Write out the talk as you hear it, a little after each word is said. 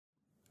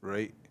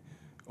Right.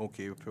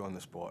 Okay, we'll put you on the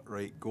spot.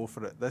 Right, go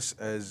for it. This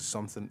is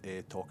something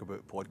to talk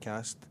about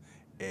podcast.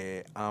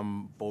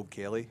 I'm Bob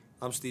Kelly.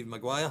 I'm Steve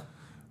Maguire.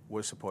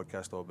 What's the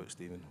podcast all about,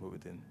 Stephen? What are we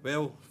doing?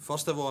 Well,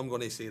 first of all, I'm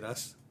going to say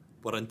this.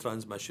 We're in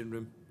transmission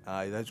room.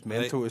 Aye, that's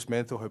mental. Right. It's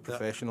mental how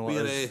professional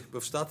it is.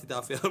 We've started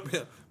off here.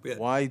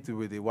 Why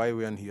are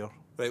we in here?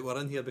 Right, we're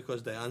in here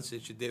because Diane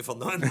said she'd do it for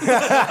nothing.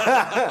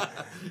 Can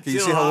you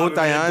say hello,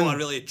 Diane? Bought a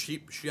really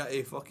cheap,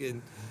 shitty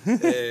fucking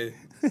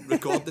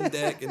recording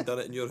deck and done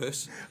it in your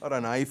house. Or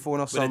an iPhone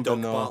or something.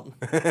 No.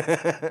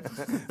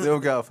 They'll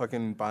get a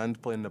fucking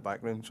band playing in the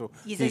background. So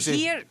he's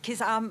here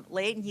because I'm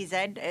letting you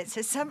in. It's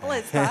as simple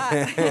as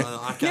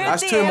that.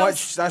 That's too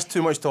much. That's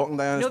too much talking,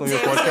 Diane. It's not your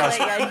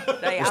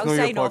podcast. Right, I'll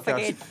sign off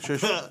again.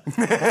 Shush.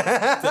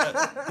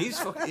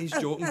 He's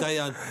joking,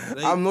 Diane.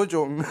 Right? I'm not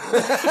joking.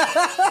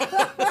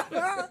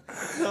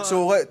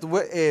 So what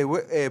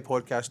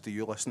podcast do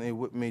you listen to?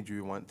 What made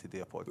you want to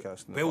do a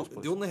podcast? Well,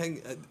 the only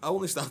thing, I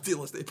only started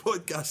listening to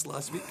podcasts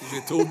last week because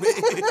you told me.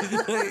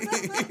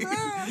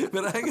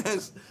 But the thing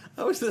is,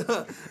 I was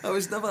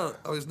never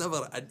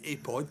into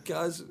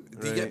podcasts.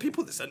 Do you get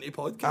people that's into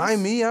podcasts?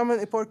 I'm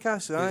into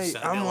podcasts.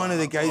 I'm one of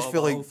the guys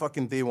for like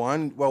fucking day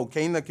one. Well,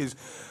 kinda, because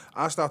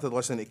I started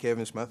listening to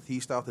Kevin Smith. He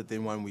started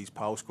doing one with his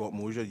pal Scott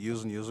Mosier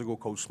years and years ago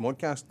called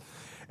Smodcast.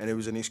 And it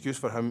was an excuse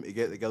for him to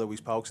get together with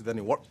his pal because they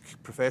didn't work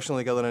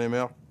professionally together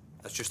anymore.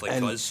 It's just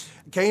like us.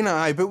 Kinda,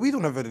 aye, but we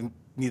don't ever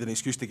need an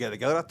excuse to get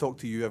together. I talk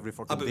to you every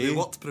fucking day. But we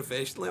worked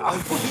professionally.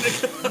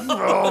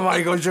 Oh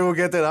my God, Joe, we'll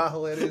get to that.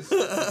 Hilarious.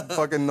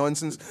 Fucking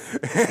nonsense.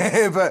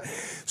 But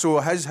so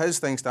his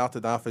thing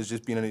started off as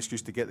just being an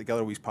excuse to get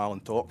together with his pal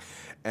and talk.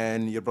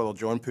 And your brother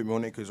John put me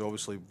on it because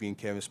obviously being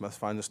Kevin Smith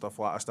fan and stuff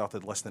like that, I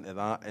started listening to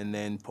that. And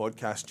then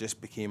podcasts just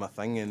became a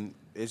thing. And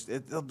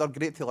they're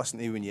great to listen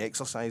to when you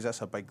exercise.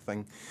 That's a big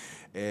thing.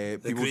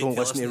 People don't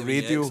listen to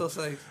radio.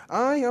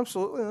 Aye,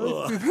 absolutely.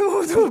 Oh.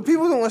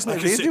 People don't listen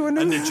to radio in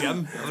the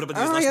gym.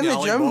 Everybody's listening to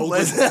Ali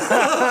Baldwin.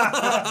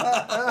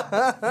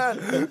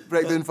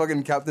 Breakdown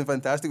fucking Captain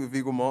Fantastic with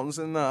Viggo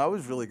Mortensen. That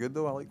was really good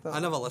though. I like that. I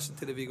never listened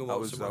to the Viggo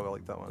Mortensen one. I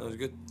like that one. That was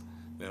good.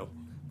 Well,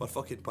 we're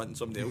fucking punting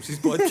somebody else's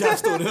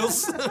podcast on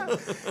ours.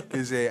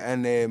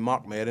 And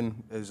Mark Merrin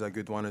is a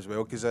good one as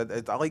well because I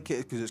like it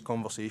because it's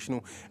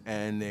conversational,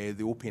 and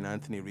the Opie and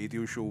Anthony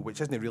radio show, which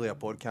isn't really a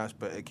podcast,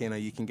 but it kind of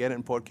you can get it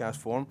in podcast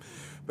form.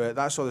 But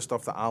that's all the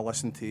stuff that I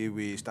listen to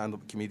with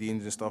stand-up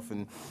comedians and stuff,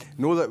 and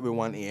know that we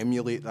want to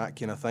emulate that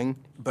kind of thing,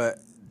 but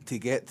to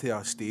get to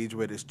a stage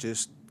where it's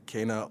just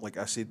kind of like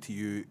I said to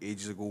you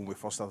ages ago when we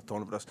first started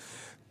talking about this,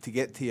 to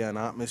get to an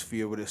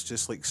atmosphere where it's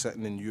just like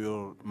sitting in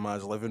your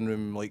ma's living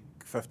room like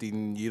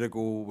 15 years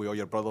ago with all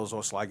your brothers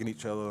all slagging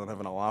each other and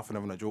having a laugh and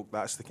having a joke,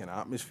 that's the kind of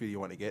atmosphere you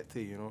want to get to,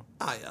 you know?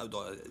 Aye,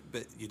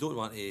 but you don't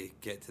want to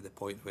get to the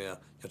point where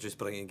you're just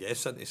bringing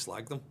guests in to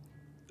slag them.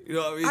 You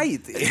know what I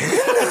mean?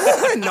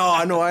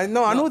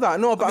 I know that.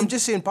 No, but I'm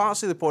just saying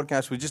parts of the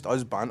podcast with just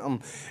us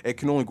bantering, it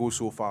can only go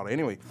so far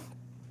anyway.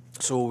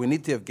 So we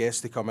need to have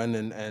guests to come in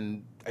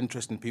and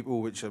interesting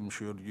people, which I'm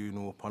sure you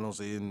know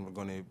punners, and we're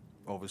going to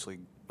obviously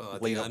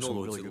line up some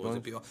really good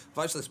ones.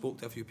 I've actually spoke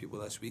to a few people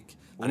this week.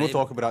 We'll not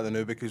talk about that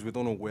now because we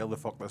don't know where the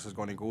fuck this is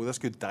going to go. This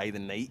could die the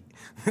night.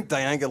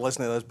 Diane could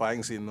listen to this back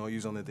and say, no,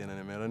 you're only doing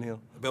any more in here.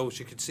 Well,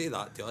 she could say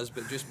that to us,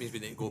 but it just means we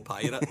need to go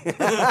pirate.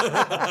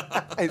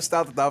 It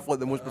started off like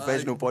the most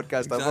professional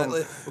podcast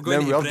exactly. ever.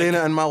 Then we're doing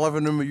it in my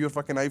living room with your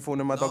fucking iPhone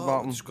and my Doug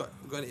Martin. We're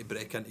going to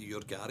break into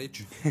your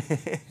garage.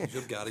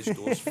 Your garage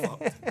door's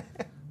fucked.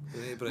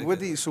 What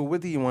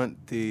do you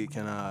want to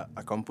kind of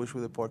accomplish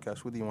with the podcast?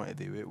 What do you want to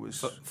do? It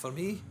was for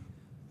me,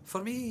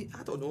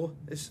 I don't know.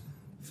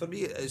 For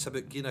me, it's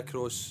about getting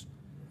across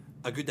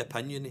a good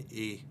opinion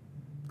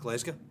of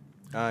Glasgow,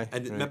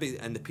 and maybe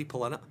and the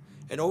people in it,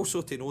 and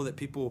also to know that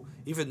people,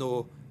 even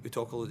though we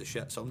talk a lot of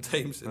shit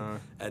sometimes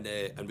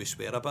and we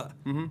swear a bit,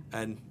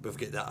 and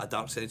we've got a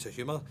dark sense of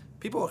humour,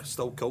 people are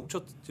still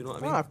cultured. Do you know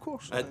what I mean? Of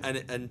course.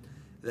 And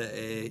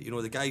the you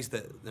know the guys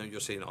that you're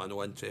saying I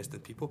know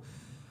interested people.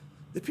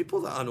 The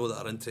people that I know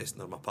that are interested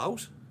are my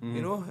pals,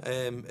 you know.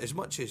 As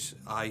much as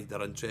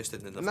they're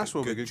interested in and that's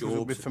what good jobs.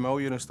 We'll be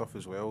familiar and stuff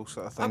as well,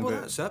 sort of thing.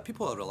 Well, that's it.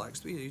 People are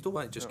relaxed with you. You don't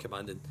want to just come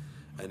in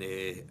and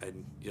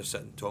you're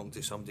sitting talking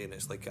to somebody and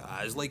it's like a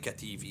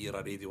TV or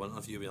a radio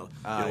interview where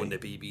you're on the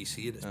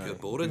BBC and it's pure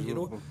boring, you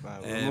know.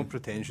 We're not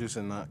pretentious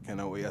in that kind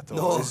of way at all.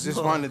 No, it's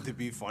just wanted to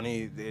be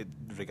funny,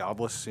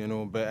 regardless, you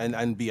know, but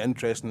and be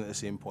interesting at the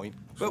same point.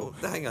 So. Well,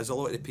 the thing is, a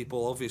lot of the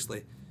people,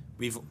 obviously,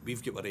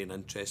 we've got our own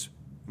interests.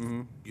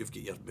 Mm-hmm. You've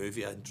got your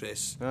movie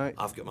interests. Right.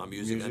 I've got my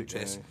music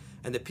interests,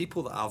 and the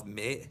people that I've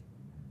met,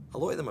 a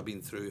lot of them have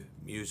been through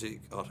music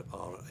or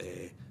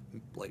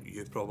like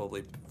you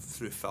probably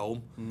through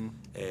film,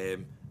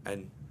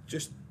 and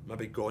just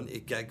maybe gone to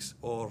gigs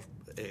or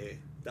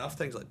daft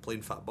things like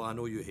playing football. I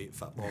know you hate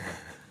football,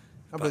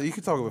 but But you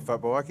can talk about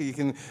football. You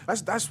can.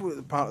 That's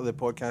what part of the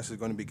podcast is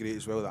going to be great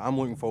as well. That I'm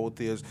looking forward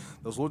to is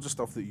there's loads of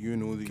stuff that you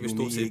know that you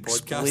need to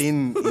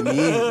explain to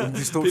me.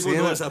 Just stop People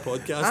saying know it. it's a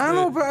podcast. I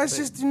know, but it's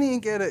just you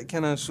need to get it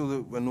kind of so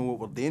that we know what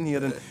we're doing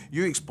here. And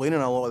you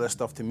explaining a lot of this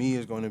stuff to me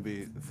is going to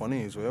be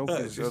funny as well.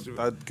 Because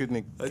I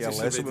couldn't care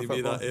less about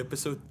football. That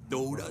episode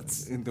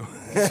donuts. She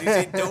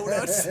said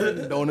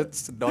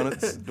donuts.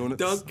 Donuts.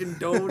 Dunkin'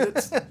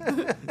 Donuts.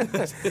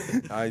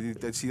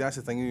 See, that's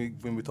the thing.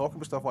 When we talk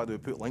about stuff like that, we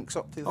put links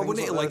up to. I want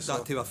to link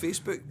that to our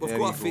Facebook. We've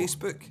got a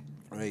Facebook.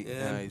 Right.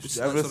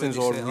 Everything's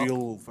all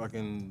real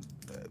fucking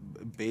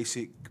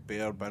basic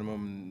bare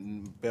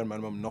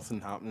minimum,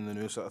 nothing happening in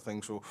the new sort of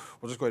thing. So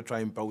we're just going to try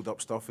and build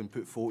up stuff and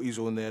put photos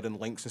on there and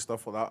links and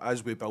stuff like that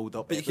as we build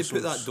up. But episodes. You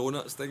can put that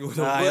donuts thing on.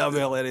 That'll be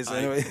hilarious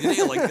anyway. You need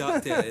to link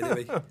that to it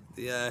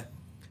anyway.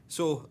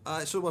 So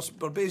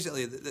we're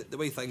basically the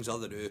way things are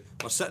now.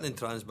 We're sitting in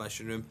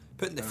transmission room,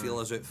 putting the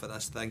feelers out for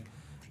this thing,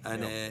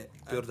 and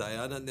poor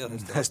Diane in there.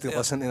 Has to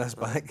listen to this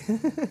back. You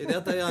there,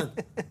 Diane?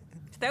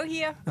 Still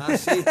here. I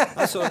see.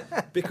 That's all.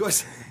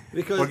 Because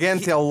we're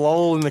getting to a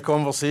lull in the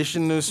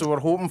conversation now, so we're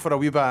hoping for a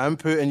wee bit of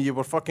input, and you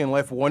were fucking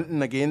left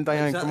wanting again,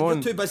 Diane. Exactly. Come on.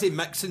 You're too busy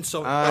mixing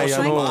something. I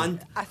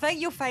think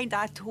you'll find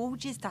I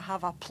told you to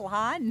have a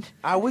plan.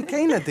 We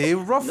kind of do.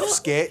 Rough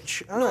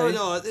sketch.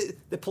 No.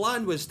 The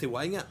plan was to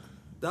wing it.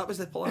 That was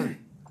the plan.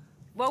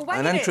 Well,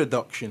 an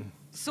introduction.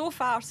 So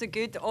far, so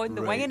good on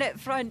the winging it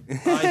front.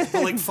 We're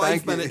like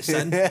 5 minutes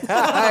in.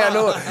 I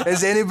know.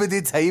 Is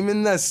anybody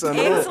timing this?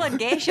 Excellent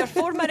guess. You're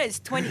 4 minutes,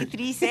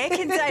 23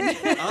 seconds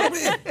in. Are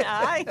we?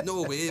 Aye.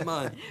 No way,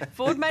 man.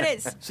 4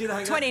 minutes,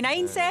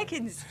 29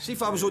 seconds. See,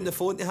 if I was on the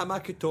phone to him, I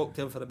could talk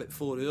to him for about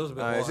 4 hours.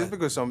 It's just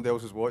because somebody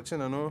else is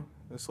watching, I know.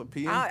 It's like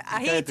peeing. I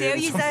hate to tell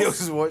you somebody this.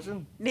 Else is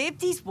watching.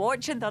 Nobody's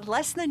watching, they're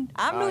listening.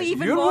 I'm not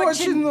even you're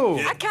watching. Though.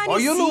 I can't Oh,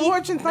 you're see. not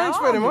watching? Thanks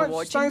No, very I'm not much.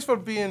 watching. Thanks for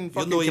being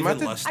fucking You're not even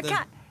committed. listening. I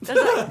can't.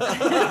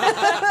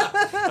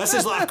 This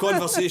is like a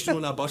conversation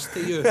on a bus to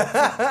you.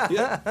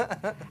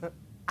 Yeah.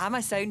 I'm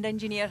a sound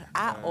engineer.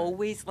 I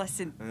always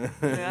listen.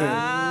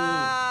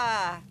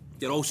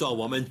 You're also a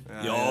woman.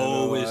 You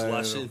always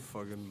listen.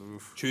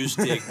 Choose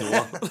to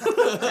ignore.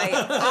 Right,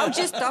 I'll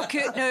just duck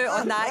out now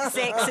on that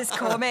sexist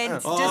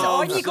comment. Just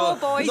on you go,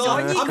 boys.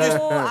 On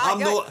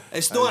you go.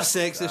 It's not a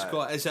sexist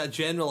comment. It's a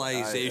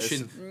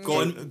generalisation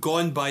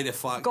gone by the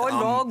fact.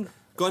 Wrong.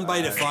 Gone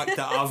by the fact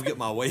that I've got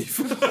my wife.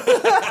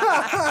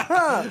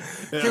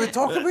 Can we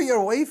talk about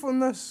your wife on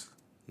this?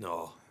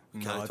 No.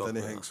 I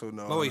didn't think so.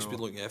 No, my wife's been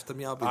looking after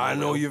me. I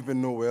know you've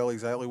been no well,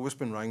 exactly. What's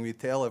been wrang me?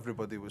 Tell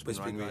everybody what's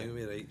been wrang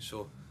me. Right,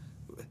 so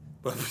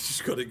we've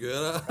just got to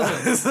go at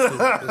it.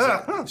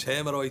 It's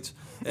hemorrhoids.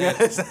 You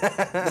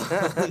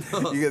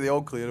get the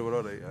all clear, we're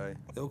all right, aye.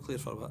 The all clear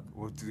for what?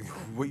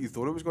 What you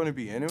thought it was going to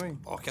be anyway?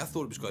 Oh, I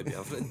thought it was going to be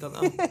everything, didn't I?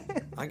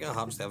 I think it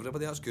happens to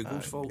everybody. That's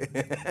Google's fault.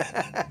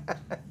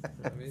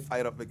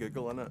 Fire up the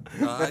Google, innit?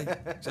 Aye,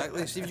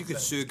 exactly. See if you could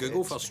sue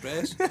Google for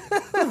stress. A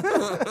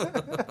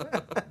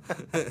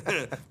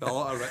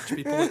lot of rich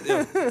people out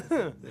there.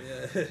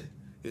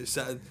 It's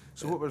sitting.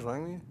 So what was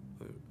wrong with you?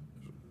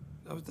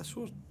 I was the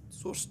sourced.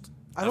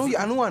 I know.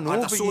 I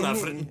had a sore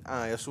everything.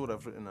 Aye, a sore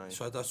everything. Aye.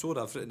 So I had a sore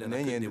everything, and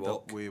then you I ended couldn't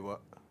walk. up with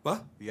what?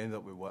 What? You ended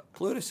up with what?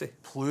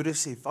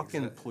 Pleurisy.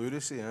 Fucking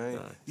pleurisy. Aye.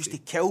 Used to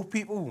kill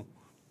people.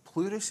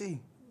 Pleurisy.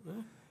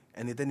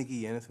 And they didn't give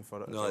you anything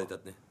for it. No, they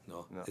didn't.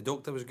 No. The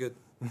doctor was good.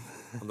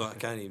 I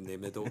can't even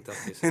name the doctor.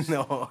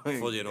 No.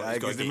 Before you know,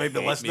 because they might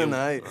be listening,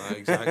 aye.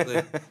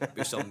 Exactly.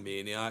 Be some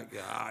maniac.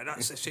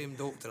 That's the same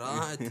doctor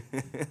I had.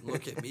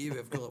 Look at me,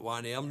 we've got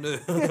one arm now.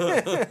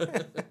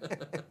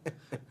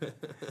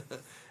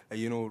 Are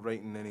you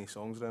writing any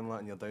songs around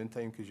that in your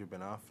downtime because you've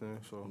been off now?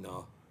 So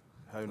no.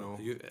 How no?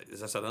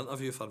 Is this an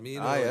interview for me?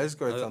 Aye, it is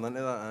going to turn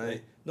into that,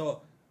 aye.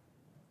 No,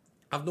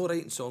 I've no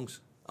writing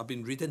songs. I've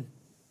been reading.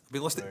 I've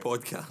been listening to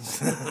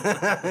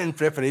podcasts. In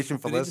preparation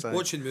for this,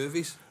 watching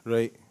movies.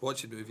 Right.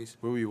 Watching movies.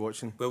 What were you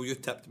watching? Well, you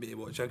tipped me to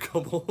watch a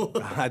couple.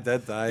 I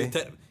did, aye.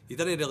 You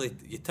didn't really.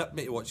 You tipped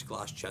me to watch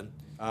Glass Chin.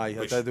 Aye,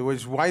 I did.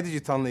 Why did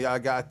you turn the? I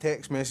got a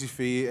text message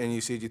for you, and you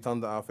said you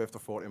turned it off after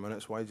 40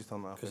 minutes. Why did you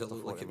turn it off? Because it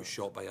looked like it was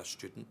shot by a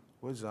student.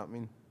 What does that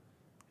mean?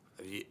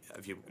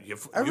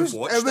 You've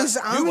watched it? It was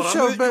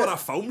amateur, you were a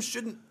film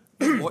student.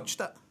 You watched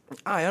it.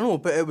 Aye, I know,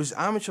 but it was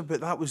amateur. But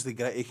that was the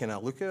gritty kind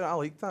of look at it. I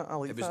liked that.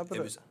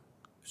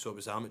 So it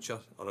was amateur,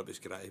 or it was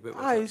gritty? It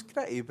was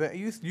gritty, but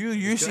you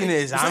seen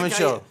it as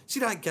amateur. See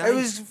that guy? It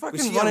was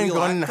fucking running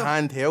gun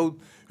handheld.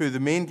 Who, the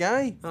main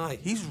guy? Aye.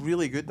 He's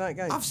really good, that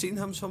guy. I've seen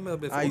him somewhere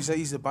before. Aye,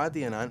 he's the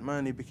baddie in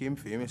Ant-Man. He became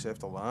famous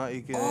after that.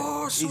 He is.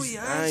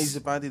 Aye, he's the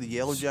baddie, the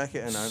yellow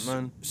jacket in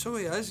Ant-Man. So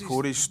he is.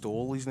 Corey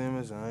Stoll, his name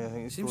is. Aye, I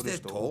think it's seems Corey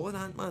dead tall in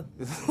Ant-Man.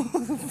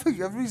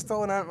 Everybody's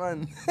tall in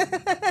Ant-Man.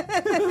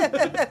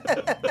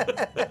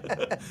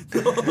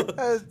 No,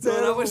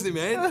 that wasn't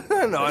meant.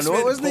 No, I know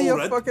it wasn't.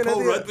 You fucking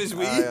Paul idiot. Rudd was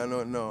wee. Aye, I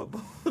know, no.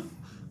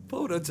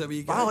 Paul Rudd's a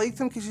wee guy. But I liked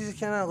him because he's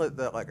kind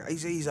of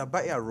he's a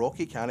bit of a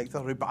rocky character.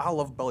 But I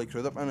love Billy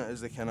Crudup in it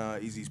as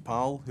he's his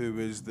pal who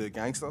was the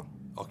gangster.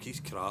 Oh, he's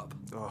crap.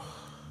 Oh.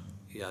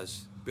 He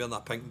is. Wearing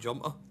that pink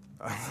jumper.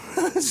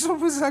 So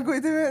was that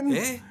going to do it?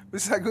 Eh?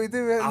 Was that going to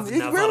do it?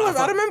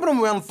 I remember him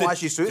wearing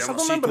flashy suits. I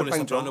remember the Tony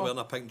pink Soprano jumper. wearing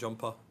a pink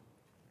jumper.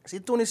 See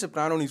Tony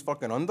Soprano in his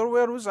fucking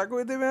underwear. Was that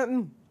going to do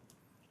it?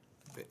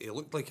 But he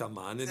looked like a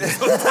man. He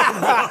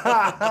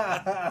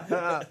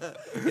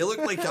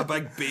looked like a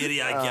big beery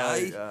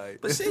guy. Aye.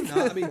 But saying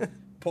that, I mean,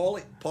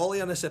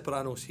 Paulie in The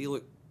Sopranos, he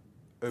looked.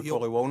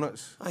 Paulie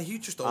Walnuts. Aye, you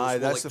just always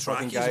that's like the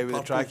fucking trackies guy and with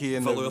the purple trackie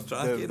and velour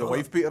trackie the and all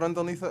wife that. beater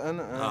underneath it,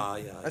 innit?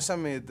 Aye. That's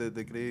him with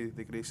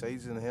the grey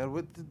sides in the hair.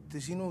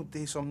 Does he know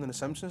do something in The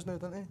Simpsons now,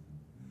 doesn't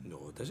he?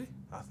 No, does he?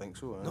 I think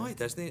so. No, he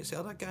doesn't. It's the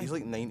other guy. He's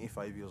like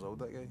 95 years old,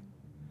 that guy.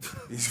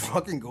 He's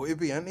fucking got to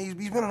be, isn't he?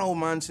 He's been an old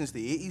man since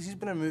the 80s. He's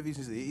been in movies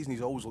since the 80s and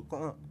he's always looked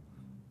like that.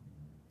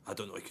 I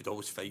don't know, he could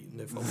always fight in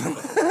the film.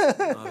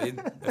 I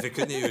mean, if he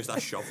couldn't use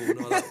that shovel and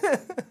all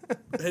that.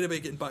 Anyway,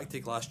 getting back to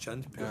Glass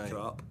Chin, pure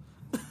crap.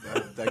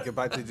 I get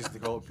back to just to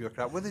call it pure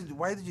crap.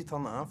 Why did you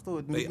turn it off though?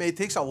 Right. It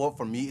takes a lot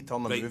for me to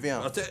turn the movie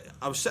off.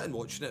 I was sitting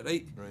watching it,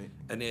 right? Right.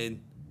 And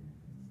then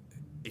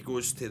he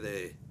goes to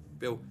the,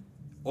 well,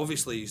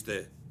 obviously he's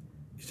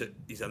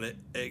an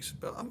ex,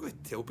 but I'm going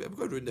to tell people, I'm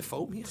going to ruin the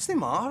film here. Doesn't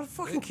matter.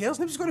 Fucking cares.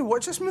 Nobody's going to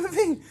watch this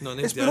movie. No,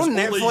 it's been on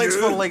Netflix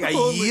for like a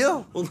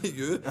year. Only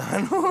you.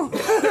 I know.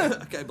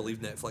 I can't believe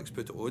Netflix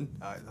put it on.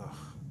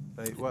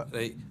 Right, what?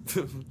 Right.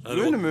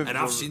 Ruin the movie and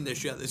I've for- seen this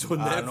shit that's on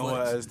Netflix. I know,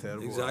 it is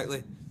terrible.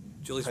 Exactly.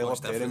 Julie's Tyler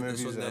much Perry different.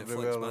 It's movies on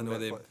everywhere Netflix, man. on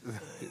With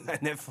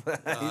them.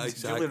 Netflix.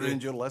 Exactly. Julie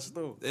ruined your list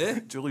though. Eh?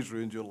 Julie's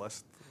ruined your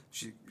list.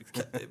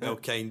 Well,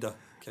 kinda.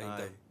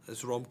 Aye.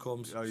 It's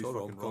rom-coms. Oh, It's he's all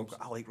fucking rom-coms.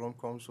 I like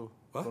rom-coms, so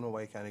I What? don't know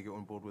why I can't get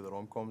on board with the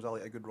rom-coms. I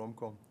like a good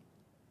rom-com.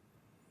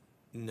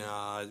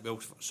 Nah, well,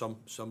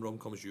 some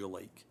rom-coms you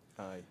like.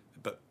 Aye.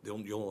 But you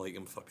only like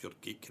them for pure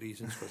geek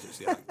reasons because it's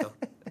the actor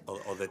or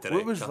the director.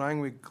 What was wrong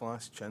with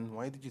Glass Chin?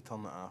 Why did you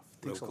turn it off?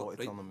 It takes Well, a lot to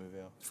right. turn the movie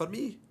off. For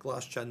me,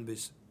 Glass Chin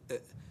was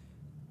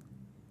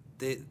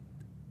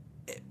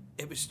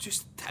it was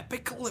just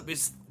typical. It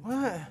was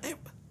What?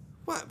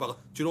 what? Well,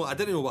 do you know? I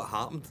didn't know what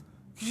happened.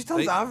 Because you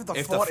turned it off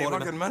after 40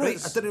 fucking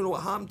minutes. Right, I didn't know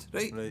what happened.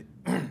 Right, Right.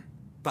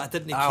 but I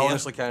didn't care. I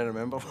honestly can't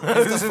remember.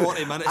 After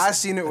 40 minutes, I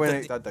seen it when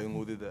I didn't-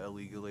 downloaded it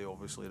illegally,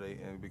 obviously,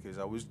 right? Because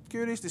I was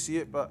curious to see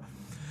it, but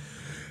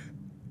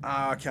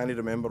I can't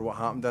remember what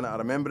happened in it. I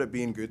remember it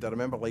being good. I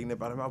remember liking it,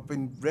 but I've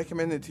been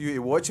recommending it to you to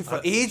watch it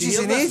for ages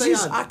you and hear this,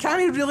 ages. Diane? I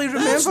can't really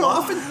remember. That's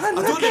laughing. I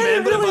don't can't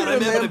remember it, really but I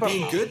remember it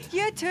being good.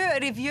 You two are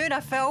reviewing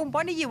a film.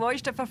 One of you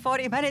watched it for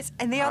 40 minutes,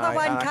 and the other Aye,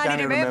 one and I can't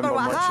can't remember remember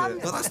what much of happened.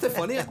 it. No, that's the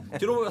funnier. Do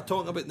you know what we're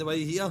talking about in the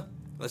way here?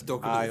 Let's talk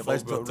about Aye, the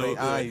let's film we're talk- talking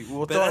right, about. aye.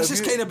 We'll But talk- this if has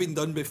you- kind of been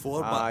done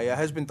before. Aye, it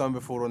has been done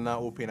before on that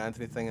Opie and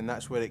Anthony thing, and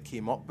that's where it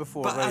came up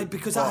before. But right? aye,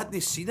 because I hadn't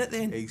seen it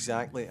then.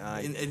 Exactly, aye.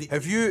 And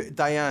Have you,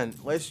 Diane,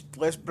 let's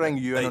bring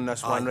you in Right, on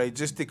this aye. one, right,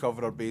 just to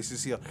cover our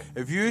bases here.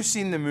 Have you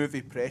seen the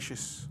movie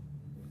Precious?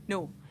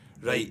 No.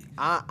 Right.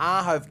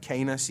 I have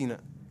kind of seen it.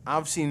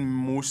 I've seen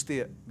most of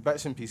it,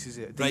 bits and pieces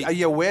of it. Right. Are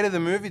you aware of the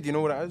movie? Do you know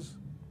what it is?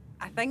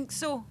 I think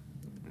so.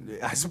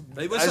 As,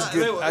 Right, what's that?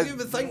 Right, what do you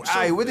think so?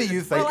 Aye, what do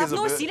you think Well, I've is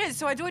not about seen it,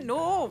 so I don't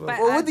know. But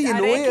Well, what do you I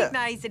know it?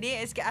 recognise the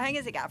name. I think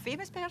it's got a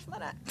famous person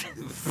in it.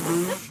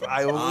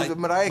 Aye, well, Aye.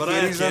 Mariah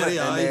Carey's in it. Carey,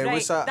 And, aye.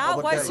 what's Right, that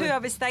other was guy? who I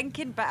was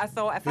thinking, but I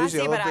thought if Who's I the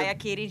say other Mariah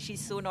dude? Carey and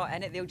she's so not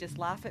in it, they'll just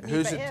laugh at me.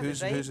 Who's but the yeah, it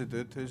was right. Who's the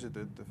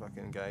dude? The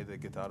fucking guy, the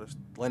guitarist.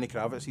 Lenny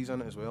Kravitz, he's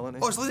in it as well, isn't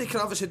he? Oh, it's Lenny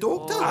Kravitz, a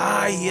doctor.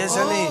 Aye, he is,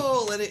 isn't he?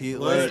 Oh, Lenny. He-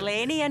 Was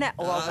Lenny in it?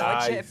 Oh, I'll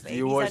watch it if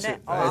you he's watch in it.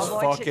 it. Oh, It's I'll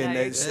watch fucking. it now.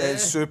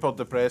 It's super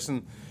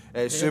depressing.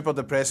 It's super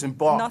depressing,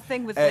 but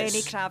Nothing with it's-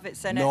 Lenny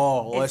Kravitz in it.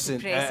 No, It's listen,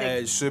 depressing.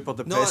 it is super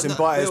depressing, no,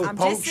 but it's well- I'm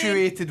just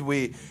punctuated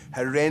with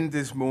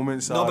horrendous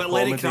moments No, of but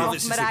Lenny comedy. Kravitz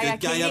is a Mariah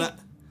good guy in Carey. it.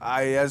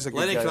 Aye, he is a good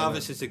Lenny guy, Kravitz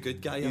isn't is a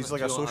good guy. he? in He's it,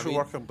 like do a you know what I social mean?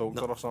 worker,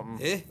 doctor No. or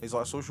something. Eh? He's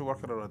like a social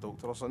worker or a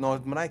doctor or something. No,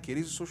 Mariah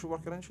Carey's a social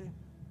worker, isn't she?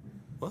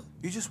 What?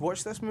 You just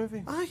watched this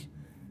movie? Aye.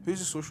 Who's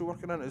the social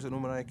worker in it? Is it no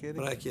Mariah Carey?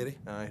 Mariah Carey.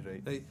 Aye,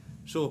 right. Right.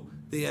 So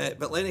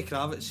but Lenny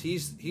Kravitz,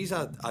 he's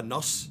a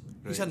nurse.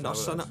 He's Right, a is that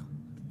nurse what in it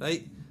it.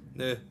 Right.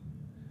 Now,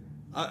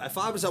 if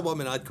I was a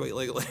woman, I'd quite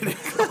like Lenny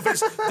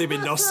Kravitz to be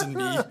nursing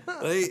me.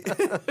 Right.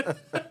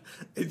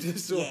 It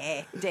just so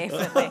Yeah,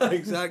 definitely.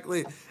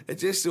 exactly. It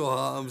just so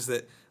happens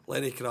that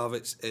Lenny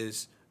Kravitz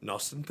is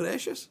nursing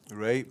Precious.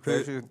 Right,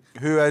 Precious.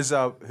 Who is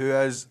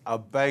a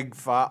big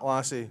fat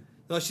lassie?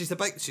 No, she's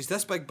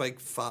this big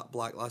fat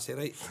black lassie,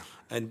 right?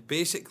 And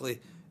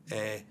basically,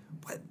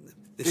 what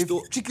the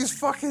story. She gets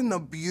fucking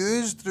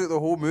abused throughout the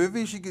whole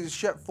movie. She gets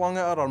shit flung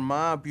at her. Her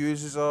ma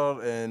abuses her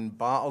and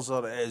batters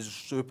her. It is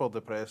super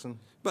depressing.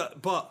 But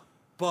it's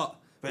what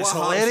happens-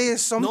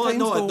 hilarious sometimes,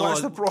 though.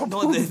 What's the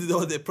problem?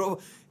 No, the problem.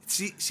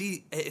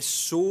 See, it is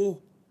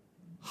so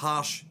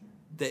harsh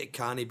that it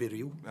can't be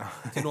real. Do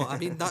you know what I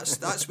mean?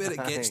 That's where it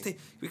gets to,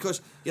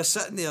 because you're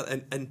sitting there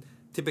and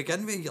to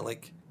begin with, you're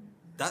like,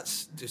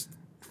 that's just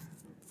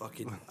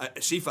fucking.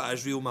 See if it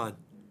is real, man.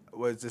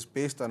 Well, it's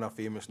based on a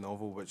famous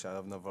novel which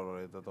I've never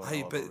read. I don't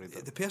Aye, know.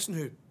 but the person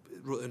who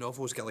wrote the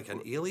novel's got like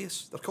an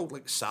alias. They're called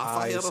like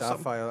Sapphire Aye, or something.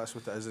 Sapphire, that's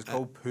what it is. It's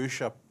called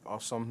Push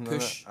or something.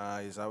 Push Innit?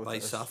 Aye, is that what by it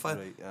is? Sapphire.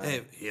 Right,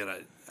 aye. Here,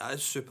 that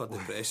is super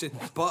depressing.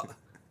 But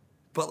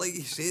But like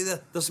you say,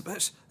 there's a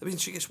bit. I mean,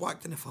 she gets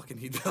whacked in the fucking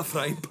head with a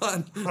frying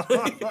pan.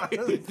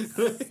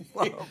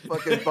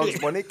 Fucking Bugs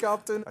Bunny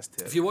cartoon. That's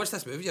terrible. If you watch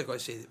this movie, you're going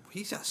to say,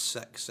 he's a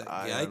sick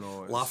guy,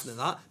 laughing at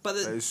that. But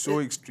it's so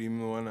extreme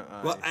though, isn't it?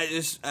 Well, it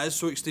is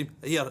so extreme.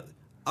 Here,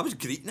 I was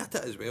greeting at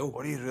it as well.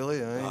 What are you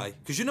really? Aye.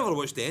 Because you never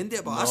watched the end of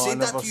it, but I said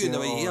that to you in the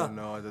way here.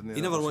 No, I didn't.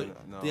 You never watched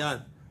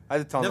Diane. I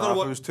had to turn it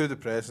off. It was too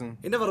depressing.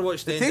 He never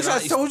watched the end of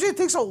that. I told you it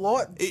takes a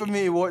lot for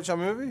me to watch a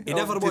movie. He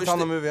never watched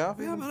the movie off.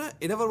 Yeah, man.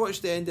 He never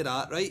watched the end of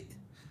that, right?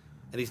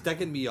 And he's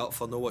digging me up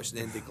for not watching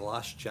the end of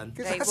Glass Chin.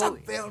 Right, that's a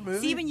better movie.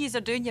 See when you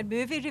are doing your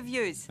movie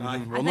reviews, I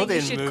well, think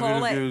you should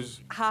call it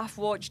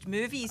half-watched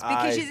movies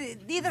because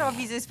neither of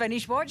you has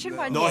finished watching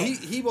one no, yet.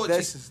 he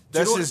watches.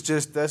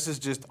 This is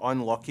just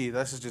unlucky.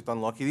 This is just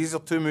unlucky. These are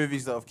two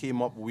movies that have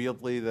came up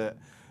weirdly that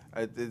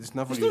it's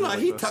never. It's not like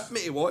he tipped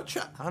me to watch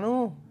it. I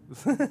know.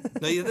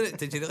 No, you didn't.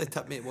 Did you really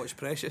tip me to watch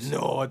Precious?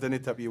 No, I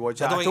didn't tip you to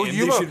watch it. I told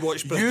you should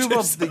watch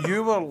Precious.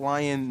 You were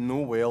lying no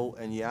well,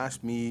 and you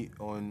asked me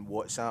on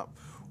WhatsApp,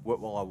 what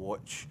will I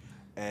watch?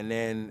 And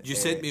then you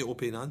sent me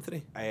Opie and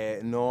Anthony.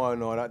 No,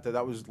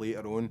 that was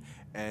later on.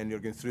 And you're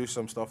going through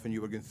some stuff, and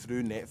you were going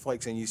through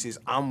Netflix, and you says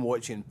I'm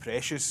watching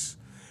Precious,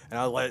 and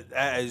I was like,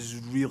 that is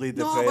really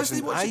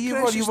depressing. No, you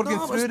were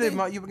going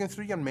through you were going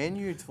through your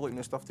menu to looking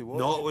at stuff to watch.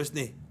 No, it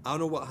wasn't. I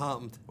know what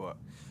happened. What?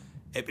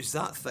 It was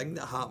that thing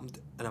that happened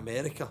in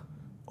America.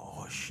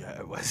 Oh shit!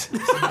 It was.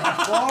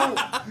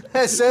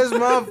 This is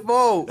my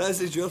fault. This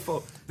is your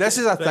fault. This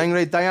is a thing,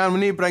 right, Diane? We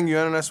need to bring you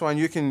in on this one.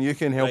 You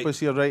can help us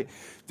here, right?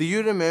 Do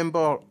you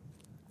remember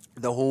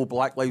the whole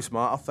Black Lives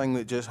Matter thing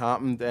that just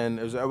happened? And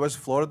it was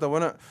Florida,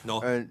 wasn't it?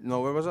 No.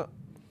 No, where was it?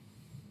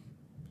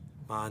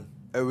 Man.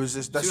 It was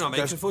this. See,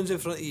 microphones in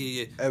front of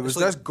you. It was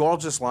this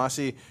gorgeous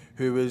lassie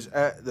who was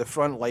at the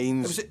front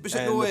lines, and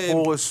the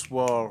police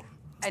were.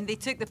 And they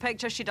took the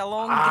picture. She had a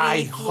long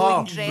grey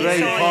flowing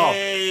dress on.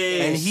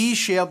 And he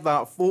shared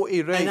that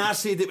photo, right? And I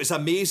said it was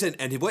amazing.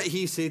 And what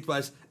he said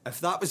was,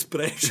 if that was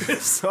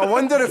Precious... I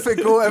wonder if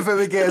it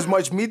would get as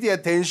much media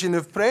attention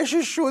if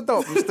Precious showed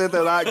up instead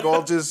of that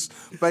gorgeous,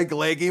 big,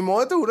 leggy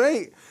model,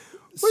 right?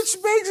 Which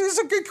makes it's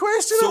a good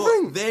question, I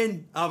think.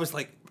 Then I was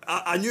like,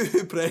 I knew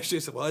who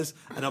Precious was.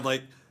 And I'm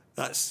like,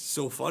 that's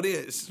so funny.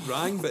 It's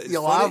rang, but it's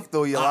you funny. Laughed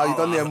though. You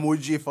done the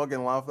emoji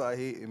fucking laugh that I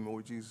hate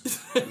emojis.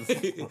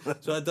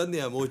 So I done the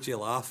emoji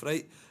laugh,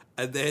 right?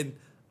 And then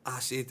I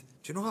said,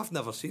 do you know I've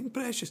never seen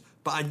Precious?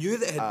 But I knew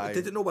that I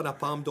didn't know when I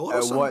Palme d'Or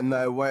or something.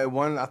 It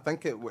won, I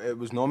think it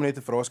was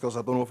nominated for Oscars.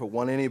 I don't know if it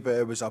won any, but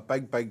it was a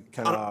big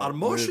kind of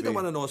Armand should have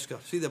won an Oscar.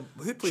 See,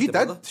 who played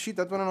the mother? She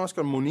did win an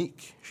Oscar.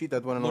 Monique. She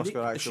did win an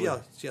Oscar, actually.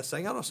 Is she a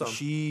singer or something?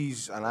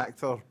 She's an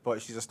actor,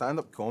 but she's a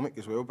stand-up comic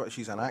as well, but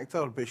she's an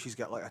actor, but she's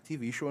got like a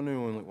TV show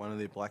now on like one of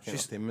the Black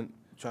Entertainment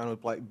channels,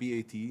 Black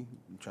BAT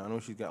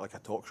channel. She's got like a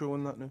talk show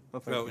on that now, I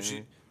think. Well,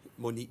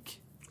 Monique.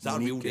 Is that a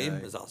real name?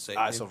 Is that a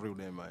second name? It's a real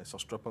name, aye. It's a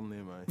stripper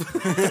name, aye.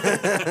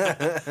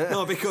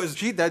 No, because...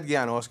 She did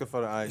get an Oscar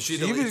for it, aye.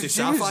 She was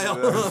Sapphire.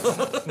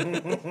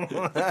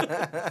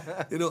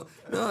 You know,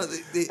 no,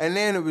 and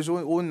then it was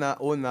on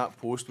that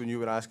post when you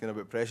were asking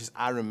about Precious,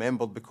 I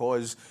remembered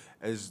because,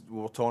 as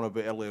we were talking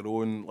about earlier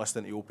on,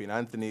 listening to Opie and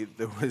Anthony,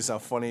 there was a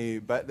funny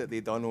bit that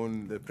they done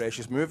on the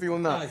Precious movie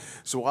on that. Aye.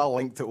 So I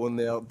linked it on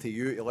there to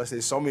you to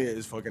listen. Some of it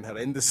is fucking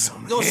horrendous.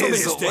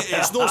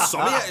 It's not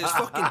some of it. It's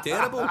fucking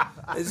terrible.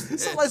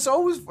 It's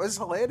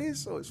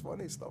hilarious. So it's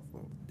funny stuff.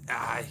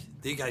 Aye,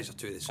 they guys are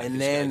two of the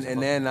same.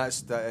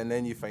 And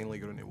then you finally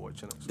got into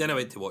watching it. So. Then I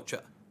went to watch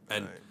it,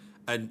 and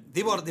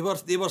they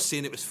were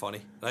saying it was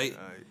funny, right?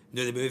 Aye.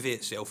 No, the movie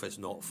itself is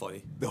not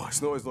funny. No,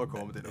 it's not a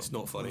comedy. No. It's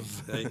not funny.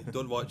 Right?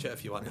 Don't watch it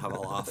if you want to have a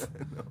laugh.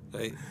 No.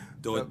 Right?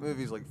 Don't. That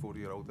movie's like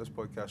 4-year-old. This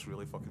podcast's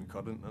really fucking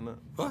current, isn't it?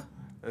 What?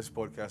 This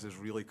podcast is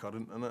really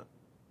current, isn't it?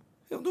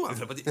 No,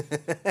 everybody.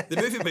 The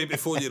movie might be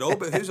 4-year-old,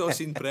 but who's all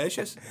seen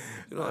Precious?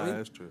 You know what I mean?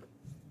 That's true.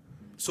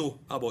 So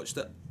I watched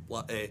it.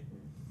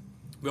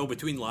 Well,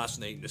 between last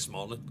night and this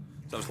morning.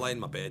 So I was lying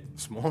in my bed.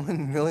 This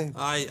morning, really?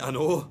 Aye, I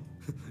know.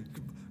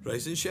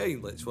 Rise and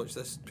shine. Let's watch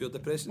this pure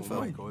depressing film.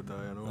 Oh my god,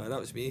 I know. That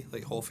was me.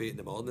 Like 8:30 in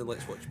the morning.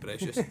 Let's watch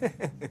Precious.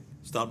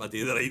 Start my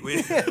day the right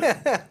way.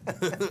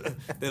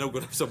 Then I'm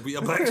going to have some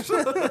Weetabix.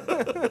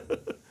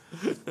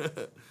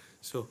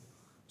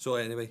 So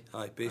anyway,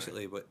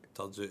 basically what it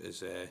turns out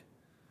is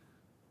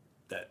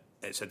that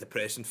it's a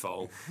depressing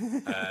film.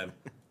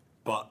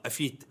 But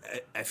if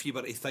you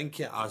were to think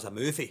it as a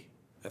movie,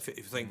 if you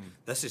think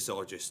this is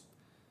all just,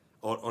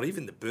 or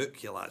even the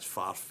book, you're like, it's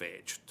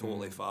far-fetched,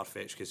 totally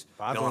far-fetched. Cause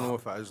I don't know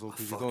if it is, though,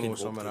 because you don't know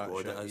some of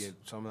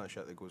that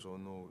shit that goes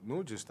on, though.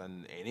 Not just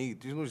in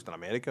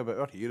America, but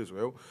out here as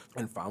well.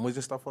 And families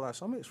and stuff like that.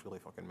 Some of it's really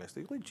fucking messed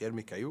up. Like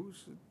Jeremy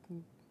Kyle's.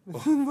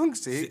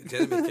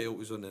 Jeremy Kyle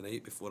was on the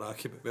night before I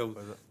came. Well,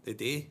 the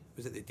day,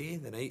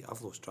 the night?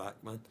 I've lost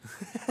track, man.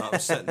 I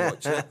was sitting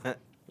watching it.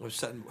 I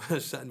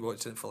was sitting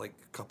watching it for like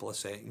a couple of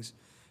seconds,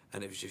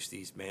 and it was just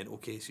these mental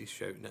cases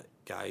shouting at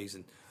guys,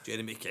 and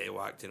Jeremy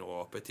Kyle acting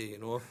all uppity, you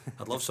know.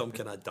 I'd love some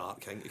kind of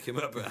dark thing to come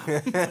out about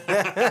him.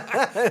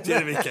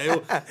 Jeremy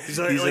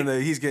Kyle.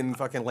 He's getting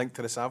fucking linked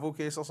to the Savile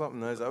case or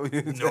something. Is that what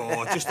you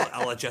No, just like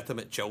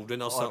illegitimate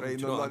children or something. Right,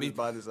 do you know what I mean? As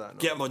bad as that, no.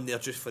 Get him on there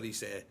just for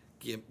his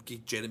give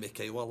Jeremy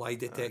Kyle a lie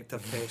detector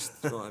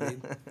test. Do you know what I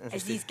mean?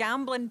 Is his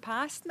gambling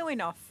past no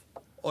enough?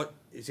 Oh,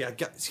 is he I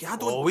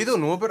don't. Oh, we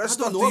don't know about this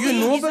stuff. Do you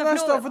know about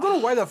this stuff? I don't know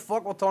why the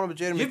fuck we're talking about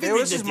Jeremy You've been Kyle.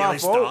 reading This the is my Daily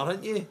fault. Star,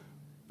 haven't you?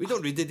 We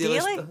don't read the Daily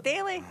Star.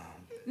 Daily.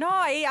 No,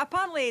 he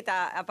apparently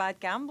had a bad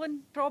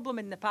gambling problem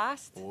in the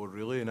past. Oh,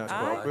 really? And that's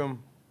caught up with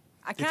him?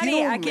 I Did you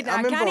know- can't, I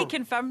remember- can't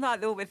confirm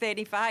that though with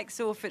any facts.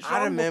 So if it's I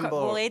wrong, remember-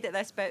 we'll edit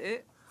this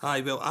bit out.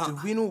 Aye, well,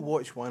 Did we not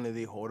watch one of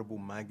the horrible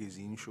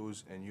magazine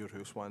shows in your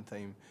house one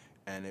time,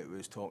 and it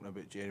was talking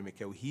about Jeremy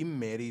Kyle? He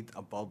married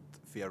a bird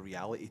for a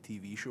reality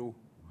TV show.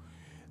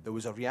 There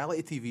was a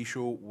reality TV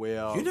show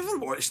where... you never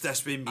watched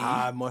this with me.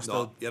 I must no,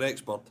 have. you're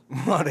expert.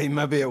 Alright,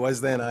 maybe it was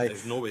then, aye.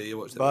 There's no way you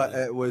watched it. But with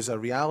me. it was a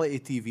reality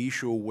TV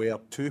show where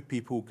two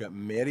people got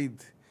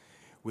married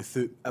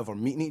without ever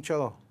meeting each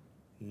other.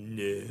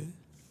 No.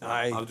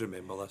 Aye. I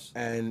remember this.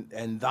 And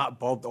that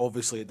bird,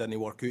 obviously, it didn't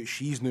work out.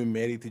 She's now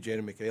married to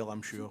Jeremy Kyle,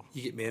 I'm sure.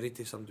 You get married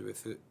to somebody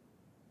without.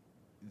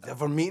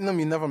 Ever meeting them?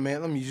 You never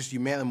met them. You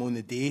met them on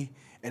the day,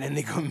 and then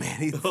they got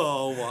married.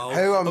 Oh, wow.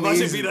 How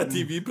amazing. Imagine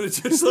being a TV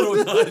producer on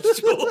that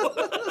show.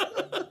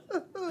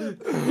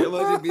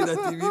 Imagine being a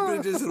TV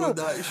producer on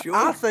that show.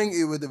 I think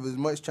it would have as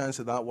much chance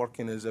of that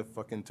working as if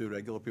fucking two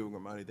regular people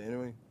got married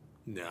anyway.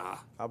 Nah.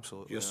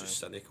 Absolutely. You're aye. so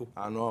cynical.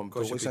 I know, I'm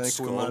 'Cause totally you've been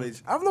cynical with scorned.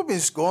 marriage. I've not been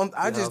scorned.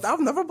 I've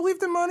never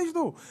believed in marriage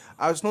though.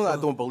 It's not that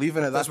I don't believe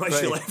in it. That's why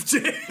pretty. she left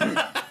you.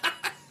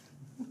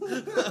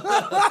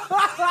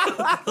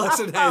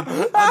 Listen, Hen,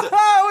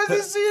 Was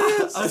it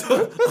serious?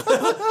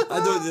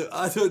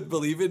 I don't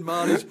believe in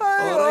marriage.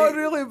 Aye, All oh, right.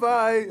 really?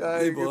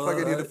 Bye. You well,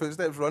 fucking hear the aye.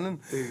 footsteps running.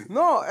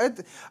 No,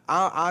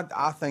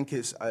 I think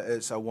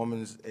it's a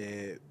woman's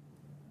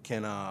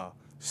kind of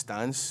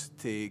stance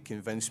to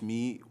convince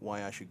me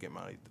why I should get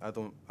married.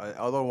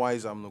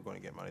 Otherwise, I'm not going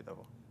to get married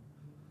ever.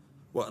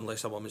 What,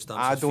 unless a woman stands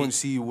I on don't feet?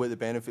 see what the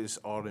benefits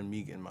are in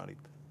me getting married.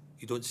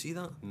 You don't see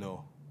that?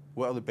 No.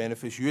 What are the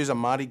benefits? You as a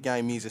married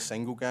guy, me as a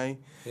single guy.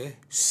 Yeah.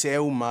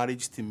 Sell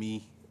marriage to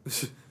me.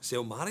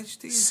 Sell marriage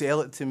to you?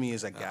 Sell it to me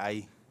as a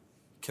guy.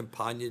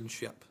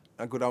 Companionship.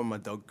 I go down with my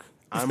dog.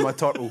 I'm my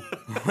turtle.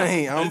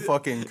 Right, I'm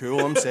fucking cool.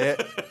 I'm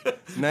set.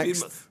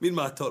 Next. Me and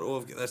my turtle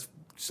have got this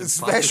Special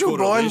simpatico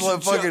bond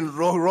like relationship. fucking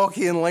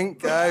Rocky and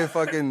Link,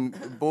 fucking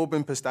Bob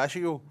and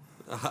Pistachio.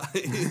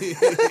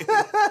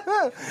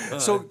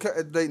 So,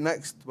 right,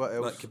 next, what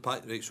else?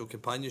 Right, so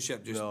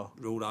companionship, just No.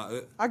 roll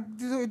that out.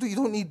 You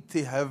don't need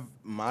to have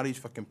marriage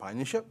for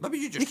companionship. Maybe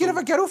you just can have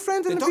a don't-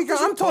 girlfriend in The the weekend.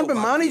 doctors I'm talking will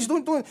about talk back marriage.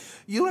 to Don't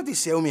you don't have to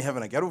sell me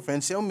having a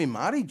girlfriend. Sell me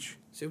marriage.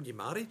 Selling you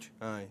marriage?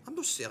 Aye. I'm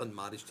not selling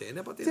marriage to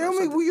anybody. Tell that's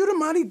me, a- well, you're a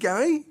married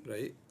guy.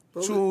 Right.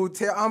 Well, So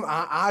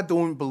I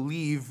don't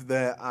believe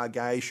that a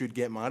guy should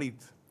get married.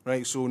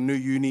 Right. So no,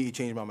 you need to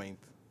change my mind.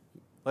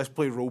 Let's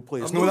play role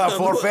play. It's I'm not not- that I'm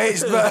not- far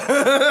fetched, but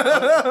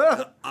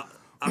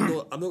I'm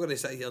not going to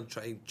sit here and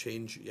try and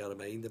change your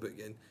mind about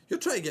getting... You're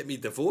trying to get me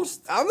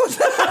divorced. I'm not.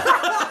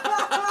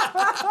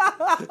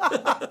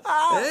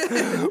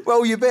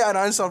 Well, you better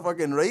answer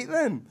fucking right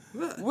then.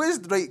 What's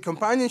right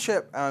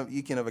companionship?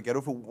 You can have a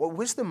girlfriend.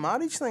 What's the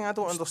marriage thing? I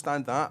don't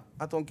understand that.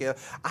 I don't get.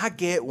 I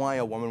get why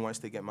a woman wants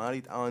to get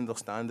married. I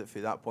understand it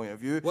from that point of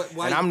view.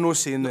 Why- And I'm not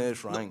saying that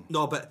it's wrong.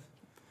 No, but...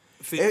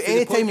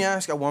 Anytime you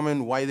ask a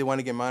woman why they want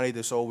to get married,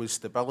 it's always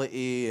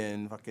stability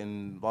and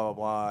fucking blah blah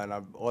blah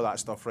and all that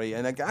stuff, right?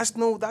 And that's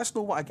no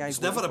what a guy's.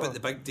 It's never looking about for. the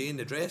big day and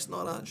the dress and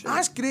all that shit.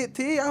 That's great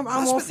too. I'm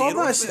That's all what for they're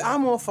on that. about.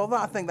 I'm all for that.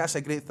 I think that's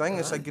a great thing.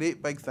 It's a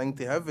great big thing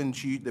to have, and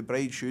the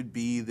bride should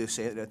be the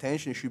centre of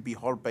attention. Should be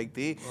her big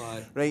day,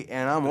 Aye. right?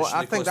 And But it I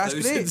shouldn't think cost that's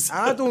thousands. great.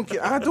 I don't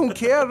care. I don't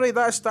care. Right?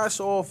 That's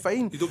all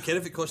fine. You don't care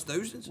if it costs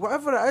thousands?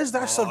 Whatever it is,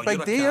 that's Oh, her big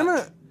you're a day, catch.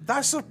 innit?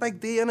 That's her big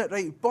day, innit?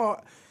 Right?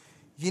 But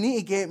you need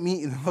to get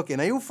me to the fucking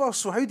aisle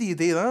first. So how do you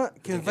do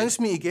that? Convince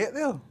me to get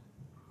there.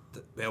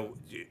 Well,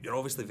 you're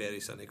obviously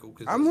very cynical.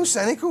 Cause I'm not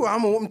cynical.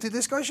 I'm open to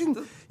discussion.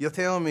 You're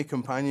telling me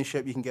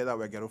companionship, you can get that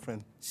with a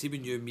girlfriend. See,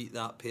 when you meet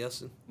that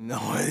person, No,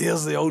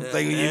 here's the old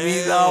thing. When you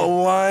meet Eh. that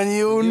one,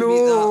 you You meet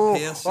know.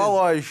 that person. What a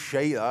lot of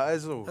shite that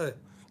is, though. How?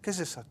 Because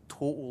it's a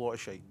total lot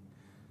of shite.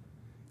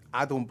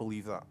 I don't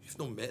believe that. you've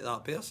not met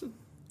that person.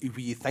 If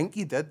you think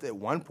you did at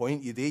one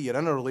point, you did. You're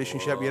in a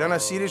relationship. You're in a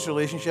serious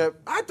relationship.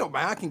 I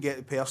can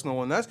get personal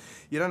on this.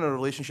 You're in a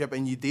relationship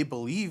and you do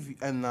believe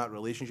in that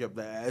relationship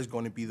that it is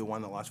going to be the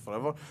one that lasts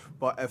forever.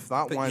 But if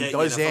that But one yet you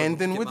does never end,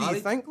 then get what do you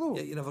married. think, though?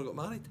 Yeah, you never got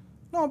married.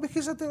 No,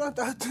 because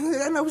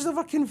I was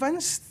never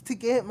convinced to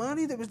get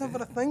married. It was never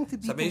a thing to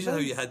be It's amazing how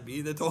convinced. you had me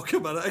in the talk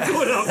about it.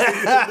 Going up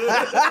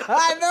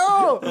I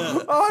know.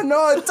 Oh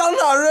no, turn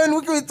that around.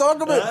 What can we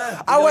talk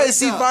about? I went to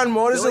see Van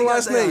Morrison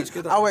last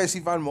night. I went to see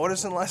Van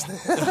Morrison last night.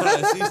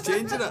 He's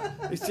changing it.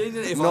 He's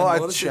changing it. To Van Not a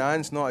Morrison.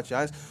 chance. Not a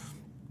chance.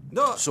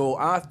 No. So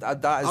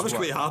that is. I was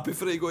quite happy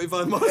for it to go to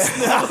Van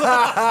Morrison.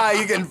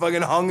 You getting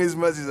fucking hung as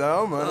much as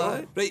I am,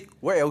 man. Right.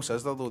 What else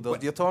is there though?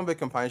 You're talking about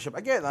companionship.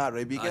 I get that,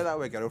 right? But you get that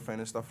with a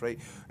girlfriend and stuff, right?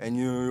 And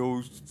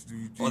you'll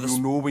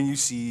know when you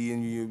see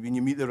and when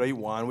you meet the right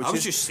one. Which I was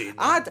is, just saying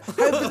that.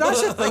 But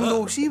that's the thing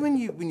though. See, when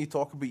you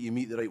talk about you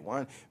meet the right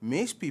one,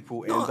 most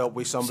people end up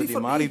with somebody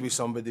married with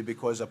somebody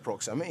because of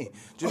proximity,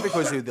 just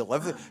because they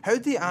live there. How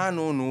do I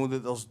know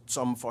that there's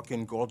some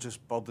fucking gorgeous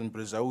bird in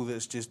Brazil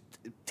that's just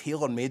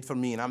tailor-made for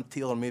me and I'm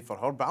tailor-made for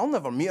her, but I'll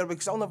never meet her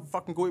because I'll never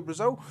fucking go to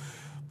Brazil.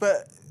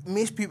 But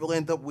most people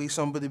end up with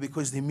somebody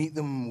because they meet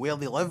them where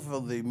they live,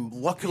 or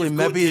luckily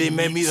maybe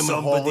they meet them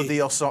on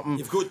holiday or something.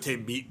 You've got to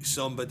meet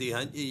somebody,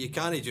 haven't you? You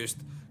can't just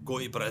go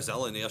to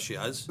Brazil and there she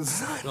is.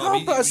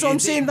 But that's what I'm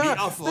saying. That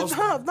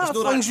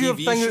flings your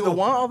thing out the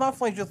water. That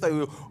flings your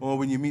thing. Oh,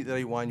 when you meet the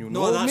right one, you'll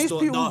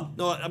know.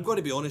 No, I'm going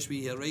to be honest with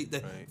you here,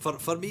 right?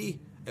 For me,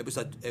 it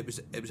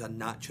was a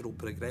natural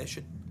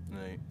progression.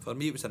 Right. For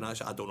me, it was a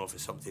natural. I don't know if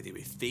it's something to do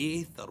with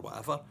faith or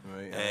whatever.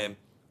 Right.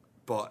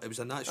 But it was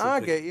a natural. I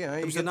get you.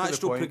 It was a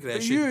natural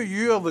progression. But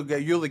you're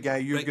the guy.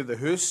 You've got the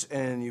house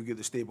and you've got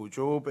the stable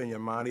job and you're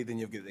married and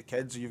you've got the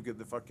kids and you've got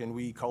the fucking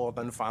wee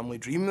coloured-in family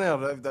dream there.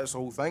 That's the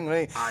whole thing,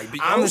 right? Aye,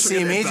 but I'm the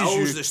same age as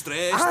you. The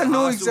stress, I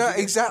know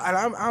exactly.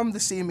 And I'm the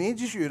same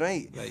age as you,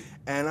 right? Right.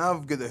 And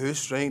I've got the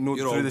house, right? No,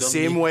 through the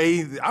same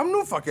way. I'm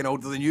no fucking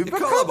older than you. But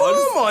come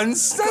on,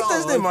 that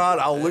doesn't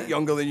matter. I'll look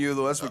younger than you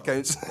though. That's what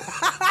counts.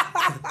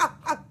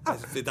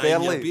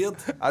 Barely.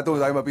 I don't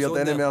dye my beard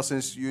anymore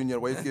since you and your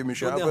wife gave me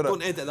shit about it.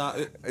 Don't edit that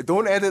out.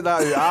 Don't edit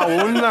that out.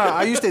 I own that.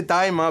 I used to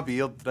dye my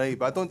beard, right,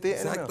 but I don't date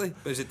it anymore. Exactly.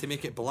 But is it to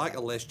make it black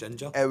or less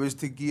ginger? It was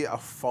to get a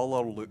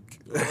fuller look.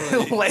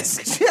 Right.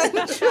 Less ginger.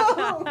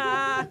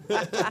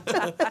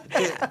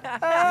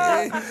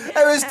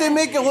 It was to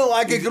make it look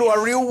like I grew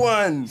a real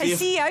one. Is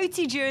he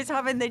outed you as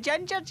having the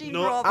ginger gene,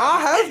 Robert?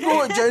 I have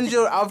got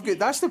ginger.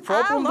 That's the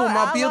problem though.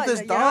 My beard is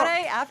dark. You're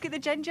right. I've got the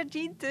ginger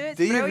gene too. It's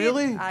do you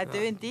brilliant. really? I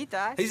do indeed.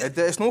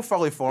 It's no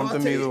fully formed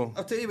in me though.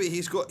 I'll tell you what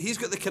he's got. He's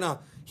got the kind of.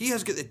 He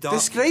has got the dark.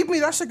 Describe me.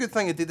 That's a good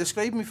thing.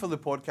 Describe me for the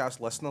podcast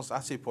listeners. I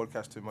say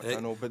podcast too much. I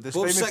know, but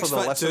describe me for the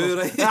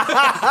listeners.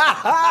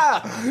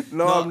 Right?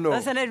 No, I'm not.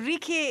 There's an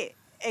Enrique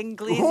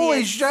Iglesias.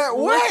 Holy shit!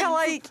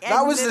 What?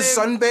 That was the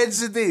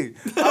sunbeds today.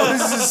 That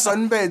was the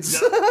sunbeds.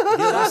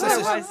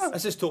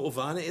 This is total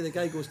vanity. The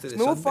guy goes to the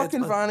no sunbeds,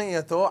 fucking man. vanity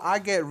at all. I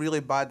get really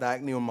bad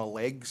acne on my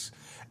legs.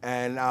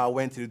 And I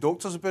went to the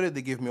doctors about it.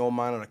 They gave me all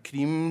manner of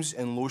creams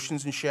and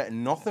lotions and shit,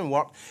 and nothing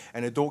worked.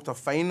 And the doctor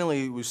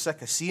finally was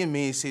sick of seeing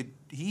me.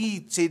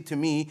 He said to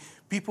me,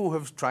 people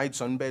have tried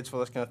sunbeds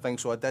for this kind of thing,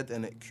 so I did,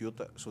 and it cured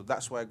it. So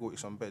that's why I go to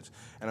sunbeds.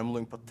 And I'm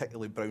looking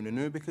particularly brown and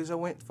new because I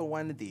went for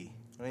one a day,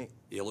 right?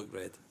 You look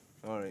red.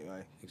 All right,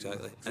 aye.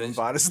 Exactly. I'm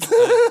embarrassed.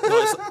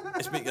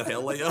 It's making your hair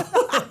lighter.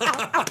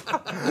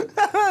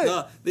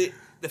 No, the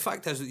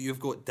fact is that you've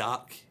got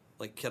dark,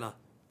 like kind of,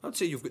 I'd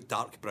say you've got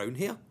dark brown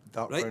hair.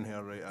 Dark brown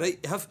hair, right?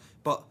 Right,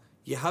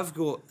 you have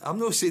got. I'm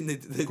not saying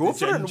the go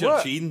for ginger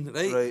it, gene,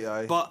 right? Right,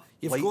 aye. But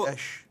you've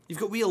light-ish.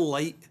 got real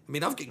light. I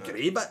mean, I've got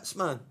grey bits,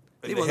 man.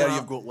 The hair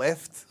you've got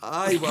left.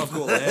 Aye, what I've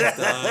got left.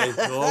 Aye,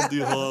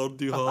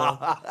 do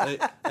hard. Right.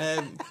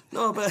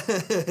 No, but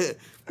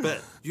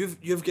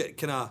you've got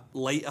kind of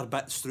lighter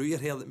bits through your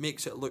hair that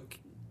makes it look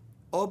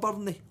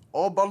auburny.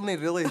 Auburny,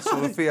 really.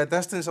 So if a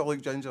distance, I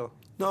look ginger.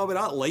 No, but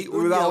that light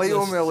on me, I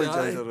look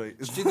ginger, right?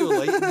 Studio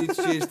light needs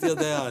changed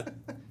there.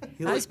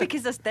 That's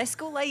because there's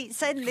disco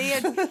lights in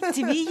there.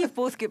 To me, you've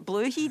both got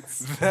blue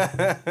heats.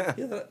 Yeah,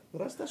 there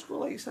is disco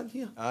lights in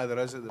here. Aye, there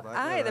is at the back.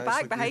 Aye, at the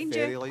back behind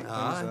you.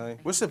 Aye.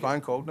 What's the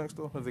band called next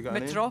door? Have they got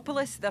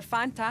Metropolis. They're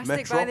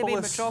fantastic, by the way.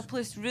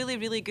 Metropolis, really,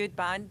 really good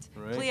band.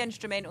 Right. Play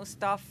instrumental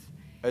stuff.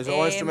 Is it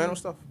all instrumental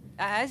stuff?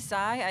 It is,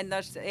 aye. And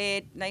there's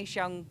a nice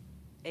young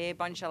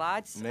bunch of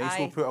lads. Nice, aye.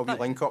 we'll put a wee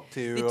link up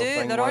to They our do,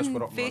 thing. they're on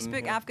we're up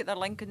Facebook. I've got their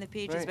link on the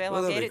page as well.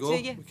 Well, I'll there get we it go.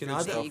 to you. We can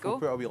add There that. you go. We'll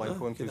put a wee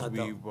link on because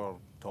we were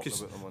talking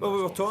about them on well,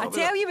 we were that. talking I'll about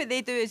tell you what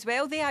they do as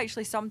well. They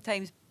actually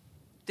sometimes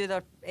do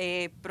their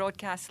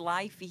broadcasts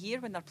live for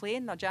here when they're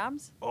playing their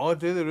jams. Oh,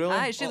 do they really?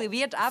 It's really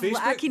weird.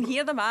 I can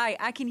hear them.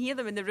 I can hear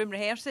them in the room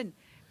rehearsing,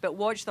 but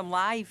watch them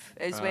live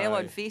as well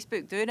on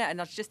Facebook doing it, and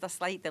there's just a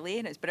slight delay,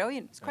 and it's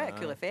brilliant. It's quite a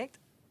cool effect.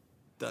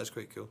 That is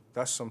quite cool.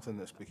 That's something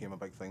that's became a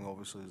big thing,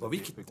 obviously, is the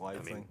Facebook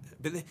Live thing.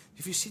 But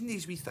have you seen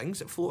these wee things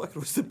that float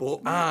across the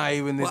bottom?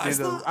 Aye, when they do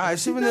the... Aye,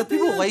 see, when the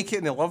people like it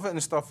and they love it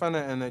and stuff,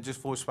 innit, and it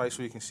just floats by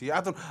so you can see it.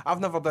 I've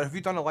never done... Have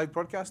you done a live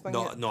broadcast thing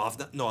yet?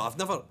 I've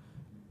never...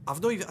 I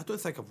don't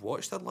think I've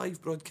watched a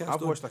live broadcast.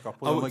 I've watched a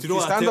couple of them.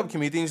 Like, stand-up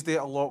comedians do it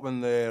a lot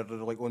when they're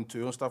like on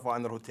tour and stuff, like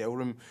in their hotel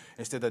room,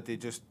 instead of they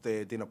just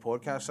doing a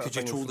podcast. Could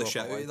you troll the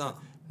shit out of that?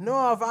 No,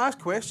 I've asked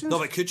questions. No,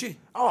 but could you?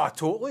 Oh,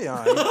 totally,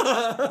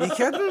 aye. You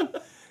kidding?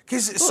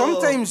 Because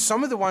sometimes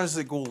some of the ones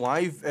that go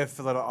live, if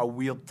they're at a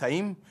weird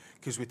time,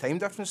 because with time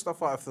difference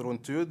stuff, like if they're on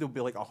tour, there'll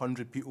be like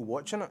 100 people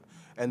watching it,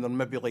 and there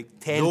may be like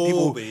 10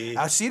 people. Way.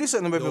 Seriously,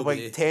 and there may be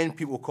way. like 10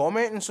 people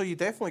commenting, so you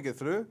definitely get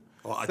through.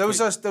 There was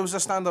a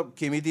stand-up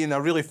comedian,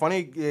 a really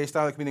funny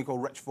stand-up comedian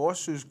called Rich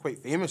Voss, who's quite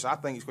famous. I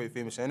think he's quite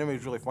famous anyway.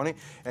 He's really funny,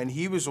 and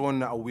he was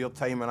on at a weird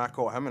time, and I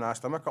caught him and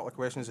asked him a couple of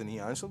questions, and he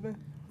answered me.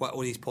 What,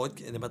 on his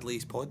pod, in the middle of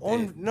his pod?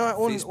 On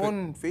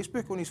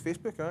Facebook, on his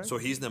Facebook, right? So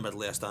he's in the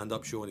middle of a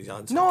stand-up show and he's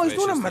answering No, he's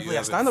not in the middle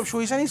of a stand-up show.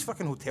 He's in his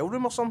fucking hotel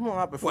room or something like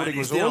that before he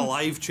goes on. He's doing a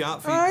live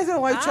chat for you? He's doing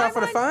a live chat for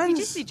the fans. You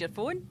just need your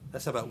phone.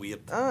 That's a bit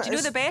weird. Do you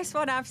know the best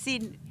one I've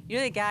seen? You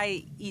know the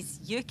guy, he's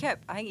UKIP,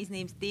 I think his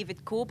name's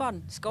David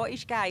Coburn,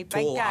 Scottish guy, big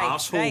Total guy.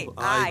 arsehole. Right,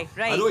 aye,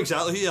 right. I know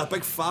exactly who you are, a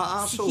big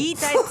fat arsehole. He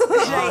did,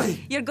 right,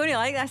 you're going to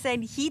like this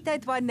then, he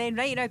did one then,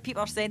 right now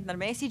people are sending their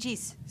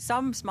messages.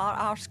 Some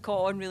smart arse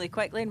caught on really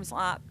quickly and was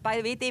like, by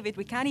the way David,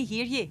 we can't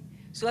hear you.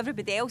 So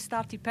everybody else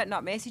started putting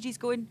up messages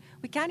going,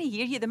 we can't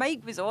hear you, the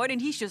mic was on, and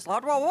he's just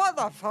like, well, what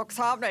the fuck's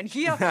happening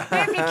here?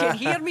 Nobody can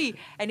hear me.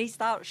 And he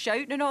starts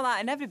shouting and all that,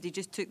 and everybody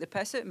just took the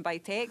piss out and by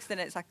text,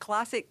 and it's a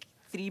classic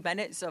 3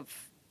 minutes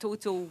of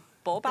total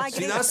ball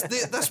bagging. See,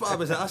 that's what I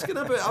was asking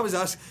about.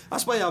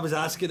 That's why I was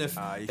asking if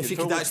you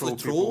could actually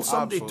troll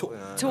somebody.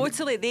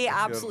 Totally, they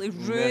absolutely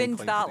ruined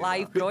that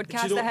live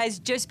broadcast of his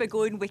just by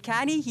going, we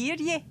can't hear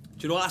you. Do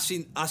you know what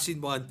I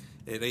seen one,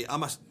 right,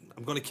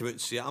 I'm going to come out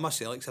and say it, I'm a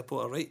Celtic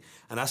supporter, right?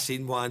 And I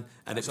seen one,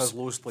 and it's as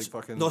lowest like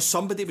fucking. No,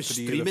 somebody was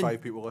streaming. 5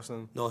 people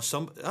listening. No,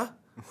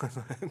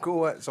 Go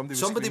what?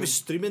 Somebody was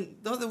streaming.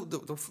 No,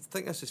 they'll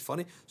think this is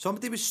funny.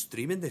 Somebody was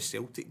streaming the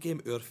Celtic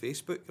game over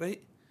Facebook,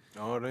 right?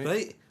 Oh, right.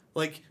 Right?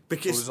 Like,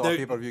 because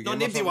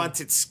nobody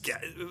wanted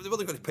Sky, they weren't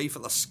going to pay for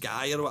the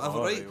Sky or whatever,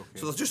 right? Okay.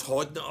 So they're just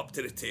holding it up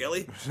to the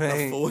telly,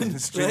 their phone,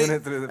 streaming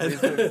it through the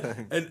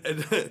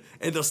Facebook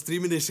and they're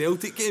streaming the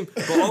Celtic game.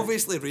 But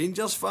obviously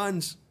Rangers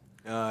fans,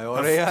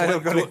 they're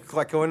going to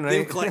click on, right?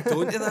 They've clicked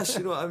onto this,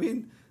 you know what I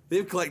mean?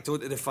 They've clicked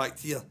onto the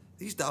fact here,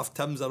 these daft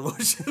Tims are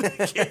watching the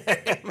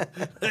game,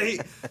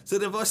 right? So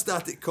they've all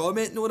started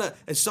commenting on it,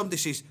 and somebody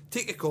says,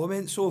 take your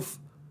comments off.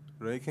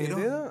 Right, can you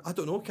do that? I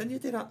don't know, can you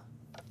do that?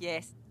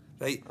 Yes.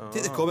 Right,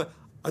 take the comment.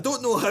 I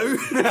don't know how.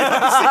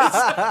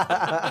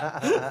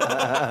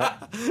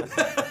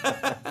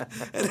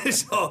 And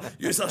it's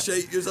use a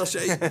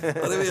shite.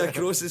 Anyway,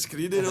 across the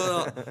screen and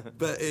all that.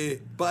 But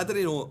I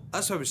didn't know.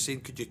 That's what I was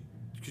saying. Could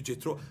you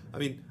throw? I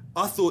mean,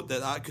 I thought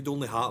that could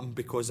only happen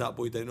because that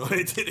boy didn't know how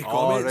to take the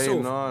comments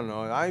off.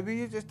 No.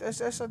 It's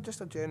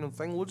just a general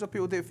thing. Loads of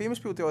people do it. Famous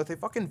people do it.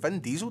 Fucking Vin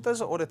Diesel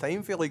does it all the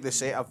time. For like the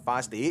set of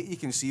Fast 8, you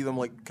can see them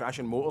like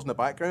crashing motors in the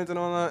background and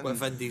all that. But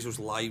Vin Diesel's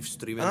live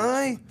streaming.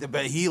 Aye,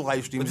 but he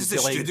live streams. But does the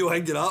studio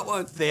hang to that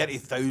one?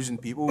 30,000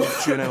 people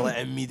tune in like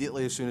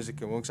immediately as soon as it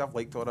comes on. Because I've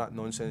liked all that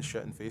nonsense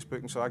shit on Facebook,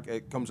 and so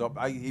it comes up.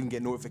 I even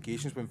get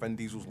notifications when Vin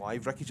Diesel's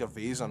live. Ricky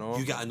Gervais, I know.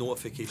 You get a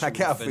notification. I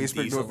get a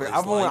Facebook notification.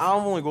 I've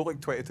only got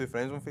like 22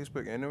 friends on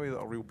Facebook anyway that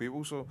are real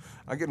people, so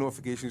I get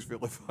notifications for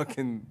like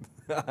fucking.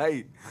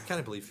 Aye. I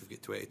can't believe you've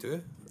got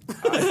 22.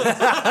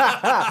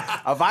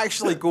 I've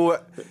actually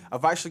got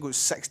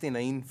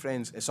 69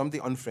 friends.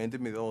 Somebody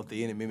unfriended me the other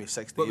day and it made me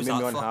 60. It made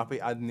me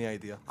unhappy. I had no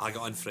idea. I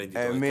got unfriended.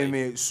 It made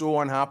me so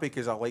unhappy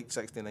because I liked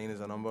 69 as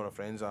a number of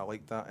friends. I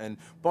liked that.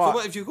 But so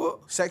what have you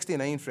got?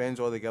 69 friends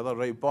altogether,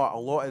 right? But a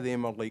lot of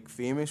them are like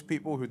famous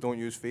people who don't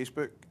use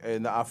Facebook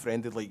and that I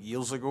friended like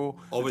years ago.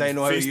 Oh, when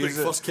Facebook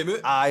first came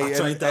out?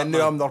 And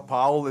now I'm their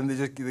pal and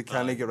they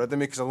can't get rid of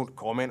me because I don't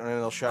comment on any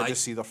of their shit. I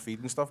just see their feed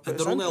and stuff. And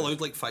they're only allowed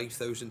like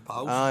 5,000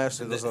 pals.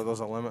 There's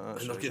a limit.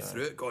 And they're getting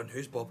through it going,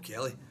 who's Bob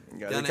Kelly?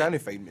 Yeah, they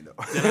can't find me though.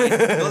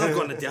 No, they're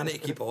going, do I need to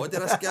keep a hold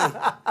of this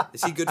guy?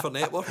 Is he good for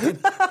networking?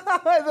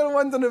 They're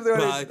wondering if they're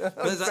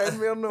unfriend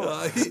me or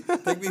not.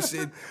 Think we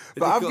said.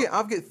 But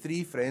I've got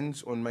 3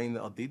 friends on mine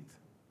that are dead,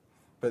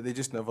 but they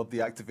just never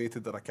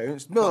deactivated their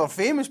accounts. No, they're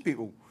famous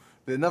people.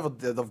 They never.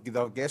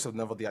 I guess they've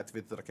never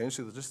deactivated their accounts,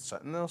 so they're just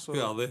sitting there. So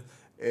who are they?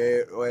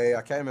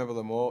 I can't remember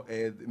them all.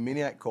 The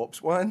Maniac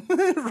Cops one,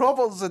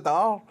 Robert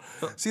Zadar.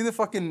 See the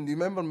fucking. You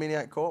remember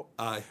Maniac Cop?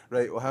 Aye.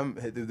 Right. Well, him,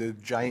 the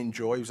giant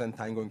jaw. He was in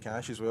Tango and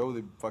Cash as well.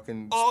 The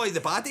fucking. Oh,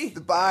 the baddie.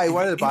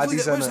 One of the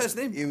baddies. What's his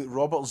name?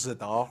 Robert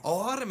Zadar.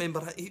 Oh, I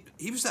remember.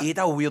 He was. He had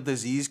a weird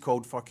disease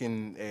called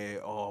fucking.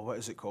 What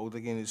is it called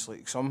again? It's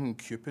like something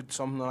Cupid,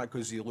 something like that,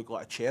 because he looked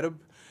like a cherub.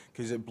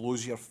 Because it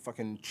blows your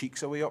fucking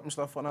cheeks away up and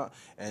stuff like that,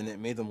 and it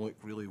made him look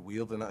really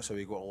weird, and that's how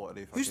he got a lot of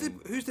the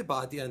fucking... Who's the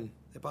baddie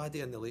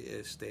in the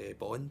latest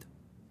Bond?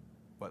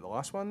 What, the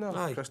last one there?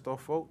 Aye.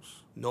 Christoph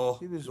Waltz? No,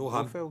 he was no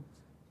Blofeld.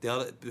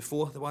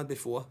 The one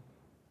before.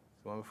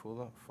 The one before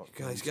that? Fuck.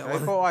 Guys, get I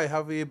thought I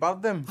have a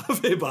Bardem.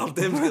 Harvey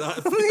Bardem's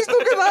got that. He's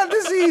not got that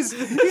disease.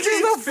 He's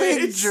just a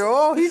fake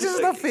jaw. He's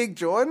just a fake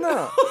jaw in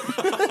that.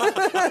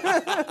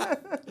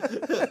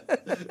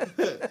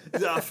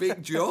 Is that a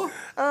fake jaw?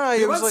 Aye,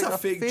 it was like a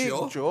fake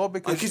jaw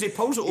because he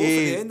pulls it off at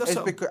the end or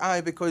something.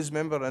 Because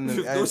remember in the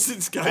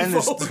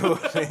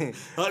story,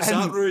 that's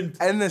that ruined.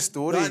 In the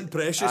story, that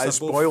precious.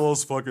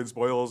 Spoilers, fucking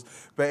spoilers.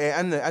 But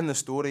in the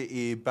story,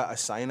 he bit a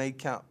cyanide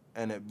cap.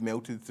 And it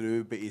melted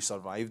through, but he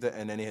survived it,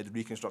 and then he had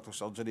reconstructive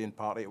surgery, and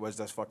part of it was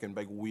this fucking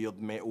big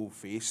weird metal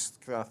face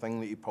kind of thing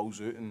that he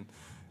pulls out, and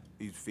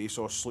his face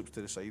all slips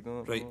to the side.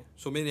 Right,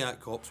 so Maniac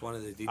Cop's one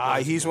of the deed ones.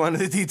 Aye, he's one of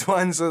the deed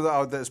ones, so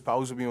that his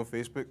pals will be on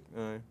Facebook.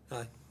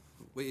 Aye.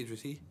 What age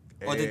was he?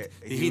 Did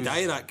he die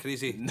of that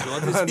crazy No,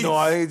 disease? no,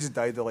 I think he just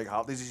died of like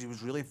heart disease. He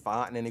was really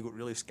fat and then he got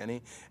really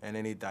skinny and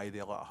then he died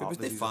of like heart Was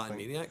disease. he fat and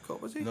Maniac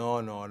Cop, was he?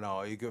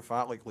 No. He got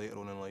fat like later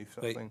on in life.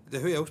 Sort of thing.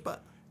 Who else back?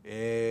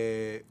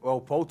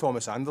 Well, Paul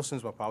Thomas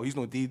Anderson's my pal. He's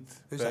no dead.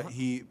 Who's but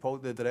that? Paul,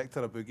 the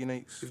director of Boogie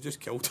Nights. You've just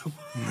killed him.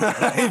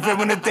 He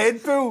filmed in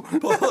Deadpool.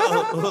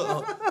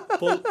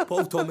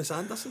 Paul Thomas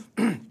Anderson.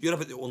 You're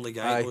about the only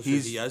guy who knows who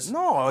he is.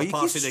 No, apart he's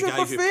from the super guy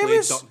who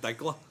famous. played Dirk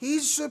Diggler.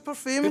 He's super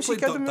famous. Who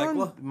played Dirk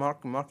Diggler?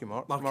 Marky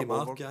Mark. Marky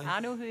Mark guy. I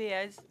know who he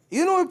is.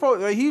 You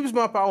know, he was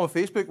my pal on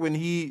Facebook when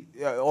he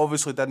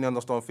obviously didn't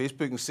understand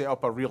Facebook and set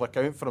up a real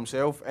account for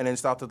himself and then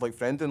started like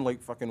friending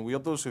like fucking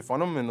weirdos who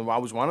fun him, and I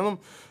was one of them.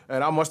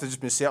 And I must have just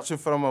been searching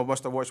for him. I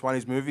must have watched one of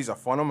his movies. I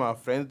fun him. I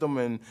friended him,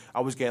 and I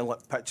was getting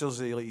like pictures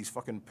of like his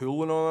fucking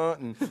pool and all that.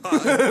 And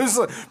it was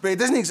like, but it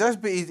doesn't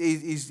exist. But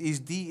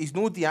he's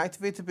no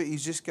deactivated, but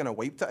he's just kind of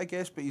wiped it, I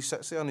guess. But he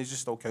sits there and he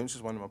just still counts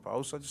as one of my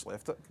pals. So I just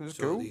left it because it's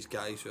cool. These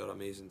guys who are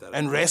amazing directors.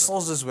 And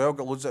wrestlers as well.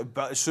 Got loads of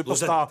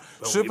superstar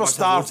loads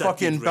of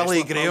fucking dead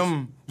Billy wrestler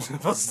Graham.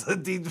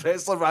 Superstar deed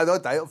wrestler. I know,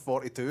 died at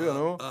 42. I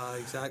know.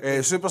 Exactly.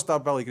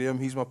 Superstar Billy Graham.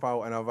 He's my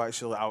pal, and I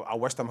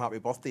wished him happy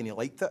birthday, and he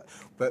liked it.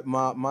 But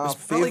my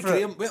Billy favourite.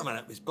 Graham, wait a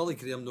minute, was Billy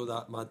Graham know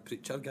that mad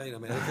preacher guy in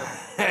America?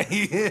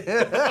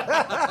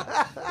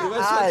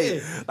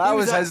 That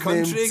was his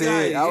name too.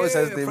 That was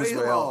his name as praise the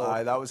well. Lord.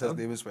 Aye, that was his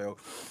name as well.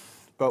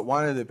 But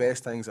one of the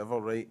best things ever,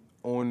 right,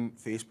 on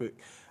Facebook,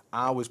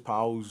 I was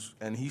pals,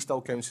 and he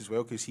still counts as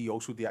well because he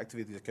also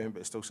deactivated his account,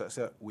 but it still sits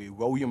there, with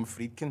William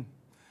Friedkin.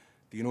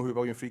 Do you know who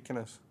William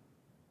Friedkin is?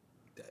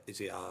 Is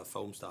he a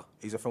film star?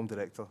 He's a film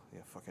director.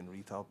 Yeah, fucking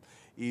retard.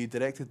 He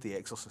directed The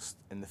Exorcist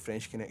and The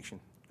French Connection,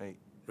 right?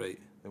 Right.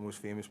 The most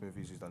famous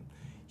movies he's done.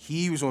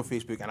 He was on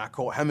Facebook, and I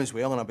caught him as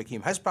well, and I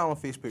became his pal on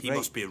Facebook. He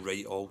must be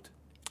right old.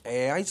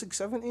 He's like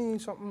 70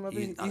 something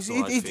maybe.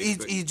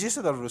 He's just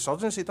had a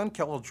resurgence. He done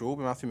Killer Joe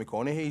with Matthew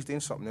McConaughey. He's doing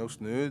something else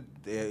new.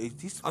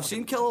 I've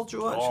seen Killer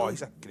Joe actually. Oh,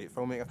 he's a great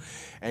filmmaker.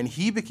 And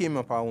he became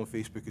my pal on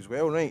Facebook as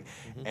well, right?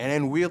 And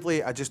then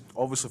weirdly, I just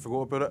obviously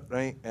forgot about it,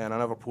 right? And I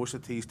never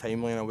posted to his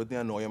timeline. I wouldn't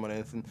annoy him or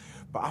anything.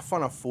 But I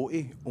found a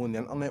photo on the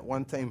internet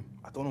one time.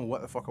 I don't know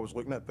what the fuck I was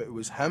looking at, but it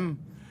was him,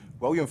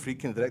 William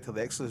Friedkin, the director of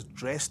The Exorcist,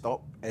 dressed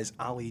up as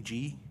Ali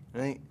G,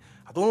 right?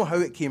 I don't know how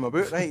it came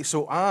about, right?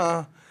 So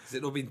has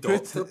it not been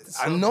doctored?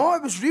 No,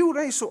 it was real,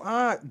 right? So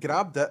I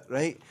grabbed it,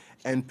 right,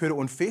 and put it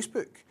on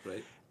Facebook.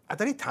 Right. I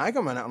didn't tag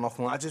him in it or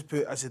nothing. I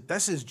said,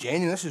 this is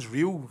genuine, this is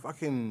real.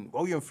 Fucking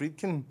William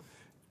Friedkin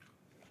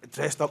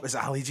dressed up as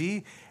Ali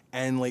G.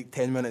 And like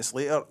 10 minutes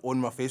later, on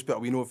my Facebook, a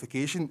wee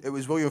notification, it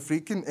was William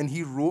Friedkin, and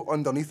he wrote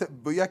underneath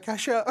it,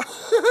 Booyakasha.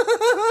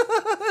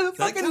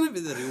 That can't be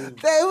the real.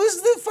 That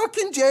was the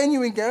fucking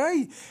genuine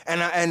guy.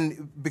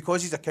 And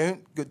because his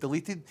account got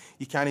deleted,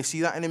 you can't see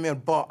that anymore.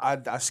 But I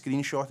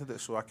screenshotted it,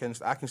 so I can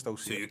still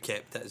see it. So you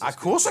kept it? Of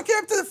course I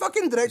kept it. The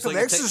fucking director of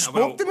Exorcist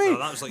spoke to me. Well,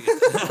 that was like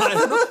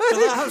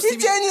He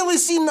genuinely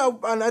seen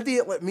an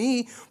idiot like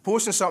me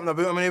posting something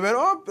about him, and he went,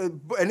 oh,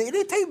 and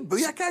he typed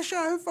Booyakasha.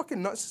 How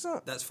fucking nuts is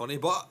that? That's funny,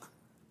 but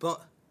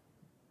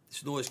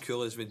it's not as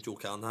cool as when Joe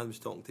Carnahan was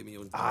talking to me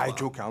on Twitter. Aye,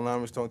 Joe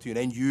Carnahan was talking to you,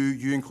 and then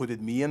you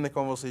included me in the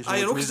conversation,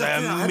 which was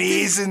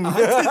amazing. I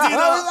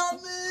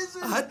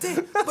had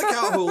to. Like,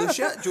 holy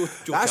shit, Joe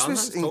That's Carnahan.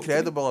 what's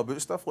incredible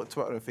about stuff like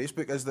Twitter and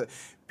Facebook is that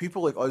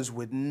people like us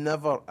would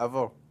never,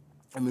 ever...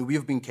 I mean,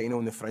 we've been kind of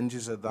on the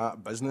fringes of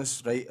that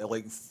business, right?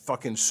 Like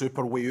fucking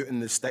super way out in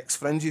the sticks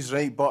fringes,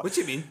 right? But what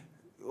do you mean?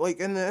 Like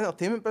in the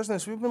entertainment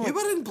business, we've been like... You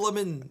were in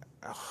blooming...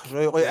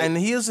 Right, like, and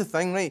here's the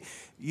thing, right?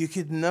 You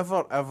could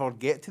never ever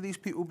get to these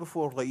people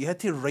before. Like, you had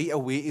to write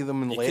away to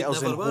them in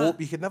letters and hope.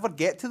 You could never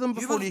get to them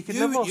before. You could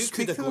never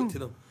speak to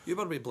them. You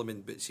were with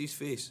blooming Bitsy's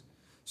face.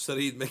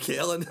 Saeed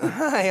McKellen.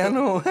 Aye, I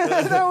know.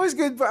 That was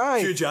good, but aye.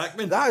 Hugh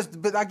Jackman.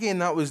 But again,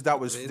 that was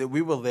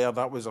we were there.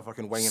 That was a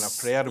fucking wing and a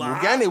prayer.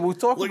 We'll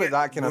talk about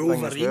that kind of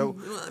thing as well. You know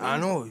what I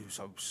know, he was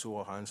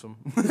so handsome.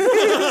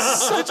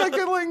 Such a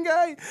good looking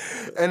guy.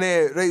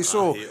 And right,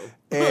 so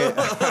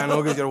I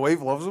know because your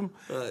wife loves him.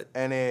 Right.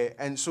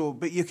 And so,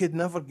 but you could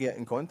never get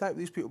in contact with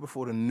these people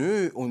before. And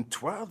now on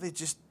Twitter,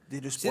 they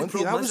respond to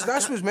you.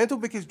 That was mental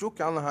because Joe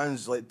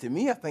Carnahan's, like, to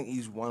me, I think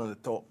he's one of the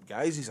top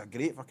guys. He's a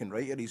great fucking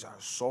writer. He's a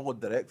solid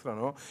director, I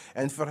know.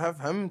 And for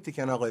him to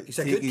kind of like... He's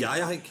a good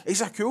guy, I think. He's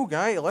a cool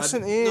guy.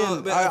 Listen to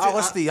him. I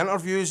listen to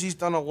interviews. He's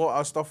done a lot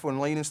of stuff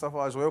online and stuff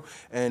like that as well.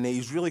 And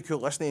he's really cool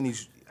listening. And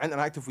he's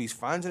interactive with his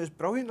fans. And it's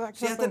brilliant, that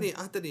kind of thing.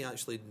 I didn't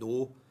actually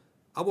know.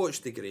 I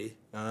watched The Grey.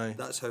 Aye.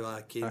 That's how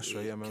I came That's to...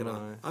 right, I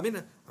remember, I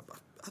mean,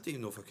 I don't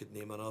even know if I could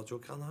name another Joe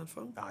Carnahan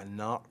film.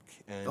 Narc.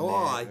 And,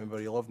 aye. Remember,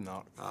 you loved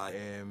Narc. Aye.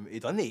 He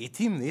done the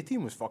A-Team. The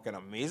A-Team was fucking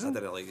amazing. I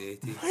didn't like the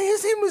A-Team. The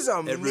A-Team was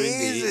amazing. It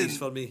ruined the 80s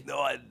for me.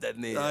 No, it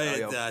didn't.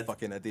 Dad.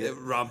 Fucking idiot.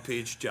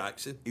 Rampage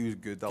Jackson. He was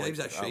good. He was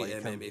a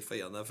shite MMA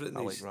fighter and everything.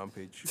 I like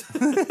Rampage.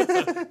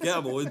 Get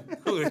him on. I'm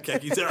going to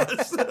kick his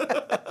ass.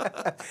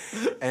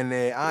 And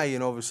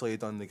and obviously he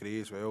done The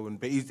Grey as well.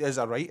 But he is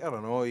a writer,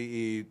 I know.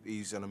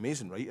 He's an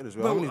amazing writer as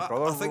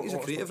well. I think he's a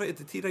creative writer.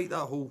 Did he write that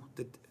whole...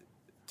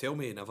 Tell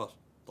me he never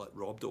like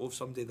robbed it of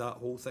somebody. That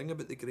whole thing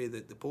about the Grey,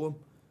 the poem.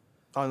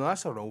 Oh no,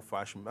 that's an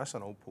old-fashioned. That's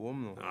an old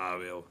poem though. Ah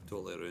well,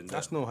 totally ruined it.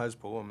 That's not his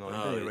poem though.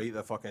 He didn't write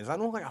the fucking. Is that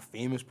not like a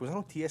famous poem? Is that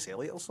not T.S.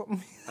 Eliot or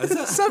something? Is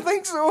it? I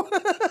think so.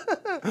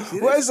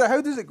 What is it?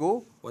 How does it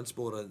go? Once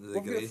more into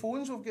the Grey. We've got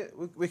phones.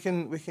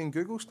 We can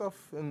Google stuff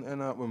and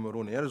that when we're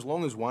on air. As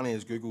long as one of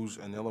us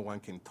Googles and the other one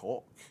can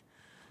talk.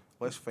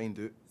 Let's find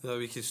out. No,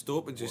 we can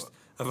stop and just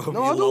have a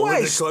no, wee lull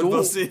in the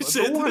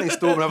conversation. I don't want to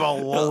stop and have a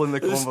lull in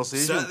the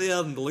conversation. Sit there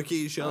and look at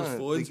each other's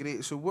phones.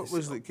 Great. So what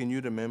was it? Can you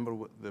remember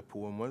what the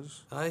poem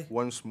was? Aye.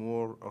 Once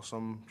more or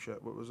some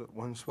shit. What was it?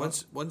 Once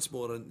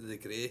more into the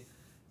Grey,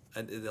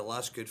 into the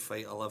last good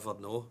fight I'll ever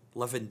know.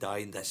 Live and die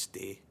in this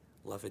day.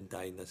 Live and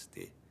die in this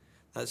day.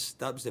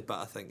 That was the bit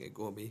I think that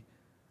got me.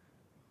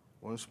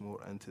 Once more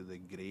into the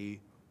Grey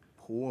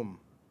poem.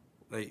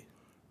 Right,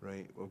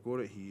 we've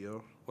got it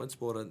here. Once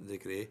more into the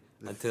Grey,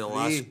 into the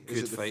last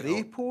good fight. The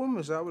Fray poem?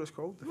 Is that what it's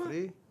called? The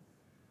Fray?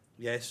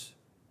 Yes.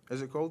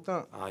 Is it called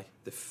that? Aye.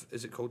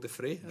 Is it called the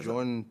Fray?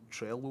 John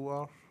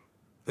Treloar.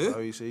 Who? How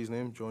you say his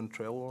name? John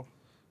Treloar.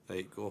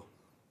 Right, go.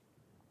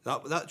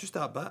 That just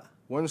that bit.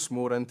 Once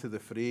more into the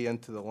fray,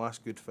 into the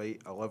last good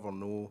fight I'll ever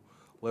know.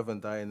 Live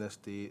and die in this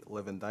day.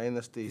 Live and die in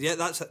this day. Yeah,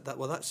 that's it.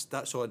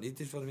 That's all it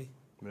needed for me.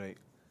 Right.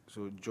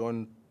 So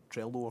John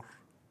Treloar.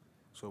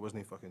 So it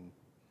wasn't fucking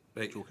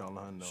right. Joe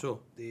Carnahan. No.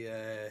 So the.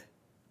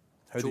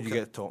 How did you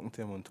get talking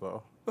to him on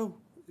Twitter? Well,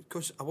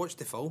 because I watched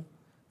the film,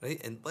 right,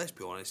 and let's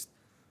be honest,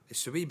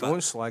 it's a wee bit.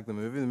 Don't slag the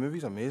movie. The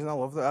movie's amazing. I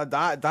love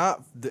that.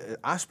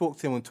 I spoke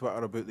to him on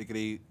Twitter about the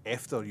Grey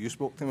after you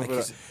spoke to him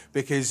about it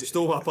because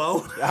stole my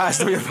pal. I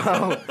stole your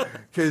pal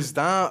because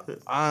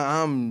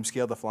I'm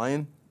scared of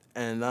flying.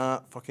 And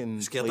that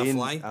fucking scared plane, of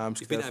flying? I'm You've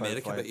scared been to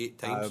America about 8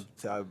 times.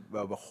 I'm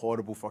a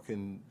horrible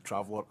fucking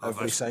traveller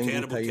every I've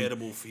single time.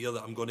 terrible fear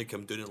that I'm going to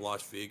come down in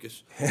Las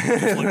Vegas.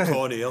 Just like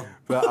Con Air.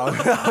 But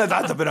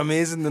that'd have been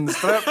amazing in the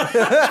strip.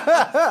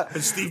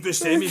 And Steve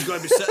Buscemi's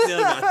going to be sitting there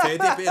with a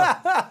teddy bear.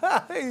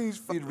 His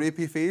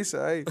rapey face,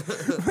 aye.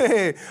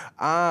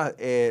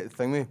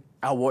 Thingy,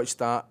 I watched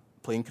that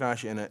plane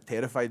crash and it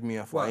terrified me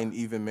of flying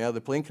even more.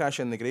 The plane crash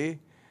in the Grey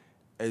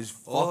is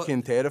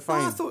fucking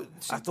terrifying. No,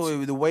 I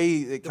thought the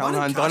way that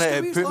Callahan done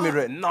it put me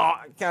right. No,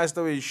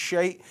 Castaway is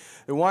shite.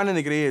 The one in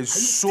the Grey is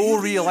so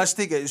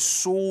realistic. It's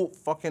so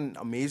fucking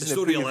amazing. It's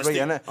so realistic.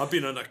 Right in it. I've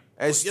been on a.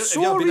 It's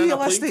so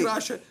realistic.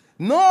 Crash?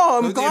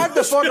 No, I'm glad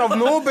the fuck I've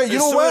known, but you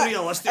know so what?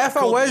 Realistic if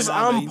I was,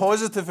 I'm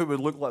positive it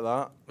would look like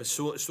that. It's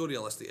so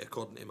realistic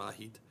according to my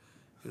head.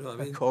 You know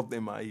what I mean? According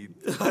to my head.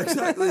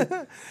 Exactly.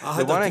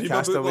 The one in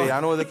Castaway, I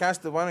know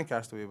the one in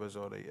Castaway was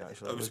alright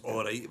actually. It was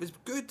alright. It was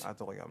good. I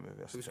don't like that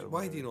movie.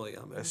 Why do you not like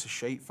that movie? It's a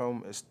shite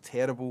film. It's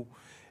terrible.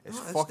 It's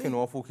fucking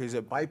awful because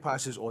it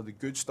bypasses all the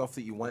good stuff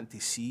that you want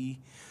to see.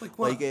 Like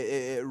what? Like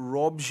it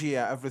robs you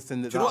of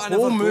everything. That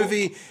whole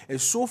movie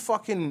is so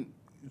fucking.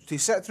 To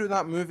sit through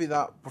that movie,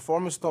 that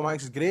performance of Tom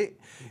Hanks is great,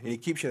 and he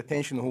keeps your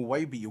attention the whole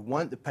way. But you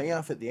want the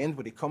payoff at the end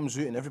where he comes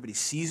out and everybody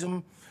sees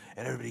him.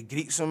 And everybody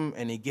greets him,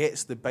 and he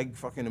gets the big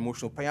fucking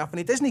emotional payoff, and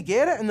he doesn't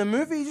get it in the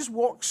movie. He just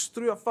walks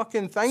through a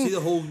fucking thing. See the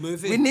whole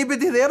movie? With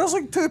nobody there. There's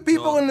like 2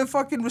 people in the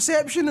fucking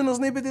reception, and there's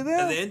nobody there.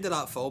 At the end of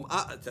that film,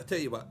 I tell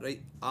you what,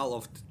 right? I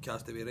loved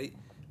Castaway, right?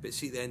 But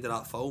see, at the end of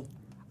that film,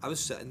 I was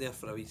sitting there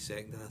for a wee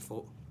second, and I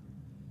thought,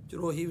 do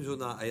you know he was on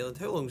that island?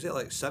 How long was it?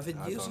 Like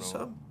 7 years or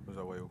something? It was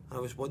a while. And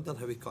I was wondering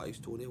how he cut his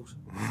toenails.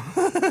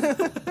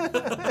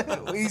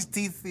 His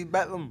teeth, he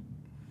bit them.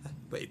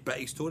 But he bit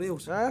his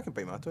toenails? I can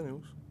bite my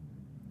toenails.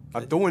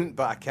 I don't,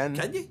 but I can.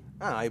 Can you?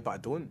 Aye, but I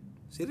don't.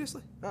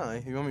 Seriously?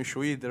 Aye, you want me to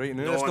show you right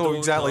now? No, it's I not don't,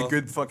 exactly no.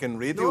 good fucking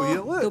radio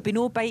here. Look. There'll be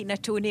no biting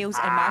of toenails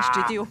in my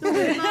studio.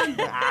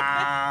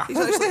 He's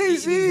actually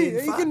See,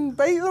 he can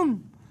bite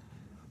them.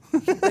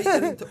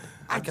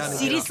 I can't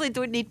Seriously,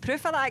 don't need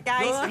proof of that,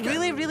 guys.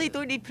 No, really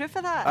don't need proof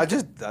of that. I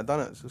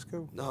done it, so it's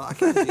cool. No, I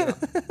can't do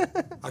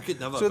that. I could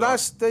never. So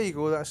there you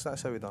go, that's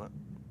how we done it.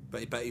 But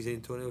he bit his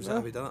own toenails, that's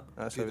how he done it.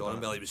 That's Good how he on him,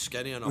 done well, he was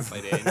skinny enough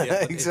by the end of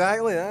it.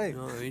 Exactly, aye. You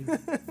know what I mean?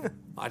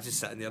 I just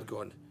sitting there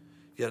going,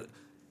 yeah,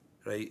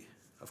 right,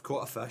 I've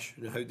caught a fish,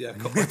 now how do I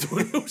cut my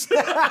toenails?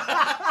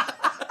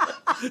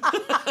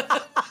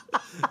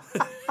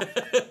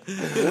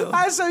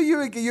 That's how you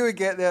would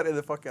get there to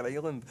the fucking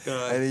island,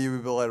 Aye. and then you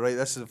would be like, right,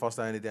 this is the first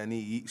thing I need to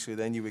eat. So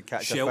then you would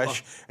catch Shelter. a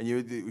fish, and you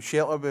would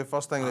shelter be the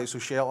first thing. Like, so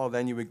shelter,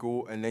 then you would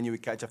go, and then you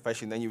would catch a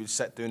fish, and then you would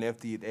sit down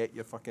after you'd ate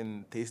your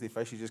fucking tasty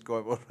fish. You just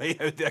go, well,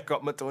 right, how do I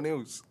cut my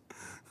toenails?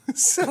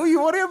 So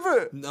you worry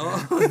about? No,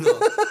 it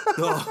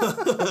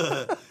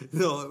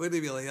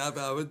wouldn't be like that,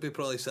 but I would be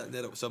probably sitting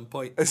there at some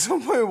point. At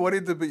some point,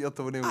 worried about your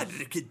toenails.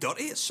 I'd get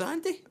dirty, it's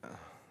sandy.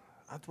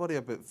 I'd worry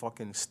about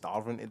fucking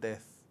starving to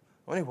death.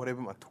 I only worry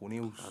about my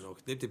toenails. I know,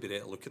 they'd be ready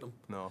to look at them.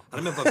 No. I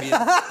remember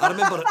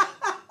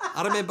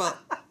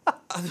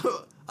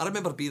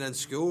being in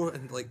school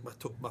and like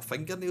my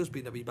fingernails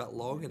being a wee bit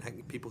long and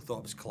thinking people thought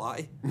I was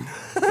clatty.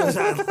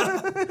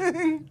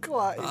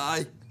 Clatty.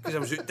 Aye, because I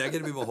was out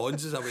digging with my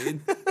horns as I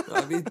went. You know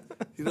what I mean?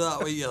 You know that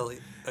way you're like...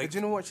 Did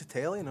you know watch the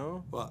telly,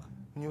 no? What?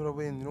 When you were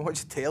away, you know what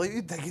you tell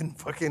you digging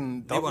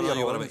fucking dirt.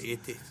 You were about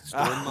 80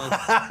 stone, man.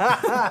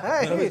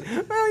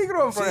 Well, you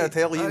grew up in front of a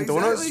telly eating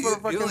donuts for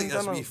fucking you're like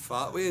this dinner. wee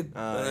fat way.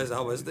 Whereas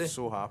I was there.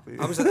 So happy.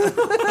 I was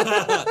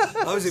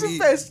a wee.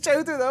 Best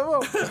childhood ever.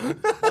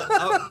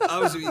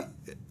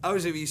 I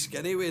was a wee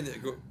skinny way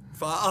that got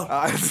fatter.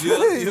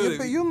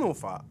 But you're no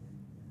fat.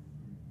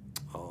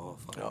 Oh,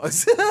 fuck. No.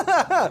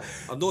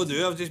 I'm not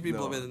new. I've just been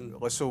blooming.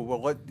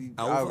 So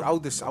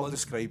I'll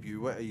describe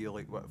you. What are you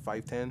like? What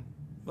 5'10"?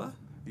 What?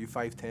 Are you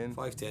 5'10"?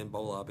 5'10",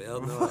 ball a bear.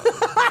 Oh,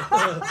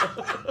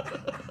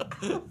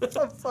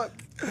 fuck.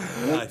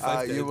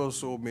 Aye, you were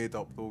so made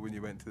up though when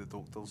you went to the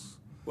doctors.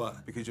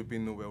 What? Because you've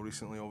been no well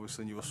recently,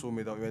 obviously, and you were so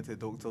made up. You went to the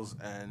doctors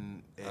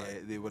and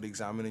they were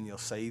examining your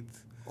side.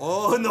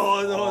 Oh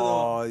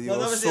no! You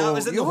were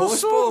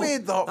so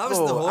made up. That was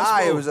in the hospital.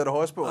 Aye, it was at the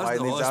hospital. That was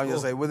in the examining your hospital.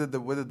 side.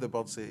 What did the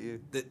bird say to you?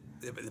 The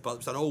bird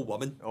was an old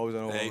woman. Oh, it was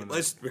an old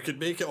woman. We could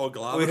make it all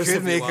glamorous. We could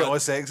if make you it all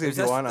want. sexy if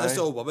you want. This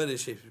old woman, and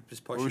she was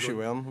pushing. What was she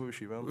wearing?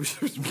 She was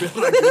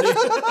wearing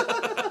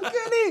a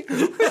Kenny,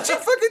 was she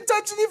fucking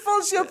touching you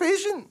first? You're a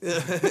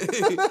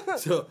patient.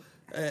 So,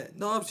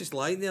 no, I was just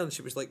lying there, and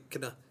she was like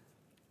kind of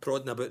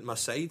prodding about in my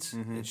sides,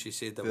 and she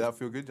said, Did that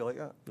feel good? You like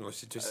that? No,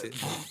 she just said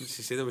she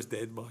said I was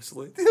dead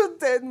muscly. You're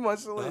dead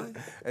muscly.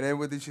 Aye. And then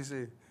what did she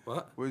say?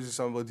 What? What was it?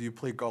 Somebody, do you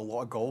play a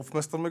lot of golf,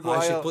 Mr. Do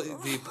Maguire?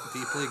 you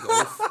play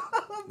golf?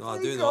 No, I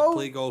do not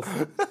play golf.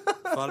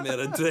 Far more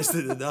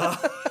interested in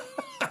that.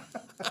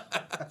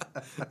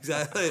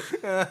 Exactly.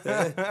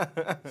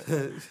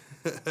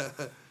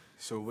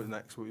 So what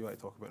next? What do you like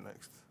to talk about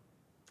next?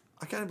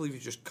 I can't believe you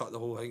just cut the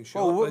whole thing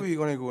short. Well, what were you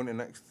going to go into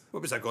next?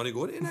 What was I going to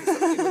go into next? I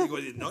wasn't going to go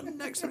into nothing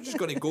next. I'm just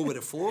going to go with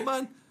the flow,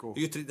 man. Go.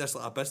 You treat this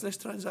like a business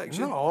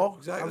transaction. No,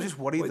 exactly. I'm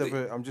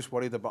just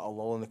worried about a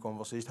lull in the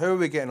conversation. How are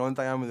we getting on,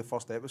 Diane, with the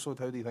first episode?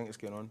 How do you think it's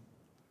going on?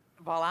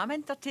 Well, I'm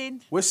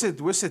entertained. What's the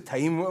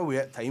time? What are we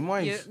at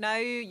time-wise?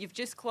 You've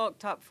just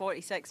clocked up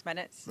 46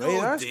 minutes.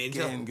 Right, that's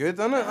danger. getting good,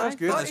 isn't it? That's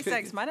good.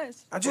 46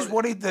 minutes. I'm just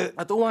worried that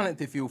I don't want it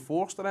to feel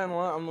forced or anything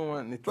like that. I'm not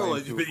wanting to try Well,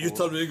 and feel but you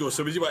forced. turn around and go,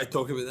 so what do you want to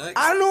talk about next?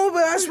 I know,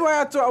 but that's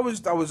why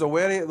I was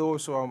aware of it though,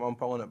 so I'm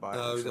pulling it back.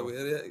 I was so. aware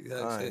of it.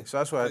 Exactly. Aye, so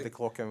that's why I had to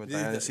clock in with You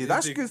Diane need and say, to-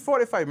 that's you good,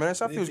 45 minutes,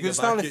 that Need feels to good. get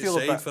Starting back to feel a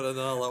outside bit... for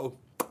another little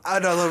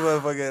Another bit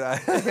of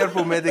fucking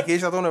herbal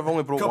medication. I don't know, I've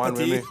only brought cup one of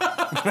with tea. me.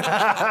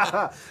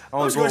 I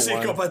was going to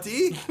say cup of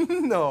tea.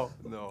 No.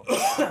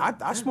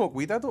 I smoke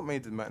weed, I don't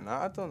mind admitting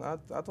that.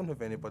 I don't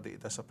have anybody to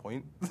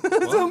disappoint.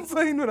 I'm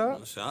fine with that.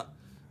 What's that?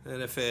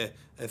 And if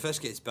this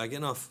gets big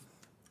enough,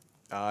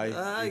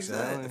 Aye,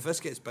 exactly. If this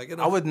gets big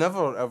enough, I would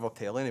never ever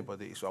tell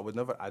anybody, so I would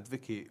never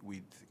advocate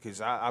weed, because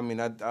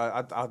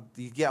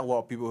you get a lot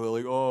of people who are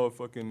like, oh,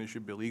 fucking, it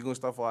should be legal and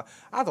stuff like that.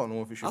 I don't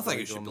know if it should. I think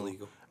it legal should or be not.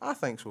 legal. I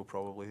think so,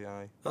 probably.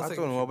 Aye. I I think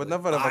don't it know. I should would be-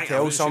 never Aye, ever I tell think it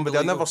should be somebody. I'd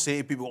legal. never say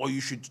to people, oh,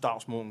 you should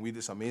start smoking weed.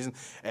 It's amazing.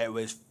 It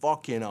was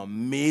fucking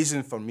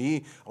amazing for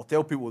me. I'll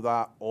tell people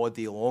that all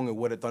day long and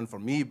what it done for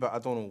me, but I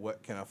don't know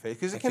what kind of effect,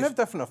 because it can have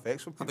different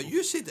effects for people. but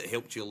you said it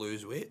helped you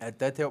lose weight. It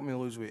did help me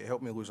lose weight. It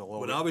helped me lose a lot of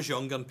When weight. I was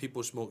younger and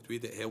people smoked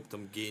weed, it helped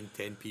them gain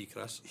 10p,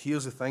 Chris.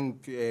 Here's the thing.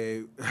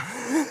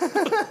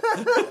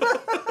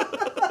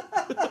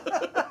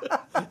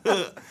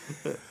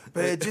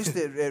 But it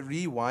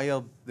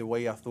rewired the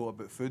way I thought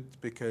about food,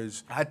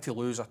 because I had to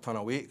lose a ton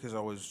of weight because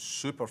I was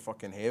super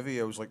fucking heavy.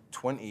 I was like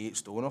 28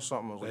 stone or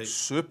something. I was like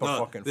super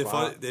fucking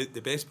fat.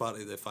 The best part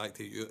of the fact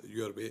that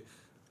your weight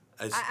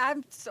is... I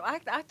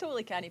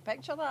totally can't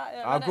picture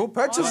that. I've got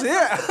pictures honestly.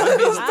 here.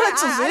 There's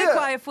pictures I here.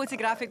 require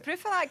photographic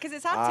proof of that, because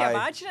it's hard to Aye.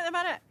 imagine at the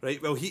minute. Right,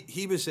 well,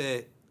 he was...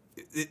 The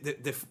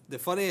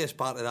funniest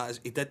part of that is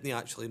he didn't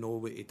actually know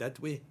what he did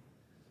weigh,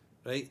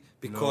 right?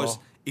 Because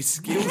No.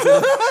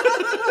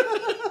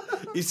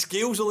 his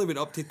scales only went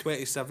up to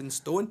 27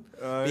 stone.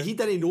 But he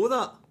didn't know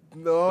that.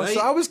 No, right? so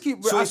I was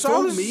keep. So he so I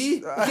told was, me, he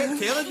kept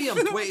telling me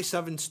I'm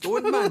 27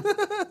 stone, man.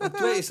 I'm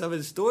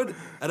 27 stone.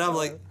 And I'm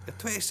like, you're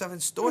 27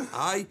 stone?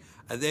 Aye.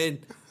 And then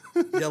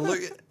you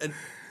look at... And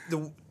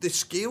the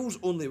scales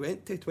only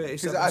went to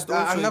 27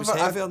 stone, so he was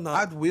heavier than that.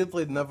 I'd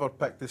weirdly never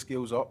picked the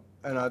scales up,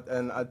 and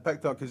I'd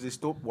picked up because they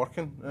stopped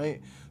working,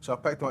 right? So I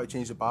picked them up to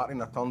change the battery,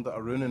 and I turned it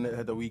around, and it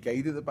had a wee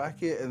guide at the back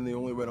of it, and they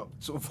only went up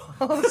so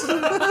far.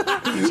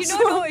 Did you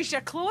not notice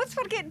your clothes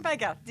were getting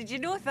bigger? Did you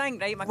not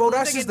think, right, my Well,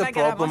 clothes this are is the getting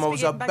bigger, problem. I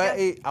was a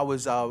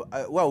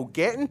bit...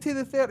 getting to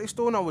the 30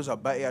 stone, I was a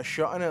bit of a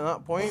shut-in at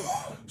that point.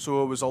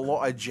 So it was a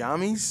lot of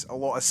jammies, a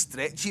lot of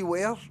stretchy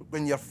wear.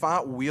 When you're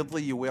fat,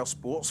 weirdly, you wear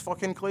sports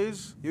fucking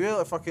clothes. You wear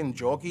like fucking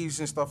joggies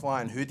and stuff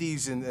like that, and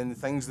hoodies and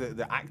things that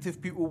the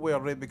active people wear,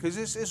 right? Because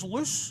it's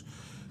loose.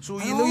 So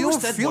you know you don't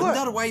did feel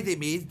wonder it. why they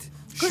made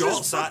 'Cause shorts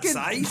it's that fucking-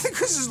 size.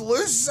 Because it's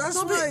loose, that's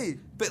No, why.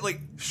 but like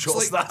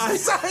Shorts it's like, that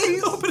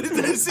size. No, but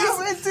it says, I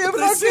went to a but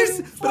it says,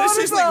 fucking but it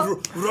says like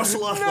Florida.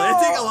 Russell No.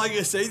 Athletic along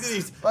the side of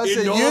these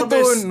Listen, enormous you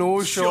don't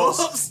know shorts.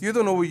 shorts. You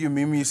don't know what you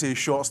mean when you say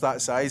shorts that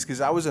size,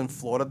 because I was in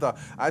Florida.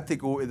 I had to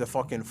go to the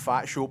fucking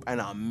fat shop in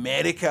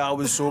America. I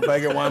was so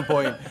big at one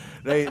point.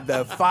 Right,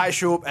 the fat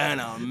shop in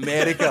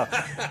America.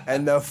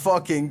 And the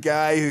fucking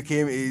guy who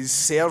came to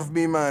serve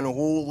me, man,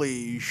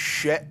 holy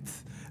shit.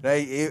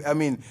 right? I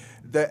mean,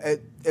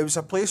 it was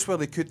a place where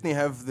they couldn't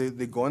have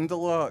the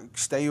gondola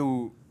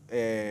style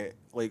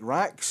like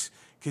racks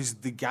because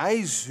the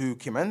guys who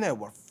came in there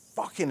were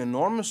fucking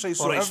enormous. Right?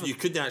 So you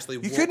couldn't actually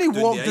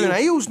walk down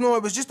aisles. No,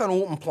 it was just an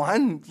open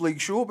plan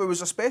like show, but it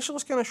was a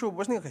specialist kind of show. It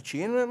wasn't like a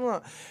chain or anything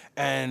like that.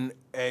 And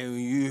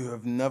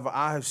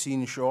I have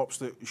seen shorts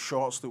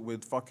that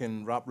would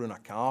fucking wrap around a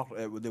car.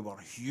 They were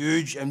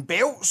huge. And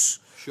belts.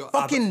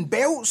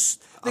 Belts.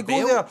 They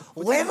go there.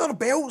 Leather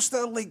belts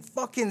that are like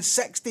fucking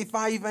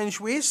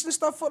 65-inch waists and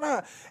stuff like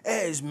that.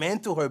 It is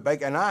mental how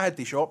big. And I had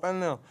to shop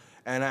in there.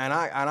 And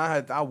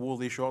I wore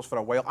these shorts for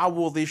a while. I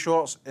wore these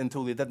shorts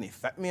until they didn't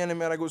fit me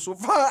anymore. I got so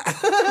fat.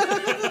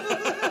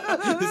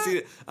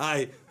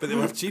 Aye, but they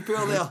were cheaper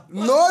there.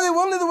 No, they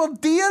weren't. They were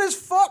dear as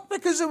fuck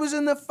because it was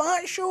in the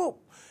fat shop.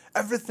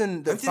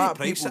 Everything that fat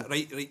people...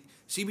 Right.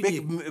 See when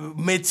you...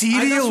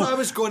 Material. That's what I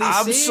was going to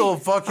say.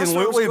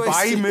 Absolutely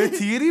buy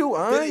material,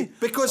 aye.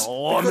 Because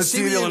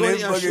material in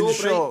these fucking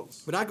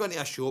shops. When I go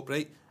into a shop,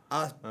 right,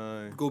 I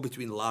go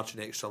between large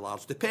and extra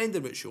large,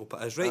 depending what shop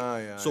it is, right?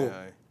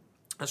 Aye.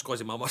 That's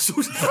because of my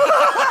muscles.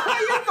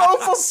 Your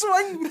golfer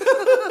swing.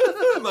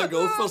 My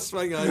golfer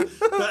swing, aye.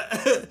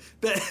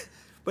 But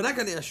when I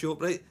go into a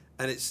shop, right,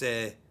 and it's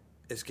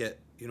got,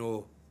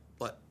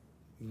 like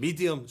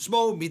medium,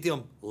 small,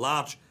 medium,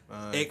 large,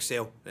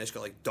 XL, and it's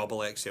got like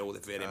double XL at the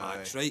very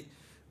max, right?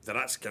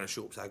 That's the kind of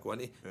shops I go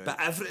into. Right. But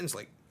everything's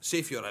like, say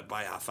if you're to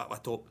buy a fit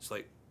with top, it's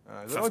like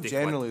 50 all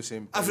generally the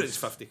same price. Everything's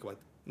 50 quid.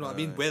 You know what I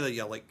mean? Whether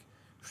you're like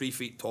 3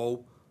 feet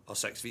tall or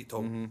 6 feet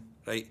tall,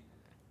 right?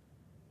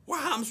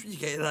 What happens when you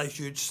get that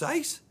huge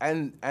size?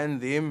 And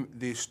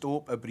they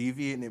stop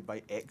abbreviating it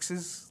by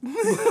X's.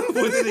 What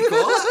do they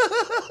call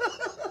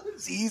it?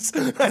 Z's.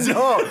 No.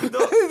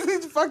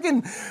 It's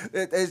fucking...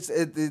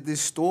 They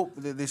stop...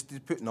 They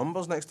put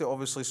numbers next to it,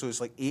 obviously, so it's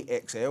like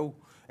 8XL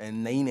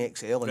and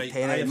 9XL and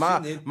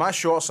 10XL. My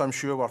shorts, I'm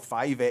sure, were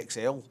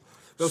 5XL.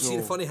 Well, see,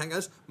 the funny thing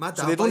is, my dad...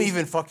 So they don't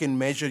even fucking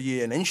measure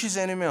you in inches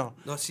anymore.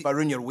 No, see... But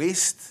around your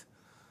waist.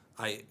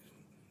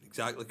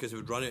 Exactly, because it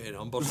would run out in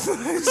numbers.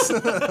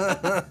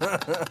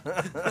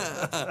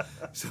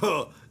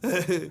 So,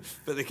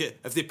 but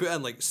if they put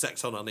in like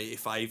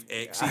 685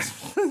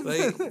 X's,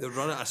 right, they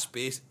run out of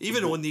space.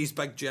 Even on these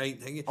big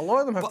giant things. A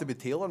lot of them have to be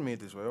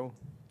tailor-made as well.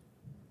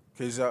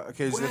 Because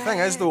the thing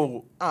is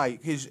though,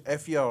 because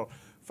if you're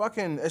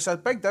fucking, it's a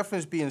big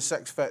difference being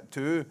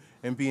 6'2"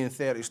 and being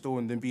 30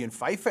 stone than being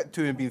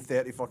 5'2" and being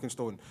 30 fucking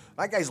stone.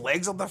 That guy's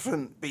legs are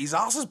different, but his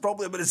arse is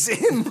probably about the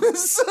same.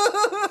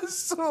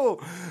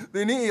 So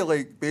they need to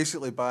like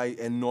basically buy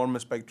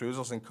enormous big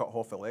trousers and cut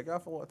half the leg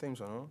off a lot of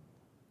times, I know.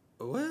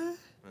 What?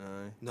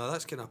 Aye. No,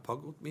 that's kind of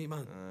puggled me,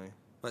 man. Aye.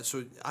 But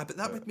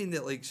that would mean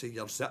that like say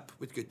your zip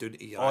would go down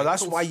to your ankles.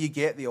 That's why you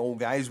get the old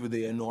guys with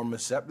the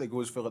enormous zip that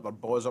goes for like their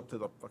balls up to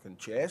their fucking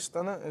chest,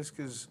 innit? It's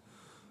because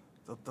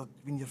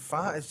when you're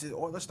fat, it's just,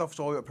 all this stuff's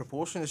all out of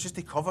proportion. It's just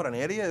to cover an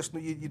area. It's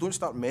you don't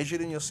start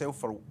measuring yourself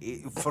for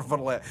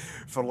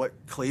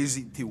clothes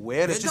to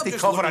wear. It's just to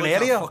cover an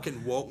area. A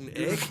fucking walking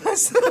egg.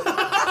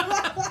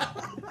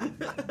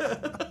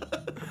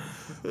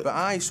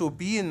 But so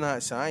being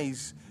that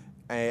size,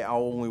 I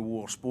only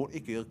wore sporty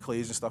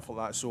clothes and stuff like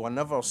that. So I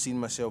never seen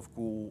myself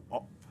go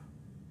up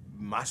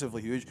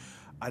massively huge.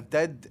 I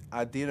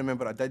do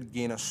remember I did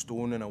gain a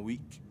stone in a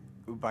week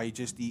by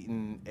just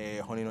eating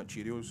Honey Nut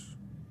Cheerios.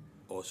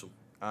 Awesome.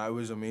 It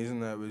was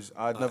amazing.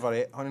 I'd never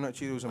ate Honey Nut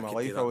Cheerios in my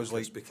life. I was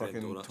like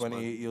fucking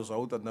 28 years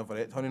old. I'd never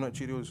ate Honey Nut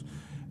Cheerios.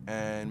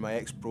 And my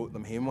ex brought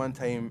them home one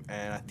time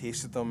and I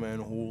tasted them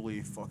and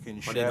holy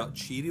fucking shit. Honey Nut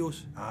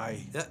Cheerios?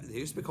 Aye. Yeah, they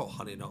used to be called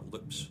Honey Nut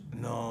Loops.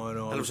 No. And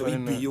there was a wee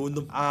bee on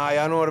them. Aye,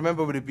 I know. I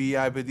remember with the bee,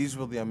 but these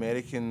were the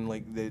American,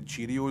 like the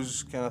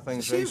Cheerios kind of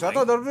things. Right? So I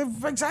thought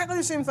they're exactly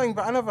the same thing,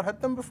 but I never had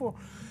them before.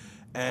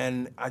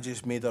 And I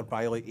just made her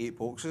buy like 8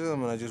 boxes of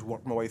them, and I just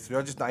worked my way through.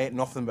 I ate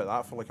nothing but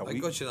that for like a week.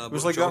 It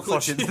was like that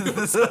fucking.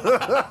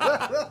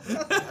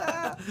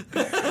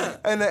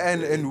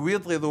 and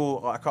weirdly though,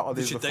 a couple of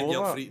days before that. Did you dig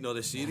you up for eating all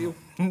the cereal?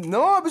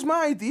 No, it was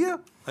my idea.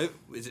 How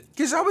is it?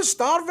 Because I was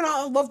starving.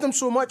 I loved them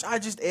so much. I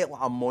just ate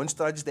like a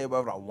monster. I just ate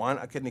whatever I want.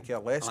 I couldn't care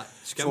less.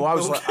 So I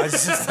was like,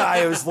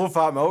 it was low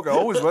fat milk. It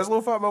always was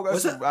low fat milk.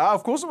 Was it?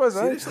 Of course it was.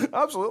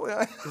 Absolutely.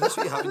 That's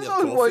what you have in your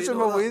coffee. I was watching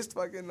my that. waist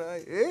fucking.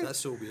 That's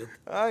so weird.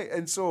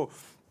 And so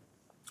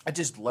I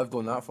just lived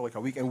on that for like a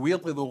week. And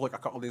weirdly though, like a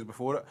couple of days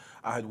before it,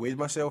 I had weighed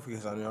myself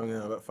because I knew I'm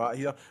getting a bit fat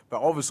here.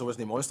 But obviously it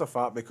wasn't monster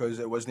fat because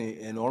it wasn't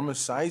enormous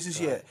sizes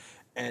yet.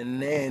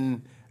 And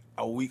then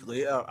a week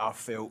later, I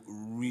felt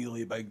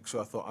really big. So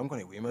I thought, I'm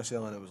going to weigh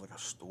myself. And it was like a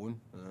stone.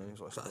 It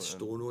was like a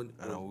stone on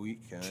in a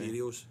week.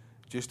 Cheerios.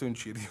 Just on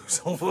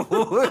Cheerios.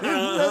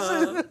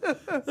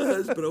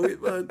 That's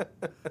brilliant, man.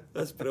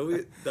 That's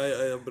brilliant.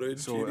 I am brown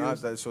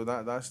Cheerios.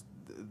 That's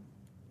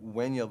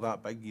when you're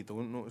that big, you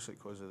don't notice it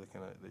because of the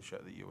kind of the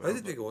shit that you wear. How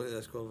did we go into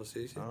this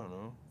conversation? I don't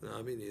know.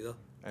 Nah, me neither.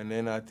 And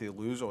then I had to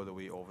lose all the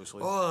weight,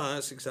 obviously. Oh,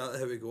 that's exactly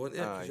how we go into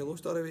it, because you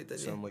lost all the weight,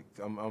 didn't so you?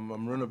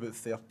 I'm running about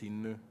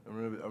 13 now.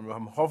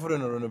 I'm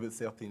hovering around about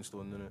 13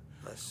 stone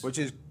now. Which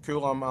is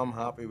cool. I'm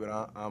happy with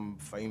that. I'm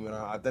fine with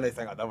that. I didn't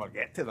think I'd ever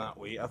get to that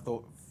weight. I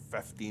thought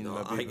 15 no,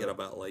 maybe. I think you're a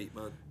bit light,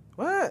 man.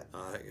 What?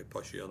 I think you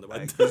push you on the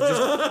wind.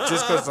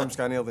 Just because I'm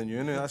skinnier than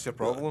you now, that's your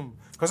problem.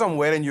 Because I'm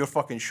wearing your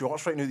fucking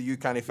shorts right now that you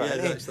can't fit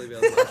in. Actually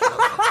wearing my shorts.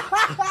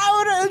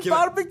 I was at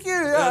barbecue.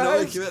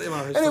 I came into my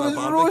house and it was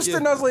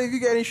roasting. I was like, if you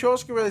get any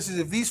shorts, come out. He says,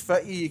 if these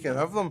fit you, you can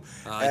have them.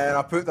 And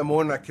I put them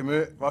on and I came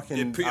out fucking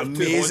you put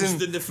amazing. Your 2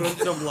 hands in the front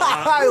of them like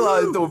that.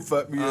 That don't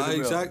fit me.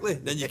 Exactly.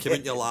 Then you come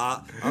in, you're like,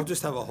 I'll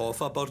just have a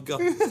Hoffa burger.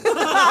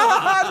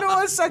 I know,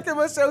 I'm sick of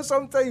myself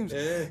sometimes.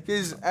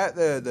 Because at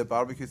the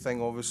barbecue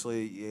thing,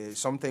 obviously,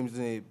 sometimes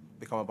they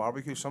become a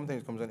barbecue,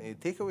 sometimes it comes into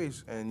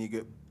takeaways and you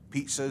get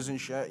pizzas and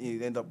shit.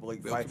 You end up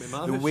like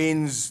the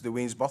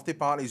Wayne's birthday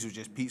parties was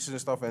just pizzas and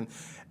stuff. And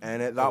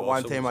at that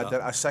one time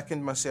I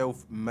sickened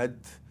myself mid.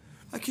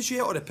 Because you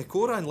ate all the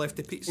pecora and left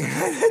the pizza.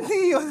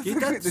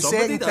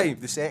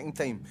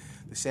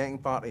 The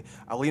second party,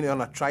 I leaned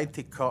on. I tried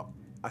to cut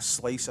a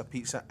slice of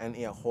pizza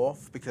into a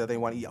half because I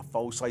didn't want to eat a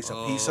full slice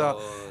of pizza,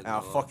 and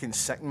I fucking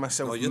sickened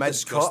myself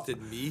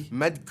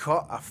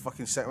mid-cut. I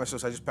fucking sickened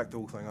myself, so I just picked the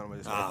whole thing up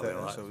and just ate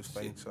it, so it was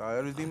fine. So I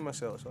redeemed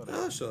myself. Sorry.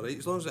 That's alright,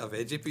 as long as it's a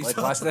veggie pizza. Like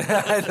last night,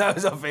 that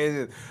was a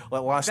veggie.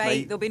 Like last night.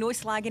 Right, there'll be no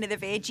slagging of the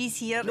veggies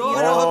here. No,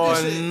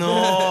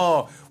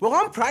 no. Well,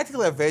 I'm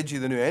practically a veggie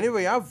the new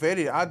anyway. I'm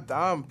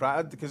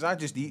because I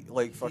just eat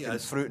like fucking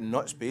fruit and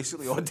nuts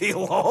basically all day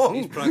long.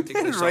 He's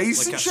practically and rice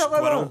like and a shit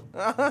squirrel.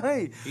 like that.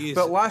 Aye.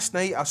 But last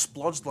night, I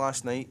splurged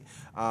last night.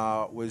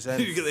 Was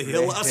in. You got the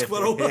hair like a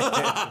squirrel.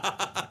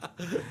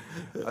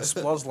 I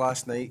splurged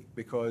last night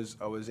because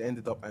I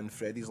ended up in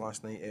Freddy's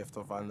last night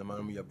after Van the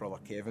Man with your brother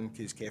Kevin,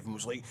 because Kevin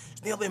was like,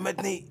 it's nearly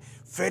midnight,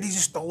 Freddy's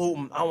is still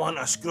open, I want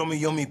a scrummy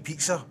yummy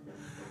pizza.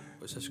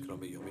 What's a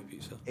scrummy yummy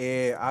pizza?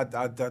 I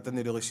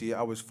didn't really see it.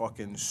 I was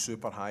fucking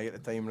super high at the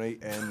time, right?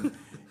 And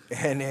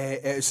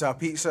it's a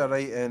pizza,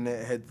 right? And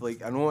it had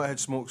like, I know it had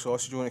smoked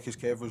sausage on it because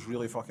Kev was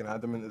really fucking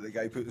adamant that the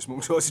guy put the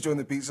smoked sausage on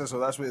the pizza, so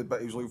that's what the bit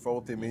he was looking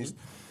forward to most.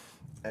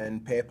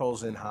 And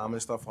peppers and ham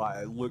and stuff like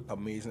that. It looked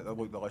amazing. It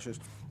looked delicious.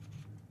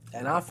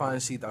 And I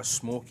fancied a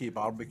smoky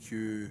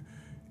barbecue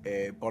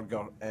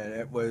burger, and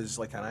it was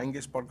like an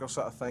Angus burger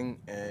sort of thing,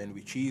 and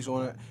with cheese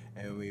on it,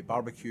 and with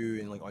barbecue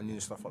and like onion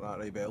and stuff like that,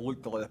 right? But it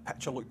looked, the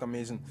picture looked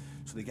amazing.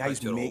 So the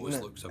guy's making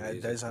it.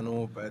 It does, I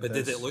know, but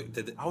did it look?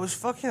 Did it? I was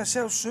fucking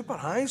myself super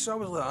high, so I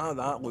was like,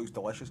 that looks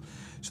delicious.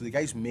 So the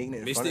guy's making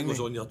it in front of me. Was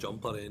on your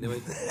jumper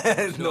anyway.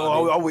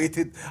 No, I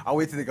waited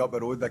to go up the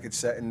road. I could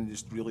sit and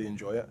just really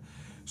enjoy it.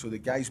 So the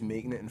guy's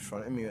making it in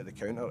front of me at the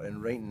counter,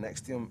 and right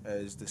next to him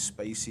is the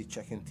spicy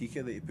chicken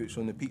tikka that he puts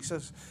on the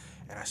pizzas.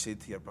 And I said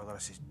to your brother, I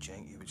said,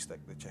 Jenk, you would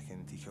stick the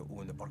chicken tikka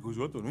on the burger. He goes,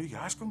 I don't know, you can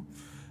ask him.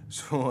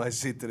 So I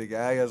said to the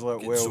guy, I was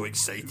like, well... so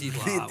excited. He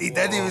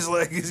did, he was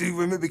like,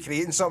 we might be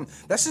creating something.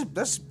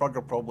 This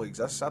burger probably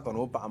exists, I don't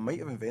know, but I might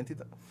have invented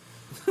it.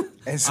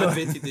 And so I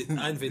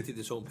invented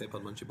the salt and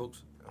pepper munchie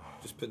box.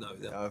 Just putting that out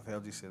there. I've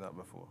heard you say that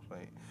before,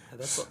 right?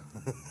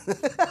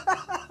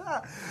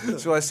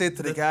 So I said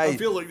to the guy... I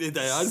feel like they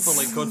Diane for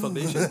like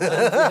confirmation. Have you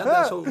heard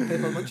that salt and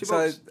pepper munchie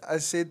box? I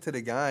said to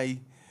the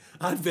guy...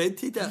 I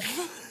invented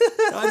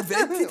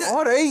it.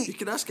 All right. You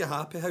can ask a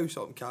Happy House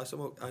up in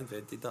Castlemilk. I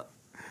invented that.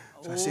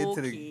 So I said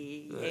to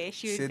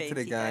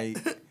the guy,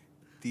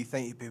 do you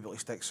think you'd be able to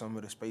stick some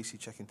of the spicy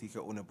chicken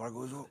tikka on the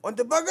burger? He goes, on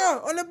the burger.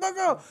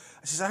 I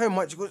says, how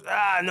much? He goes,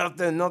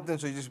 nothing.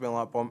 So he just went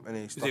like bump and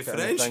he stuck it in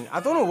the thing. I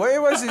don't know what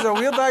it was. He's a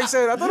weird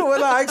accent. I don't know what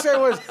that accent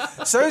was.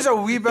 Sounds a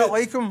wee bit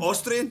like him.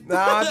 Austrian? Nah,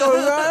 I don't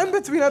know. In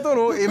between, I don't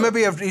know.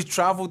 He's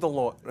travelled a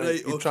lot.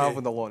 Right? He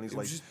travelled a lot in his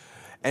life.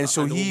 And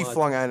so he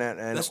flung in it,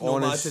 and this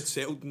nomad had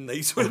settled in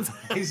Nicewood.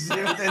 He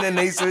settled in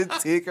a Nicewood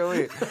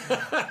takeaway.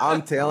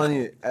 I'm telling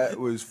you, it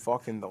was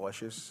fucking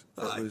delicious.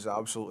 It was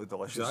absolutely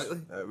delicious.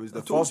 Exactly. It was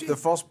the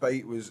first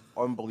bite was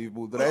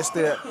unbelievable. The rest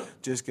of it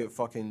just got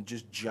fucking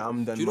just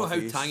jammed in. Do you know my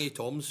face. how Tangy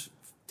Toms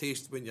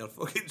taste when you're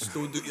fucking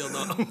stoned out your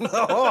nut?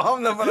 No,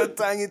 I've never had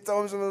Tangy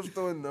Toms when I'm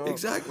stoned. No.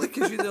 Exactly,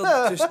 because you're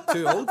just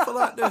too old for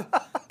that now.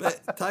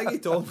 But Tangy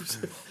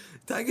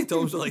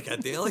Toms are like a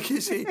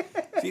delicacy.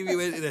 See, we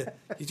went to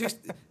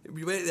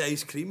the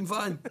ice cream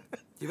van.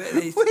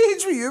 What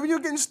age were you when you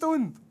were getting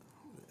stoned?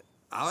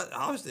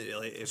 I wasn't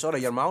really...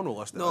 Sorry, your mouth no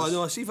listening.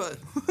 No, see if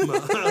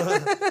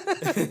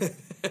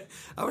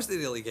I wasn't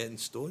really getting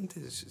stoned.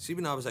 See,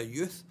 when I was a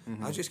youth,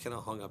 I just kind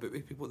of hung about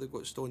with people that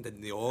got stoned on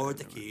the odd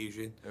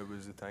occasion. It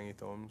was the Tangy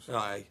Toms.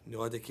 Aye, the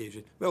odd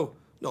occasion. Well,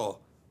 no.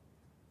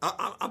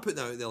 I'm putting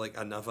that out there like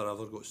I never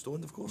ever got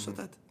stoned. Of course I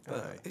did.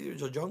 But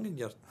you're young and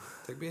you're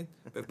being.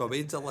 But if my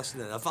mates are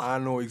listening, never. I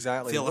know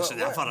exactly. If you're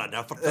listening, I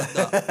never did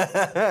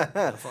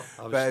that.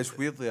 But it's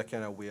weirdly a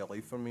kind of way of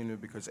life for me now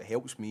because it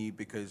helps me.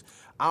 Because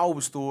I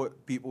always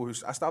thought people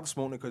I started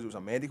smoking because it was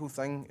a medical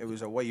thing. It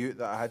was a way out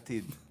that I had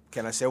to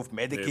kind of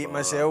self-medicate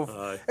myself.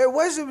 It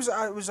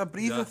was a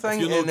breathing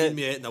thing. If you're not giving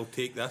me it, and I'll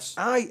take this.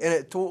 Aye, and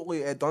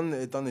it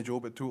done the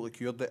job. It totally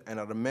cured it. And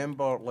I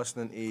remember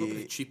listening to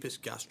the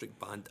cheapest gastric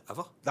band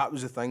ever. That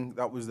was the thing.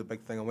 That was the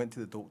big thing. I went to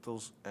the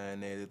doctors,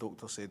 and the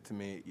doctor said to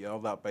me, "You're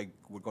that big.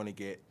 We're going to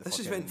get." This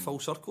has went full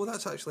circle.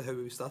 That's actually how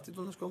we started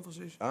on this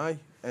conversation. Aye,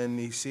 and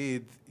he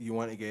said, "You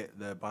want to get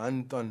the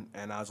band done?"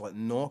 And I was like,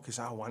 "No, because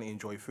I want to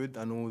enjoy food.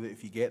 I know that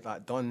if you get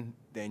that done,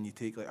 then you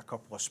take like a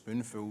couple of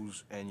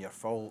spoonfuls and you're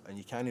full, and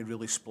you can't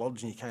really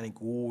splurge, and you can't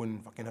go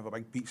and fucking have a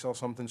big pizza or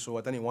something." So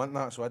I didn't want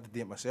that, so I had to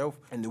do it myself.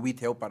 And the weed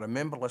helped. I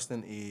remember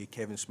listening to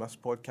Kevin Smith's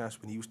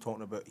podcast when he was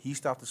talking about he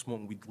started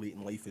smoking weed late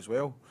in life as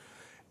well.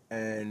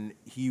 And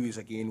he was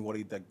again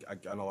worried,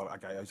 another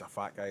guy who's a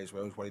fat guy as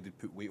well, was worried he'd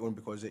put weight on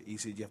because he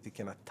said you have to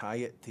kind of tie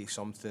it to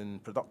something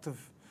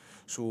productive.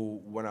 So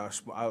when I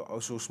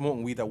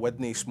smoking weed, I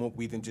wouldn't smoke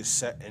weed and just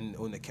sit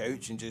on the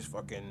couch and just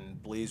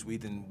fucking blaze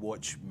weed and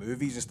watch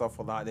movies and stuff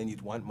like that. And then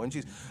you'd want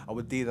munchies. I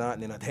would do that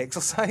and then I'd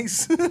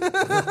exercise.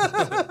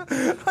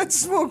 I'd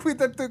smoke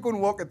weed. I'd go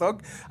and walk a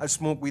dog. I'd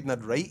smoke weed and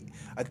I'd write.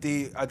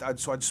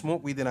 I'd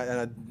smoke weed and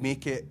I'd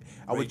make it.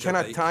 I would kind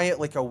of tie it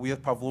like a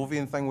weird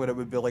Pavlovian thing where it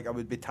would be like I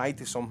would be tied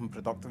to something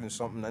productive and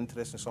something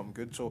interesting, something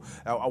good. So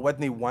I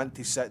wouldn't want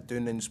to sit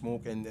down and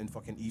smoke and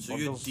fucking eat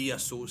burgers. So you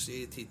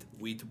de-associated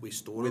weed with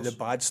stoners? With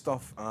the bad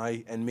stuff,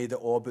 aye, and made it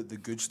all about the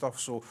good stuff.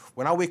 So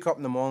when I wake up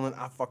in the morning,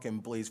 I fucking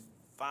blaze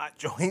fat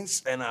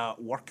joints and I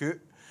work out,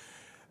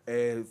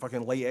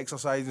 fucking light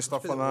exercise and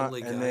stuff like that.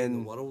 And then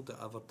in the world that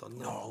ever done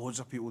that. No, loads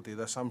of people do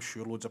this. I'm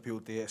sure loads of people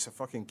do it. It's a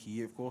fucking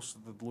key, of course.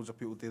 Loads of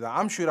people do that.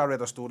 I'm sure I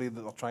read a story that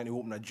they're trying to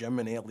open a gym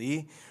in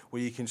LA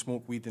where you can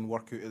smoke weed and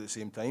work out at the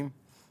same time.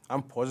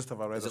 I'm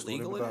positive I read a story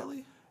about that. Is it legal in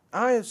LA?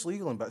 Aye, it's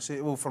legal in bits.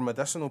 Well, for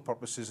medicinal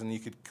purposes, and you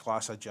could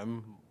class a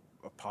gym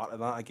a part of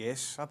that, I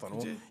guess. I don't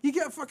know. You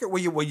get fucking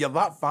when you're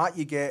that fat,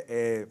 you get.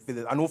 I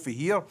know for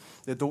here,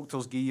 the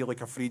doctors give you like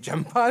a free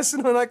gym pass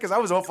and all that because I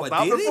was offered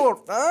that before.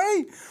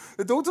 Aye,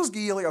 the doctors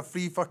give you like a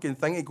free fucking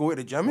thing to go to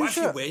the gym. What if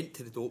you went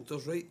to the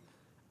doctors, right?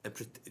 And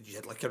you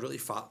had like a really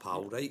fat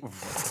pal, right?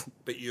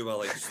 But you were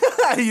like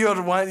you were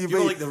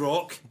like The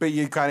Rock, but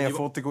you can't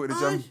afford to go to the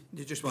gym.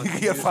 You just want to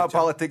get your fat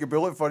pal to take a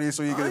bullet for you,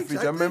 so you get a free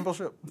gym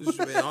membership.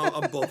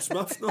 I'm Bob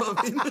Smith, know what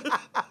I mean?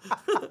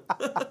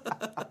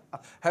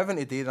 Having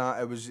to do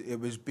that, it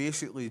was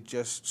basically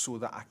just so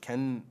that I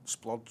can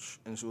splurge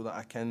and so that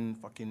I can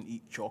fucking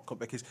eat chocolate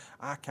because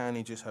I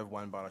can't just have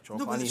one bar of chocolate.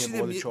 No, but I need to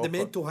have all the chocolate. The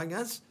mental thing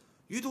is,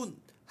 you don't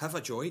have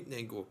a joint and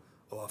then go,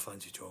 "Oh, I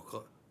fancy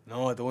chocolate."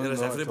 No, I don't.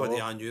 Whereas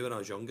everybody I knew when I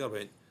was younger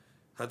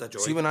had a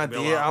joint. See, when I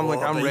do it, I'm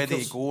like, I'm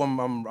ready to go.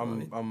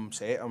 I'm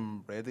set.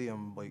 I'm ready.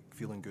 I'm like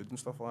feeling good and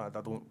stuff like that.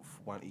 I don't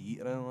want to eat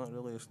or anything like that.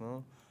 Really, it's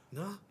not.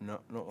 No,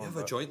 not you like have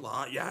that. A joint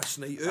like that, yes,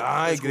 night out.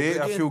 Aye, great.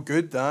 I feel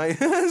good. Aye,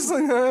 it's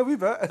like a wee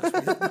bit.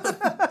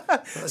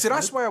 See,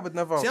 that's why I would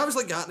never. See, I was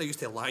like that, and I used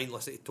to lie and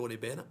listen to Tony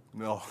Bennett.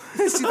 No,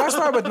 see, that's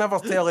why I would never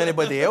tell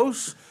anybody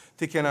else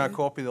to kind of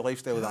copy the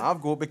lifestyle that I've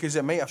got because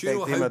it might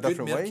affect them in a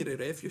different way. Mercury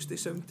Rev used to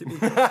sound to me.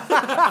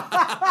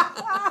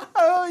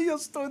 Oh, you're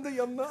stoned at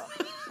your nut.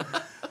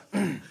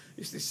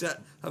 Used to sit,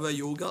 have a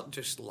yogurt,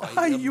 just lie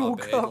a in my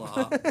bed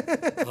like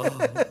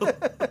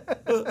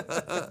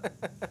that.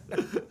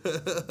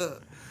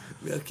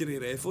 Mercury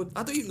Rev.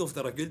 I don't even know if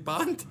they're a good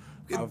band.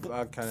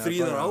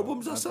 Three of their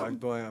albums or something. I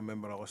don't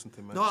remember I listened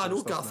to. No, I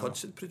know Garth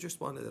Hudson produced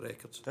one of the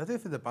records. Did he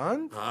for the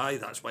band? Aye,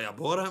 that's why I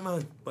bought it,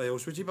 man. Why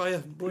else would you buy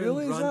it?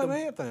 Really? Is that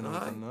right? I didn't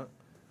know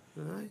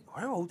that. Aye.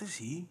 How old is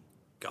he?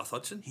 Garth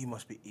Hudson. He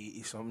must be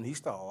 80 something. He's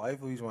still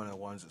alive. He's one of the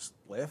ones that's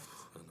left.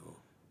 I know.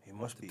 He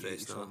must be 80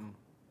 something.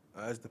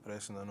 That is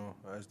depressing, I know.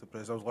 That is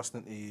depressing. I was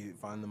listening to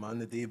Van the Man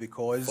the day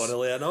because...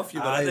 Funnily enough, you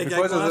were at the gig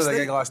last night. Because I was at the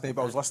gig last night,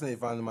 but I was listening to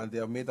Van the Man the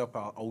day. I've made up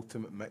an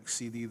ultimate mix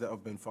CD that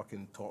I've been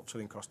fucking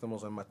torturing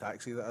customers in my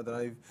taxi that I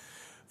drive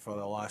for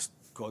the last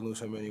God knows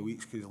how many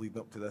weeks because leading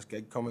up to this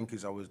gig coming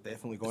because I was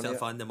definitely going to Is it a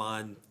Van the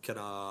Man kind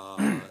of...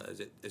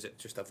 is it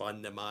just a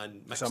Van the Man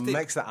mixtape? It's a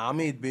mix that I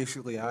made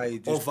basically.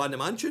 Of Van the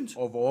Man tunes?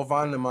 Of all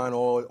Van the Man,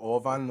 all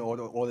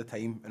the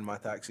time in my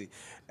taxi.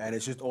 And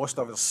it's just all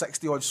stuff. There's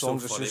 60 odd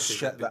songs. It's just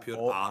shit that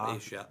pure arty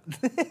shit.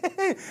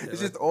 It's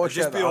just all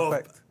shit that I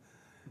picked.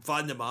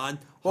 Van the Man,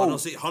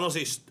 Hunters's a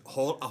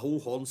whole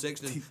horn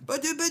section. I've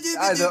got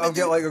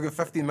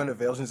 15-minute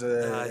versions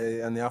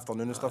in the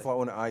afternoon and stuff like that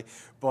on it. Aye,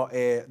 but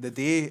the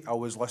day I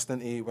was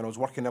listening to when I was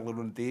working earlier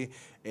on the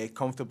day,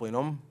 Comfortably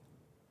Numb,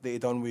 that he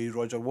done with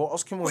Roger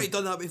Waters came on. What, he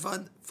done that with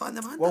Van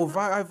the Man? Well,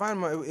 Van,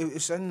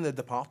 it's in The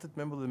Departed.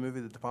 Remember the movie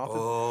The Departed?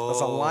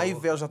 There's a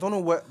live version. I don't know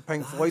what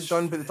Pink Floyd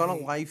done, but they done a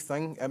live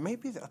thing. It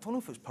might be. I don't know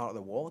if it's part of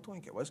The Wall. I don't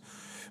think it was,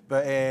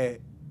 but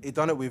he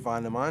done it with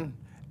Van the Man.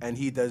 And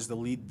he does the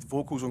lead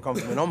vocals on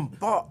Comfortably Numb.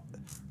 But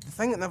the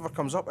thing that never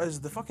comes up is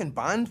the fucking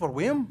band were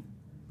with him.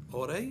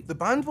 All right. The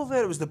band were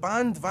there. It was the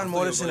band, Van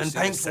Morrison and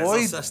Pink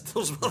Floyd.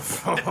 Sisters were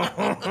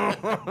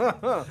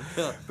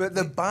But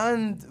the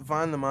band,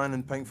 Van the Man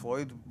and Pink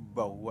Floyd,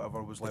 well,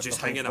 whatever was left. Just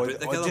hanging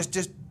about together.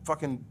 Just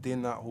fucking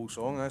doing that whole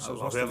song. So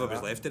whoever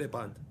was left of the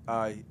band.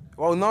 Aye.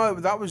 Well, no,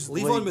 that was...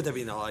 Levon would have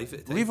been alive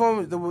at the time.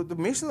 Levon, the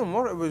most of them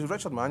were. It was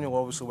Richard Manuel,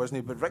 obviously, wasn't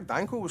he? But Rick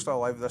Danko was still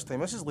alive at this time.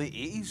 This is late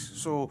 80s,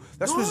 so...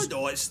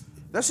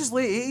 This is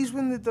late 80s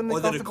when they done the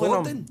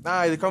Comfortably Numb.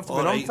 Aye, the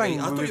Comfortably Numb thing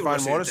with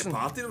Van Morrison.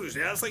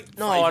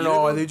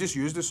 No, they just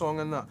used the song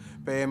in that.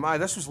 But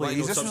this was late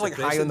 80s. This was like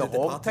High on the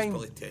Hog time.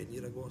 Probably 10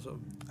 years ago or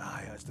something.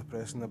 Aye, that's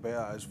depressing. I bet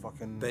that is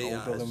fucking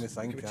older than we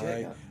think.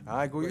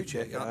 Aye, go you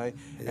check it. Aye.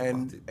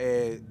 And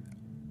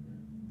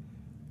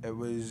it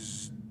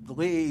was the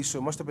late 80s, so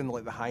it must have been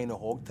like the High on the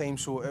Hog time.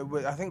 So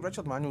I think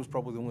Richard Manuel was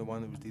probably the only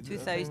one that was dead.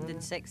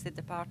 2006 they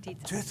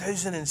departed.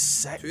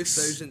 2006.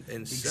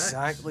 2006.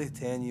 Exactly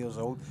 10 years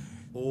old.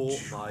 Oh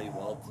my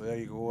word. There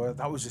you go.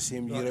 That was the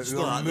same year as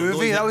our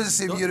movie. That was the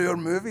same year as our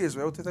movie as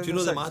well, 2006. Do you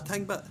know the mad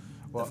thing, but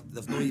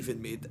they've not even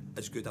made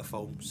as good a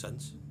film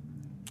since.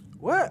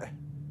 What?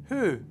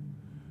 Who?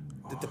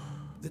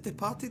 The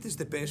Departed is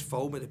the best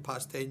film in the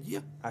past 10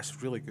 years. That's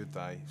really good,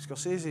 aye.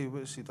 Scorsese,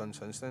 what's he done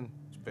since then?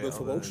 It's better. Wolf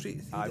of Wall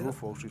Street? Aye, Wolf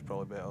of Wall Street's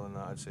probably better than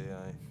that, I'd say,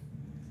 aye.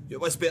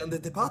 What's better than The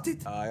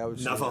Departed? Aye, I would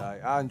say aye.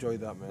 I enjoyed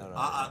that, man.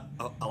 I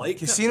like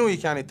Casino, you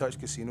can't touch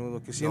Casino, though.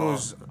 Casino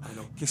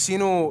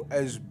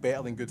is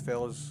better than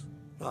Goodfellas.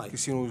 Aye.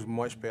 Casino's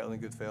much better than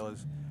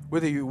Goodfellas.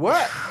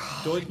 What?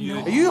 Don't you?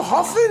 Are you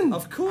huffing?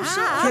 Of course.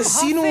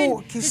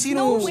 Casino. There's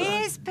no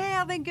way it's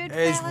better than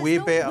Goodfellas. It's way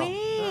better.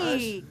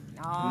 Way.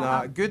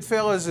 Nah,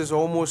 Goodfellas is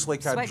almost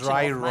like a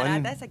dry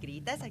run. I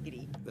disagree.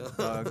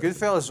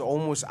 Goodfellas is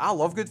almost... I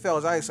love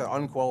Goodfellas. It's an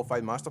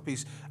unqualified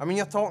masterpiece. I mean,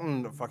 you're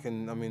talking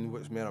fucking... I mean,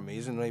 what's more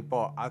amazing, right?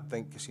 But I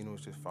think Casino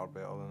is just far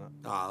better than it.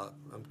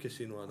 I'm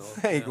Casino and all.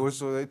 There you go.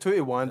 So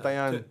 2-1,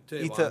 Diane.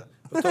 2-1. Eat it.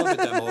 We're talking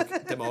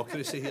about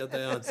democracy here,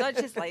 Diane. Such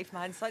is life,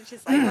 man. Such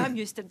is life. I'm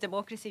used to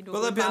democracy.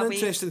 Well, that'd be an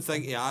interesting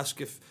thing to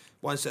ask if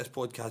once this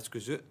podcast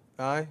goes out.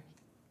 Aye.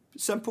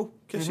 Simple.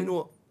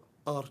 Casino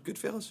or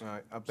Goodfellas.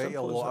 Right. I bet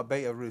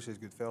everybody says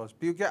Goodfellas.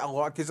 But you get a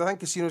lot, because I think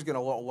Casino's getting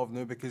a lot of love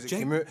now because it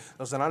came out.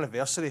 There's an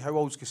anniversary. How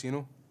old's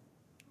Casino?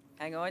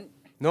 Hang on.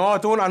 No, I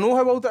don't. I know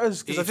how old it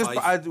is. Because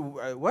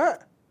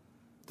what?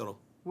 Don't know.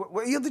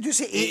 What year did you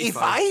say?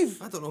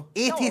 85? I don't know.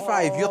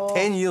 85. You're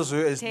 10 years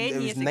out. It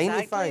was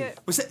 95. Exactly.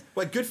 Was it?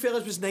 What,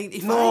 Goodfellas was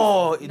 95?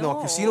 No.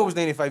 Casino was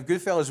 95.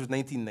 Goodfellas was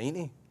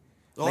 1990.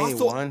 Oh,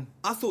 91.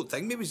 I thought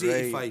Thingamy was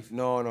 85. Right.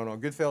 No.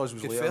 Goodfellas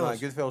was later than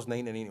that. Goodfellas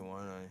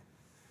 1991. Aye.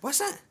 What's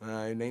that?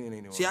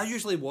 1991. See, I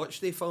usually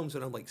watch the films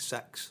when I'm like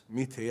 6.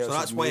 Me too. So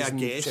that's why I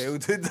guessed.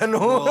 Childhood, I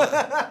know.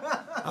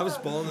 I was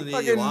born in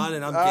 81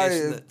 and I'm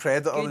guessing that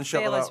Predator and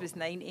shit like that. Goodfellas was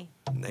 90.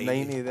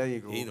 90, there you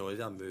go. You know, he's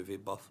a movie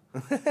buff.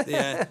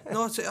 Yeah.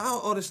 No, I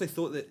honestly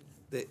thought that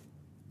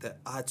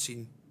I had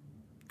seen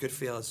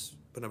Goodfellas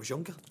when I was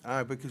younger.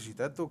 Aye, because you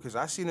did though, because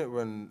I seen it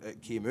when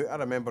it came out. I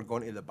remember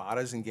going to the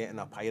bars and getting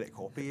a pirate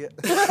copy of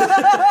it.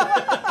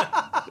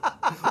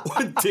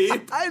 On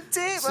tape? On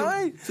tape,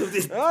 aye.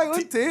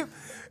 On tape.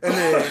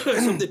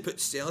 And somebody put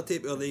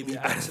sellotape or they wee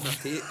bits in a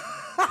tape.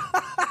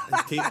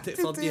 And taped it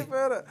for you.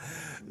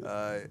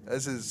 Aye,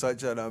 this is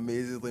such an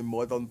amazingly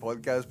modern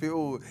podcast.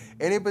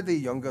 Anybody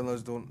younger than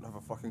us don't have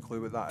a fucking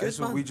clue what that is.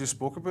 So we just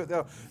spoke about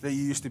there that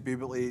you used to be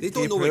able to. They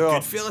don't know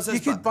what Goodfellas is. You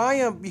could buy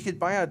a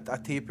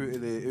tape out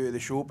of the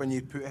shop and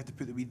you have to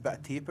put the wee bit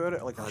of tape out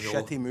of it, like a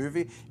shitty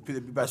movie. Put the wee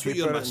bit That's of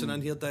tape what you're missing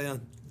in here,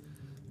 Diane.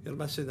 You're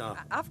missing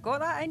that. I've got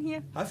that in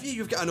here. Have you?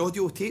 You've got an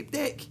audio tape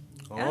deck?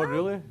 Oh,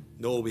 really?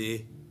 No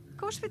way. Of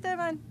course we do,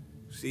 man.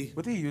 See?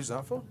 What do you use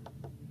that for?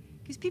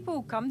 Because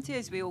people come to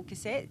us with old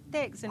cassette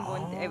decks and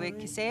want with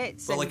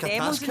cassettes well, and like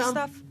demos and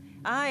stuff.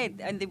 Aye,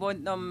 and they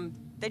want them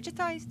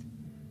digitised.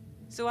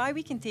 So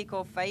we can take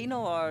off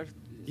vinyl or...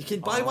 You can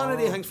buy one of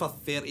these things for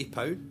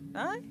 £30.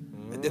 Aye.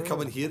 And they're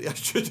coming here to a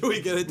studio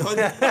to get it done.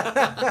 We're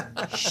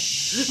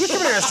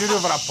coming to a studio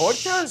for a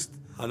podcast.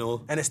 I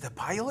know. And it's the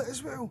pilot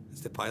as well.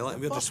 It's the pilot,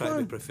 and we're just trying to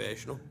be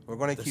professional. We're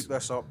going to keep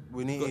this up.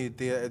 We need to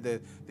do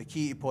it. The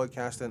key to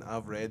podcasting,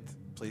 I've read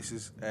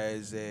places,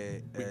 is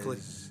weekly.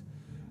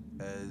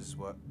 Is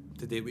what?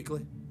 To do it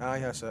weekly? Aye,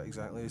 that's it,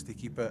 exactly. Is to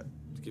keep it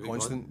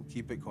constant,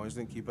 keep a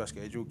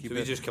schedule, keep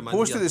it just come in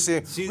post to the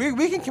same.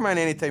 We can come in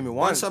anytime we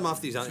want. Once I'm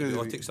after these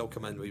antibiotics, I'll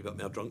come in with a bit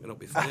more drunk and it'll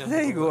be funny.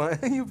 There you go.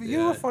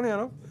 You're funny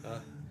enough.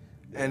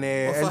 And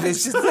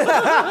it's just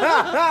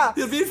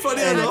you're being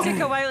funny enough. It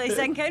took a while to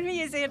sink in with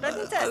you there,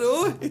 didn't it? I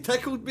know, he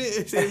tickled me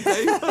at the same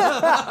time.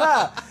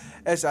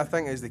 I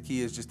think the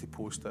key is just to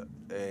post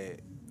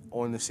it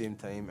on the same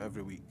time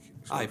every week.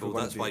 So well,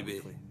 that's why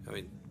we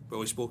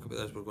spoke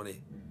about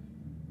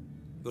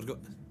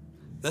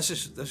this.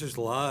 This is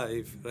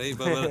live, right?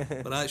 But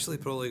we're actually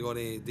probably going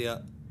to do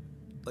it,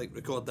 like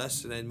record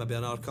this and then maybe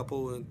another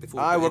couple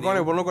before. We're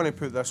not going to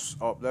put this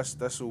up.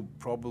 This will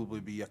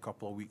probably be a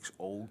couple of weeks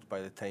old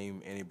by the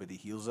time anybody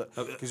hears it,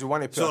 because we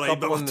want to put a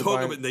couple in the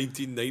talking about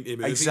 1990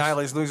 movies.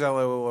 Exactly, as long as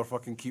we're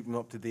fucking keeping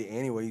up to date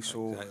anyway.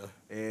 So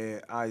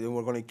then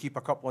we're going to keep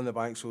a couple in the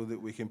bank so that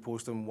we can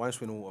post them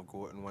once we know what we've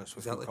got and once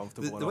we feel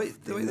comfortable. The way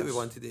that we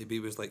wanted it to be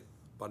was like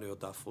one of your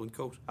daft phone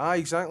calls.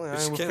 Exactly.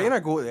 We're kind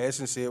of go to the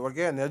essence of it. We're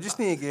getting there. I just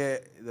need to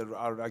get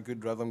a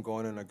good rhythm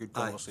going and a good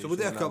conversation. So we'll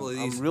do a couple of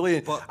these.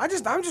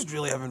 I'm just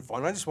really having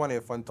fun. I just want to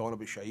have fun talking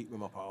about shite with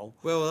my pal.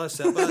 Well, that's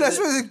it. That's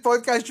what the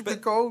podcast should be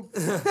called.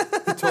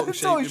 Talking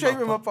shite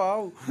with my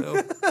pal. Well,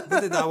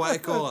 what did I want to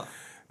call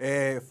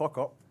it? Fuck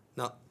up.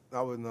 No.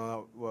 That was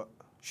not what.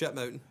 Shit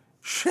Mountain.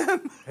 Shit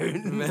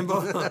Mountain.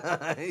 Remember?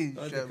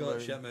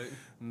 Shit Mountain.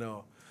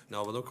 No,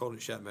 we're not calling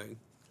it Shit Mountain.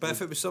 But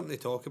if it was something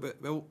to talk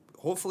about, well,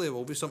 hopefully it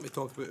will be something to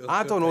talk about.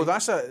 I don't know. I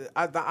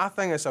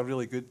think it's a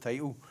really good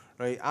title,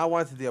 right? I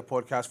wanted to do a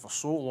podcast for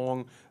so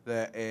long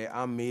that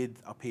I made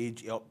a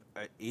page up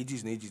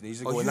ages and ages and ages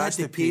ago. Oh, and you that's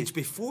had the page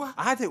before?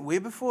 I had it way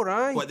before,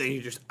 aye. What, then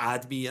you just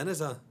add me in as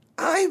a...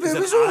 Aye, but it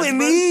was only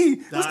me.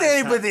 It wasn't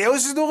anybody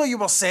else. It's not like you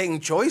were second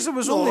choice. It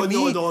was only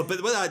me. No,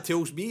 but what that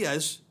tells me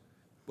is...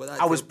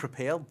 I was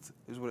prepared,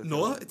 is what it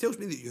tells me. It tells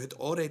me that you had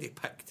already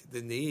picked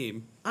the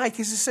name. Aye,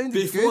 because it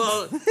sounded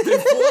good.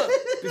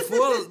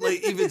 Before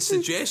like, even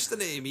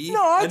suggesting it to me,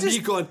 me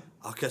going,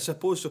 okay, I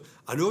suppose so.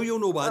 I know you'll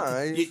know what,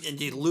 and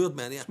you lured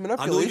me in it.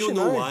 I know you'll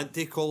know what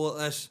to call it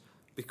this,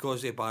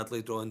 because a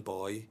badly drawn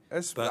boy.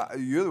 But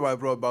you're the one who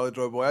brought badly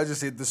drawn boy. I just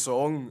said the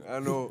song. I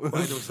know. Well,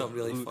 I know something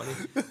really funny.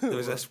 There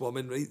was this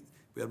woman, right,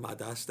 where my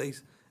dad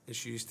stays, and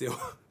she used to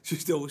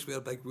always wear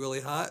big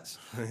woolly hats,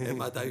 and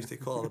my dad used to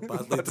call her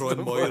badly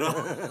drawn Moira.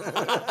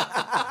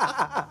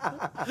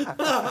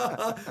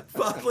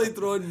 Badly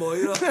drawn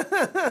Moira.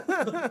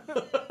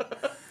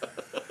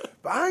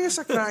 But I think it's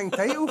a cracking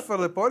title for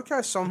the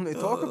podcast, something to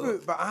talk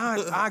about. But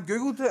I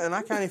googled it and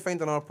I can't find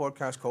another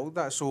podcast called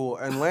that. So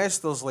unless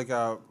there's like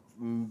a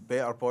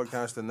better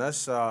podcast than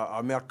this,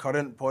 a more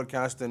current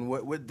podcast, then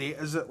what date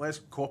is it? Let's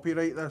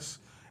copyright this.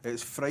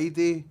 It's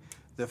Friday,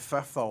 the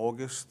 5th of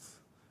August.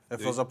 If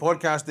there's a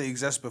podcast that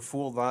exists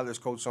before that that's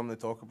called something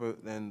to talk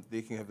about, then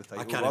they can have the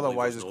title.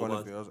 Otherwise, it's going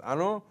to be ours. I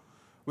know.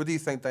 What do you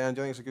think, Diane?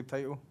 Do you think it's a good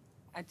title?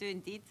 I do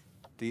indeed.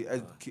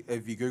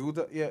 Have you googled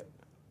it yet?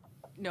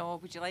 No.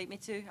 Would you like me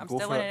to? I'm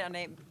still on the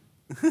internet.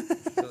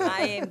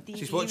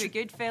 IMDb with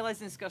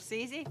Goodfellas and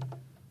Scorsese.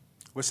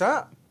 What's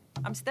that?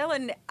 I'm still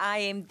in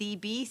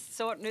IMDb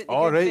sorting out the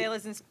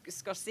Goodfellas and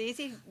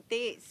Scorsese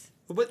dates.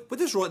 What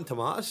does Rotten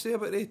Tomatoes say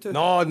about it?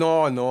 No. I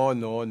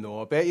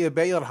bet you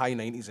they're high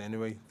 90s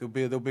anyway.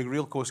 They'll be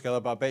real close together,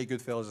 but I bet you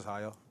Goodfellas is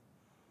higher.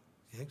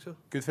 You think so?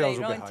 Goodfellas will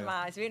be Rotten higher.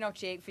 Tomatoes. Wait, I'll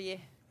check for you.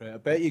 Right, I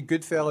bet you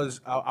Goodfellas.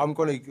 I'm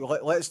gonna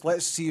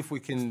let's see if we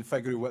can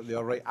figure out what they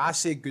are. Right, I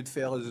say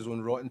Goodfellas is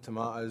on Rotten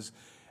Tomatoes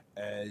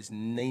is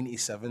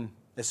 97.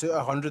 It's at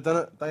 100, isn't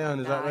it,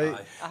 Diane? Is that right?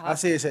 I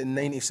say it's at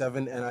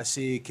 97, and I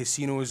say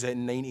Casino's at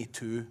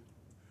 92.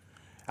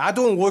 I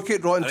don't look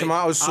at Rotten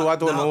Tomatoes, so I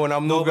don't know, and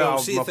I'm not going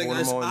to have my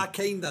phone on. I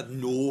kind of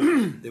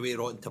know the way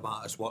Rotten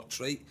Tomatoes works,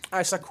 right?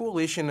 It's a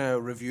collation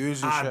of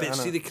reviews and shit, but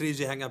see, the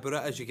crazy thing about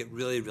it is you get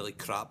really, really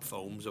crap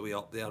films away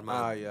up there, man.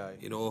 Aye.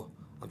 You know,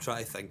 I'm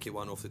trying to think of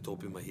one off the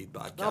top of my head,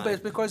 but I can't. No, but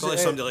it's because... Probably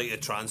somebody like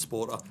a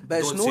Transporter. But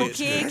it's not...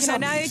 Okay, can I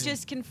now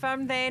just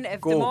confirm then,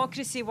 if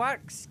democracy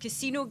works,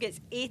 Casino gets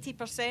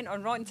 80%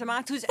 on Rotten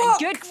Tomatoes, and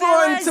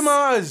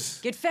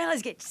Goodfellas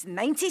gets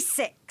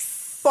 96%.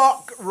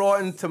 Fuck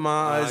Rotten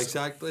Tomatoes.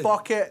 Exactly.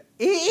 Fuck it.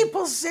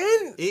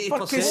 80%? For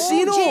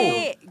Casino.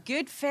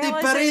 Goodfellas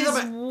they bury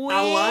them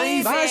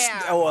alive.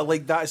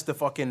 That's the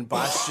fucking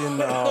bastion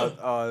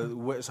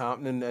what's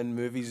happening in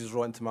movies is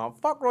Rotten Tomatoes.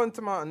 Fuck Rotten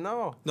Tomatoes,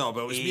 no. No,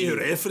 but it was me who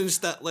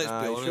referenced it, let's be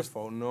honest. It's your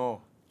fault,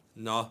 no.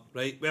 No,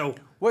 right, well...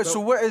 What's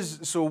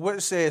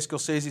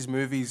Scorsese's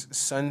movies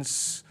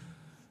since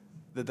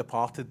The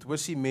Departed?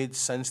 What's he made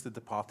since The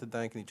Departed,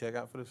 Dan? Can you check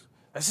that for us?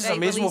 This is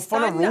amazing. We've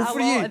fun a role for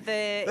you.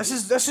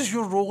 This is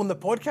your role in the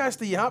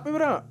podcast. Are you happy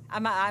with that?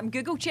 I'm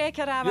Google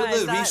checker. You're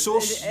the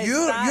resource.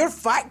 You're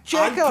fact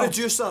checker. And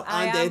producer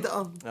and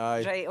editor.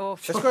 Aye. Right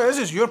off. This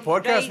is your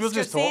podcast. Right, we're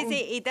just talking.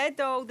 He did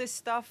all the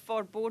stuff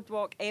for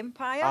Boardwalk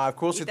Empire. Of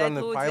course he done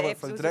the pilot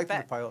directed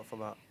the pilot for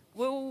that.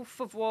 Wolf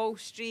of Wall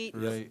Street.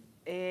 Right.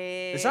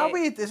 Is that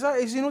way?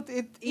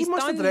 He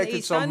must have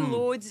directed something. He's done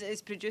loads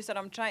as producer.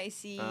 I'm trying to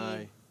see.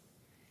 Aye.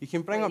 You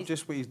can bring up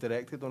just what he's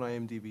directed on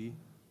IMDb.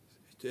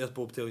 There's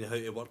Bob telling you how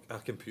to work a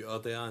computer,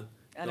 Diane.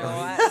 I know.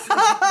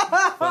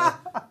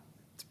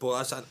 But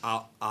that's an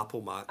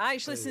Apple Mac.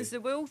 Actually, since the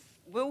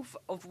Wolf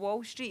of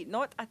Wall Street,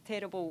 not a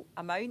terrible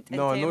amount in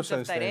terms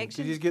of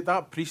direction. Did you get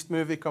that Priest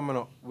movie coming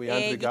up with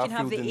Andrew Garfield? You can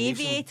have The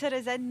Aviator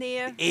is in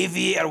there. The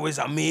Aviator was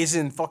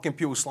amazing. Fucking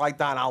people slagged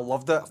that and I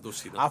loved it. I've not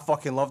seen it. I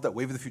fucking loved it.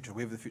 Wave of the Future,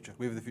 Wave of the Future,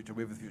 Wave of the Future,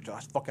 Wave of the Future.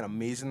 That's fucking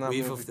amazing, that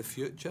Wave movie. of the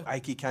Future? I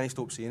can't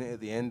stop saying it at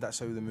the end. That's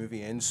how the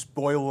movie ends.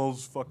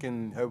 Spoilers,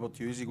 fucking Howard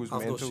Hughes, he goes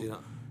mental. I've not seen it.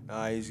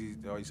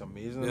 He's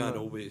amazing. Yeah, I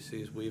know what it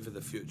says, Wave of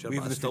the Future, but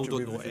I still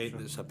don't know anything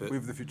it's about.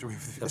 Wave of the Future, Wave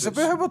of the Future. It's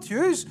about Howard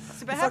Hughes.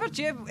 It's about Howard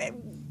Hughes.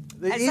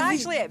 It's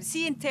actually,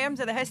 see, in terms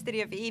of the history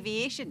of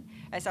aviation,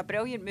 it's a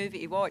brilliant movie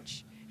to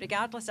watch,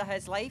 regardless of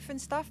his life and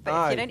stuff.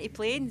 But if you're into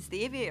planes,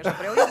 The Aviator's a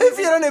brilliant movie. If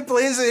you're into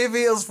planes, The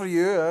Aviator's for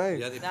you, aye.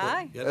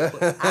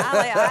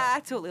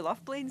 I totally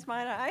love planes,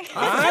 man.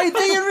 Aye,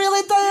 do you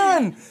really,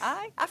 Diane?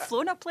 Aye, I've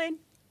flown a plane.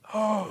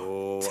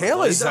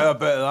 Tell us about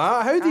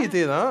that. How do you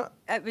do that?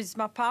 It was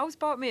my pals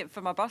bought me it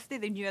for my birthday.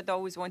 They knew I'd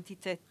always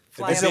wanted to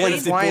fly. Is it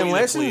like flying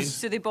lessons?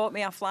 So they bought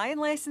me a flying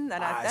lesson,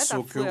 and I did. So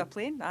I flew cool. a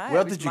plane.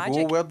 Where did you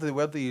go? Where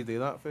did you do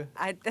that for?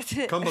 I did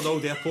it.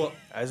 Cumbernauld Airport.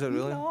 Is it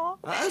really? No.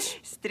 That is?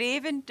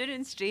 Straven, doing it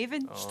in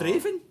Straven.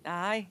 Straven?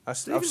 Aye. I've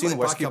seen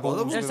whiskey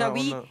bottles.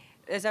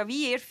 There's a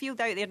wee airfield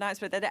out there, and that's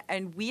what did it.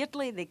 And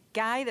weirdly, the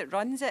guy that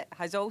runs it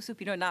has also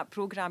been on that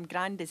programme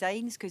Grand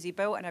Designs, because he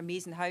built an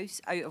amazing house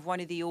out of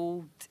one of the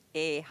old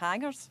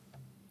hangars.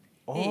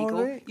 There you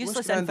go. Right.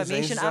 Useless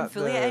information. I'm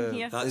fully in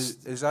here.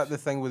 Is that the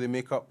thing where they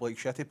make up like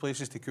shitty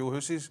places to cool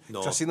houses?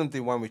 No. I've seen them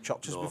do one with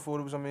churches before.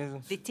 It was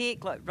amazing. They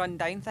take like run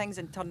down things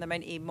and turn them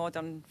into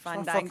modern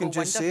fucking fandango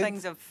wonder just said.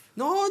 things of.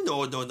 No.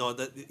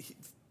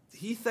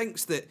 He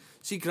thinks that.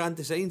 See, Grand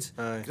Designs.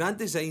 Aye. Grand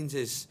Designs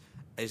is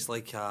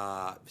like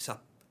it's a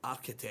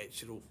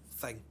architectural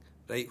thing.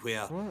 Right,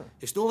 where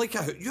it's not like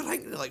you're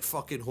thinking like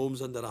fucking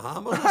Homes Under a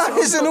Hammer.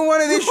 Is it not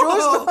one of these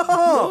shows?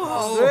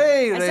 No.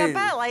 Right. It's a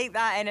bit like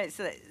that, and it's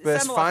a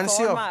similar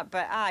format,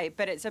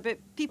 but it's about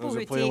people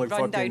who take like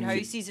rundown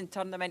houses and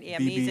turn them into BBC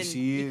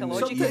amazing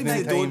ecological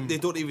Sometimes things. they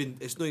don't even.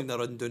 It's not even a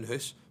rundown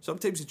house.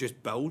 Sometimes they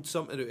just build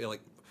something out of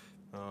like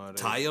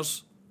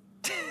tires.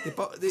 I've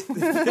not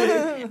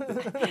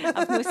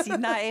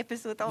seen that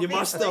episode of You it.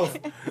 must have.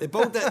 They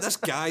build it. This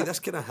kind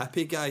of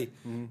hippie guy,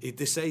 he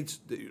decides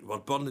that we're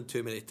burning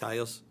too many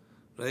tyres.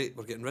 Right,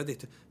 we're getting ready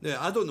to. No,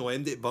 I don't know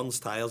anybody that burns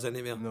tyres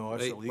anymore. No,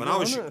 it's right? illegal. When I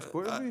was, It's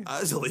got to be.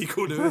 that is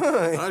illegal now.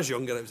 When I was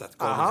younger, it was a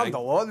common I thing. had a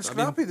lot of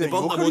scrappy. They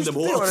burnt them on the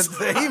motors.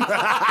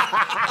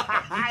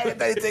 I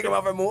didn't take them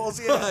off the motors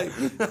yet.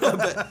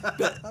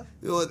 but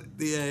you know,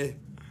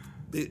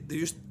 they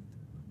used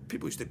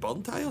people used to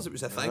burn tyres. It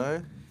was a thing.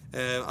 Aye.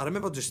 I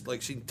remember just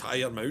like seeing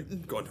Tyre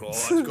Mountain, going, "Oh,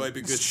 it's got to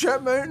be good."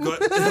 Shit Mountain.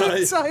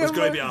 There's Tyre got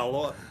to be Mountain. a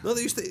lot. No,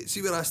 they used to see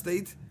where I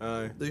stayed.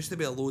 Aye. There used to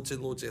be loads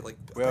and loads of like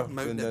Where? big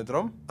mountain. In the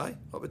drum? Aye,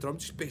 up the drum,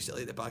 just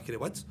basically at the back of the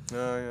woods.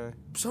 Aye.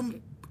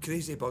 Some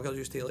crazy bugger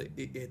used to like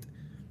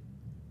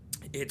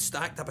he'd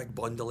stacked a big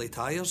bundle of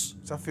tyres.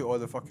 Is that for all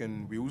the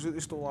fucking wheels that they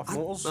stole off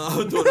motors?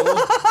 I don't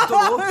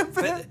know.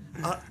 But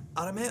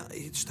I remember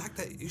he used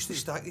to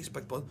stack these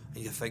big bundles,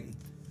 and you're thinking,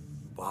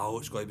 wow,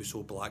 it's going to be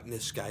so black in the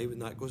sky when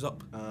that goes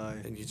up. Aye.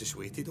 And you just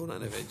waited on it,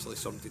 and eventually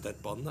somebody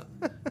did burn it.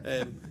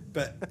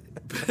 But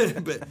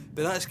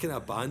that's kind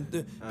of banned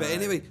now. But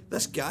anyway,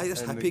 this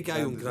hippie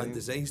guy on Grand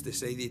Designs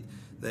decided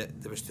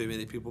that there was too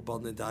many people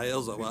burning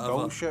tyres or whatever.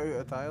 Bullshit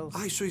out of tyres.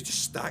 Aye, so he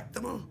just stacked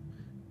them all.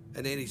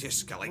 And then he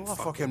just got like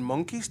fucking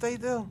monkeys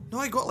died there. No,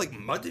 I got like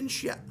mud and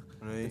shit.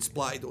 Right. And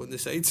splattered on the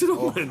sides of them.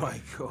 Oh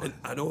my God. And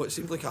I know, it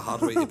seemed like a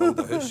hard way to build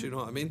a house, you know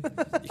what I mean?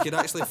 You could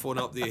actually phone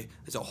up is it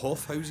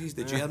Hoffhouses,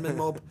 the German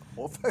mob?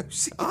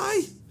 Hoffhouses?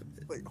 Aye.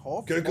 Like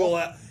Hoff? Google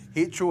it.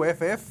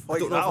 H-O-F-F? Like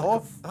that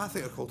Hoff? I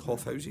think they're called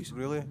Hoffhouses.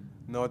 Really?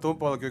 No, don't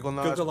bother Googling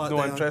that. Google it's that no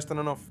down. interesting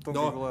enough. Don't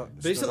Google it.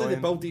 It's Basically, they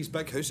annoying. build these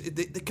big houses.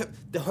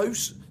 The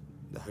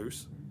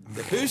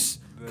house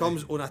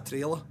comes on a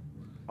trailer.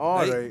 Oh,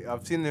 right. right.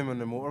 I've seen them on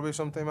the motorway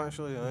sometime,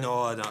 actually. Aye.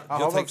 No.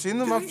 I've seen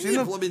them. I've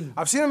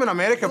seen them in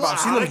America, but I've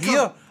seen them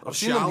here. I've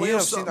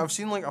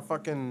seen like a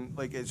fucking,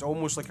 like, it's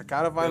almost like a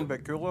caravan,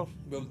 but cooler.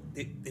 Well,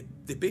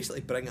 they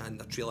basically bring it in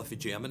their trailer for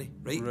Germany,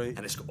 right? And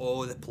it's got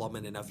all the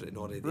plumbing and everything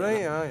already.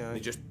 Right, aye. And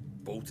they just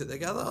bolt it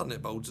together, and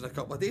it builds in a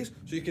couple of days.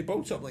 So you could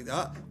build something like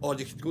that, or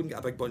you could go and get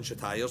a big bunch of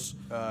tyres.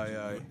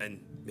 Aye. And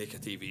make a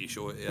TV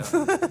show. Yeah.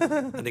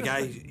 And the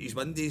guy, his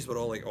windies were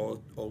all like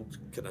all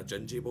kind of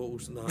gingy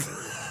bottles and that.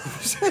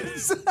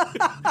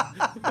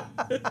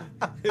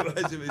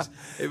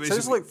 it was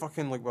Sounds like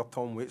fucking like where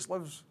Tom Waits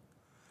lives.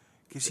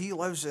 Because he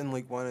lives in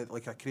like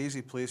a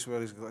crazy place where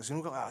he's got like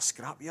a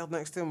scrapyard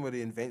next to him where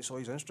he invents all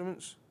his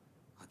instruments.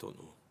 I don't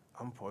know.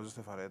 I'm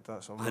positive I read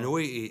that somewhere. I know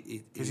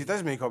because he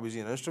does make up his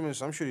own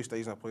instruments. I'm sure he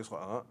stays in a place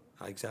like that.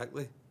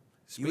 Exactly.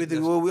 You would,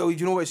 well,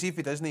 you know what? See, if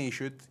he doesn't, he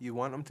should. You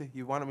want him to.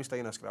 You want him to stay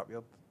in a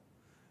scrapyard.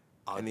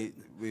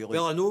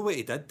 Well, I know what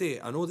he did there.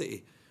 I know that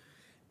he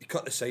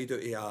cut the side out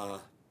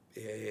of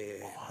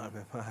I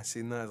remember I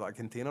seen that. Is that a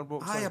container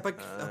box? Aye, a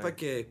big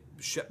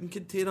shipping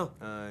container.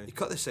 Aye. He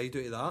cut the side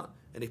out of that,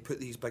 and he put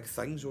these big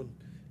things on.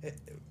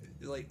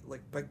 Like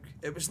big.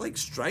 It was like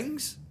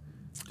strings.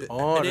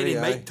 Oh, and then he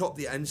mic'd up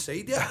the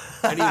inside of it,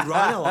 and he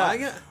ran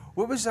along it.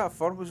 What was that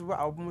for? What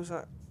album was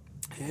that?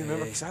 Can you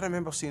remember? Because I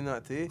remember seeing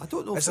that too. I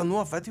don't know. Is there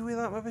no video of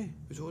that, maybe?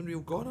 Was it on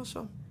Real Gone or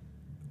something?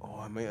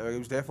 Oh, it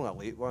was definitely a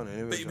late one.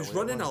 Anyway. But he was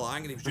running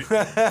along, and he was just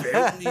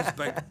belting these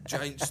big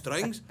giant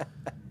strings,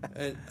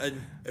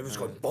 and it was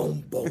going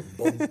boom, boom,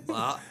 boom like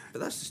that. But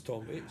that's just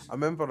Tom Waits. I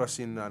remember I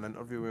seen an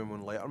interview with him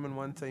on Letterman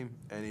one time,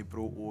 and he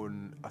brought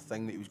on a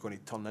thing that he was going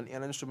to turn into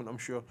an instrument. I'm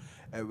sure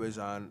it was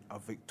a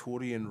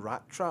Victorian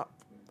rat trap.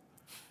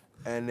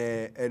 And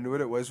what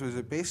it was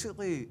it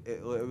basically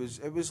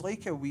it was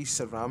like a wee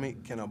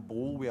ceramic kind of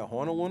bowl with a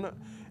handle on it,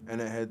 and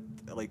it had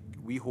like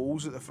wee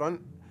holes at the front.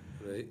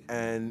 Right.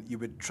 And you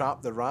would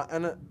trap the rat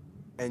in it,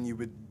 and you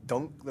would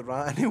dunk the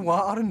rat in the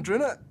water and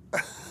drown it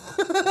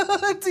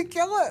to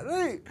kill it,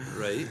 right?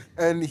 Right.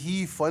 And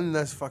he flung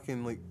this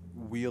fucking like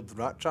weird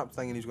rat trap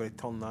thing, and he's going to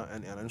turn that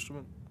into an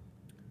instrument.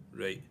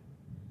 Right.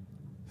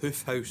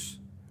 Hoof house.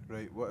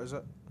 Right, what is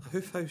it? A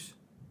hoof house.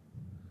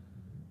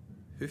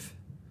 Hoof.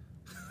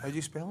 How do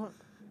you spell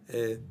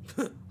it?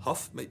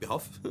 Huff, might be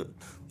huff.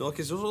 No,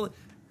 because there's only...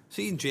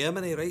 See, in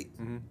Germany, right,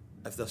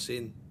 if they're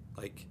saying,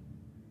 like...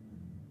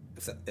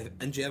 If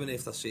in Germany,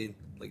 if they're saying,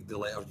 like, the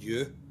letter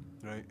U...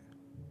 Right.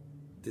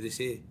 Do they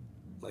say,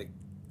 like,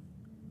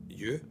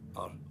 U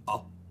or A?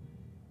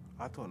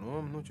 I don't know,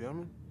 I'm not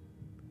German.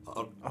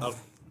 Or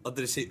do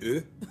they say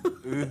U?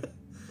 U.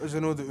 Does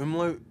it know the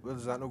umlaut?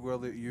 Does that not go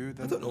out U?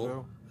 I don't know.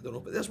 Well? I don't know,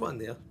 but there's one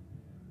there.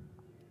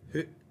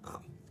 Who?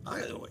 I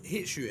don't know.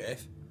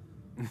 HUF.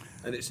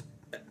 And it's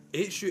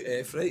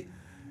HUF, right?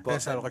 But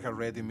it sounds like a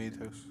ready-made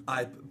house.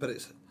 But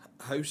it's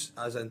house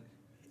as in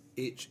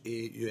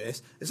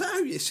HAUS. Is that how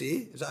you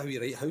say? Is that how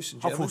you write house in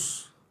German?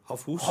 Hofhaus.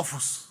 Hofhaus.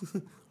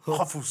 Hofhaus.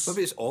 Hofhaus.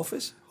 Maybe it's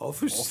office.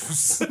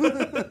 Office.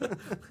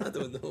 I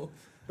don't know.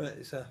 But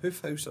it's a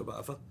hoof house or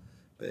whatever.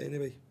 But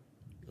anyway.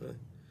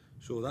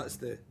 So that's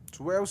the...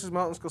 So what else has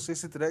Martin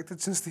Scorsese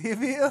directed since The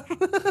Aviator?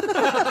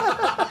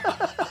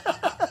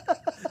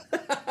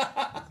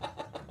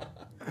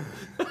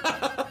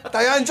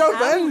 Diane,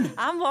 jump in!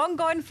 I'm long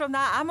gone from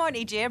that. I'm on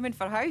to German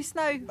for House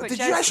now. Did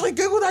you actually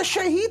Google that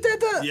shit? He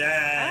did it?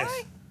 Yes!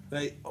 Aye.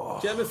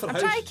 Right. German for I'm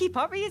House. trying to keep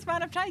up with you,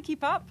 man. I'm trying to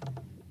keep up.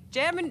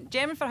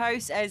 German for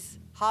House is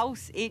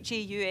Haus,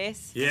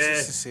 H-A-U-S.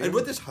 Yes. And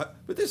what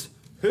does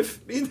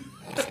hoof mean?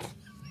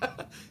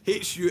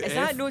 H-U-F. Is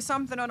that no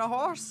something on a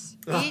horse?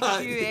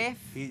 H-U-F.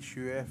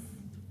 H-U-F.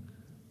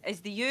 Is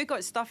the U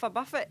got stuff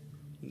above it?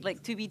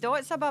 Like 2 wee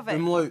dots above it?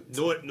 Umlaut.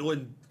 No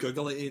one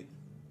Google it ain't.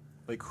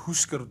 Like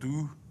Husker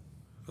Du.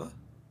 What?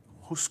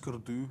 Husker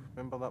Du.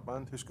 Remember that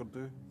band, Husker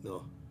Du?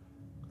 No.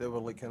 They were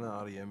like kind of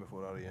R.E.M.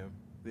 before R.E.M.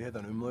 They had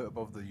an umlaut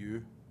above the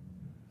U.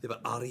 They were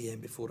R.E.M.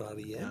 before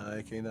R.E.M.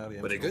 Aye, kind of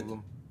R.E.M. Were they good?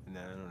 Them. Nah,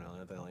 not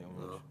really. I don't like them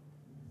much. No. Do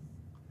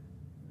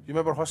you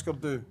remember Husker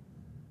Du?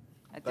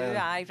 I do,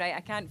 aye, right. I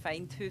can't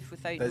find hoof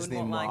without Disney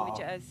knowing what language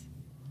Mar. it is.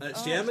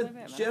 It's Oh, German. actually,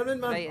 wait a It's minute. German,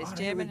 man. Right, it's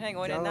German. Hang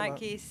on, in that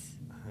case.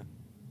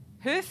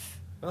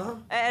 Hoof. Uh-huh.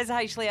 It is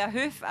actually a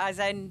hoof, as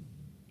in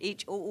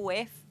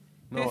H-O-O-F.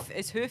 No. Hoof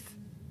is hoof.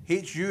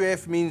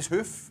 H-U-F means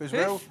hoof as Hoof,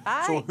 well.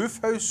 aye. So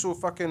hoof house, so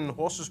fucking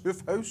horse's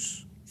hoof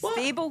house. What?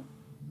 Stable.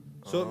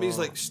 So it means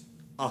like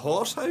a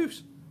horse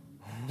house?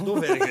 It's not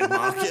very good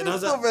marketing, is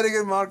It's it? not very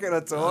good marketing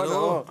at all, I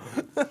know.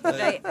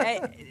 no.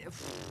 Right.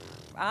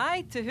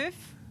 Aye, to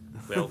hoof.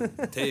 Well,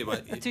 tell you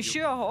what. To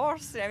shoe a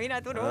horse. I mean, I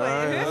don't know.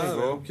 Aye, Hoof. aye.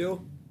 Well,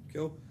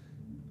 cool.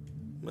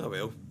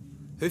 Well.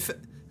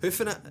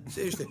 Hoofing it.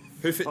 Seriously.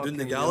 Hoof it down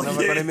the You're galley.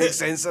 never going to make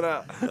sense of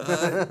that.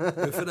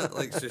 Hoofing it,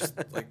 like just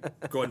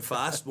like going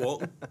fast,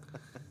 walking.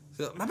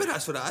 So maybe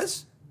that's what it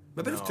is.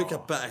 Maybe they've took a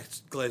bit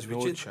of Glaswegian.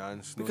 No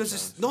chance. No Because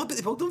chance. it's not, but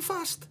they build them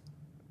fast.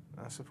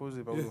 I suppose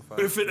they build them fast.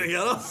 Hoof it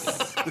together.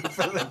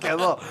 Hoofing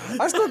together.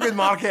 That's not good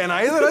marketing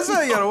either, is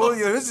it? Your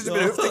house has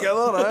been hoofed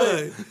together,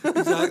 right?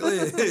 Exactly.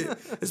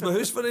 Is my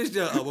house finished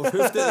yet? I've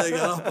hoofed it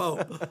together, pal.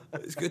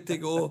 It's good to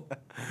go.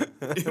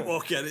 You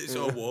walk in, it's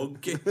all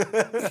wonky.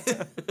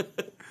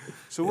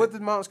 So what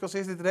did Martin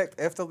Scorsese direct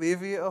after The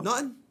Aviator?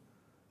 Nothing.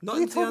 you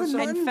Nothing to talking answer.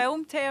 about? In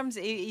film terms,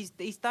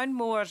 he's done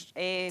more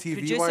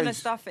producing and wise.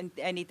 stuff,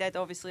 and he did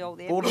obviously all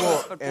the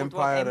Boardwalk for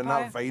Empire and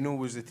that Vinyl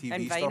was the TV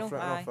And stuff Vinyl,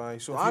 right off. aye. Aye.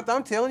 So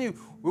I'm telling you,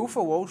 Wolf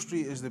of Wall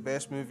Street is the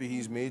best movie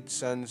he's made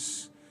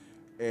since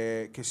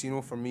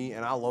Casino for me,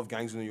 and I love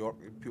Gangs of New York.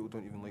 People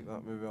don't even like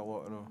that movie a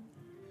lot, you know.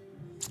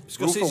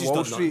 Wolf of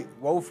Wall Street.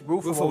 Wolf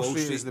of Wall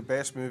Street is the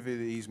best movie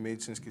that he's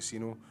made since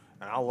Casino,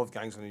 and I love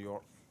Gangs of New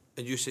York.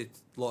 And you said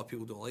a lot of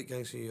people don't like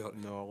Gangs of New York.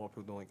 No, a lot of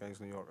people don't like Gangs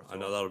of New York at all.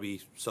 Another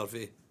wee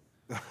survey.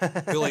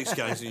 Who likes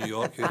Gangs of New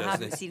York? Who I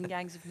haven't doesn't? seen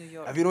Gangs of New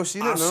York. Have you not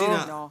seen it? I've No. seen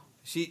it. No.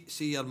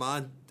 See your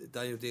man,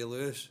 Daniel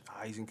Day-Lewis.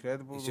 He's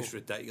incredible. He's though. just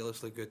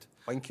ridiculously good.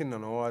 Lincoln, I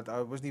know.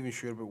 I wasn't even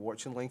sure about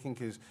watching Lincoln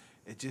because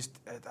it just,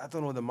 I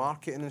don't know, the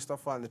marketing and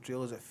stuff like that in the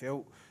trailers, it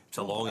felt... It's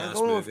a long-ass I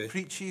don't know movie. if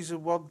preachy is a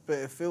word, but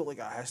it felt like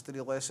a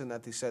history lesson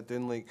that they sit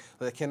down, like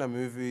the kind of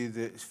movie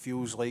that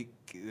feels like,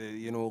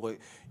 you know, like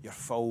your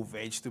full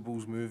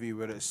vegetables movie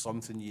where it's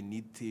something you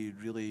need to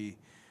really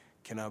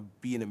kind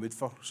of be in the mood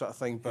for, sort of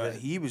thing. But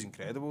he was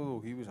incredible,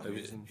 though. He was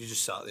amazing. You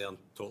just sat there and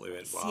totally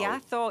went, wow. See, I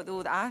thought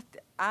though that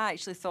I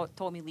actually thought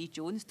Tommy Lee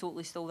Jones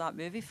totally stole that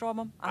movie from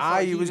him. I Aye,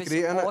 thought he was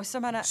great in it.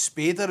 awesome in it.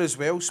 Spader as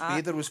well.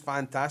 Spader was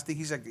fantastic.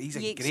 He's a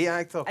great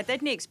actor. I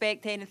didn't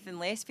expect anything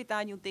less for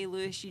Daniel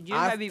Day-Lewis. You knew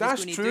Aye, how he was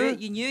that's going to true. do it.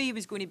 You knew he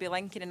was going to be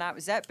Lincoln, and that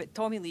was it. But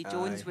Tommy Lee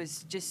Jones Aye.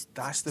 was just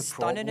That's the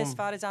stunning as problem.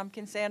 far as I'm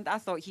concerned. I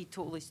thought he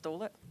totally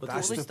stole it. That's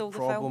totally the stole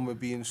problem the film. with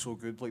being so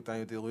good like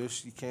Daniel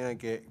Day-Lewis. You kind of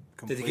get Did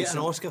complacent. he get an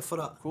Oscar for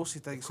it? Of course he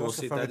did. Of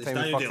course he Every did. time It's he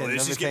Daniel fucking-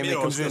 Day-Lewis. He's every time getting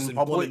he comes Oscars in in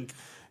public.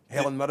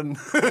 Helen Mirren.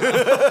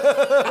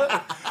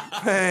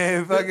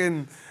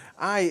 Fucking...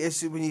 Aye,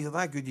 it's when you're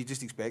that good, you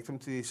just expect him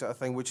to, sort of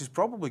thing, which is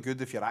probably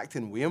good if you're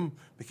acting with him,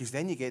 because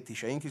then you get to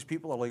shine, because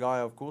people are like,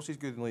 of course he's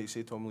good, and like you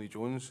say, Tommy Lee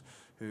Jones,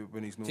 who,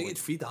 when he's I not... think he'd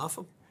feed off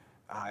him.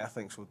 I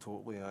think so,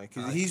 totally.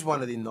 Because he's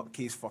one of the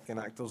nutcase fucking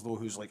actors though,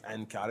 who's like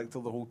in character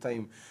the whole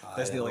time.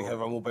 Doesn't he like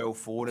have a mobile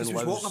phone and he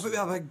lives? was walking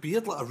about with a big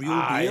beard, like a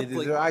real beard.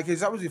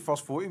 Because that was the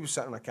first photo. He was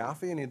sitting in a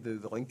cafe and he had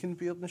the Lincoln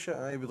beard and shit.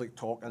 He would like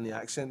talk in the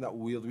accent, that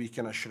weird wee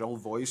kind of shrill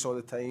voice all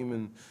the time.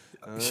 And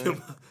you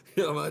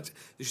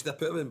should have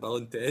put him in Bill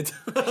and Ted.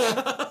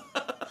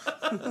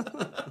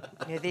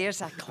 Yeah,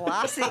 there's a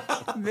classic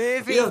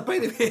movie. Yeah, by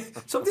the way,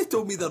 somebody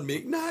told me they're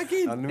making that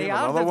again. They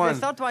are. The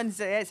third one's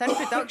it's in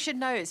production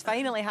now. It's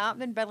finally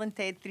happening. Bill and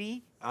Ted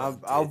 3.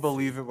 I'll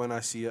believe it when I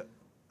see it.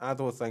 I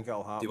don't think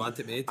it'll happen. Do you want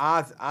it made?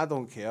 I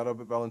don't care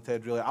about Bill and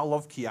Ted really. I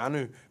love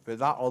Keanu, but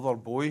that other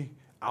boy,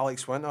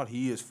 Alex Winter,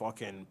 he is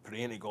fucking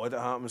praying to God it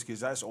happens because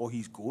that's all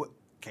he's got.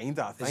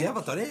 Kinda, I think. Has he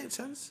ever done it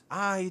since?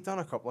 He's done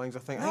a couple things, I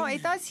think. No, he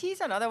does.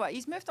 He's another one.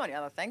 He's moved on to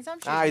other things, I'm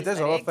sure. He does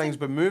other things,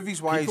 but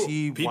movies-wise,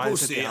 people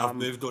say I've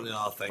moved on to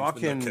other things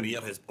when their career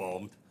has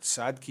bombed.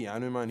 Sad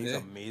Keanu, man. He's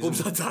amazing.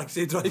 Bob's a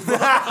taxi driver.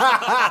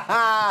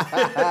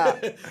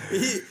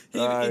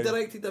 he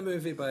directed the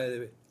movie, by the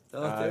way.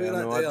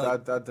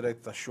 I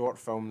directed a short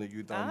film that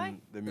you done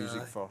the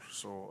music for,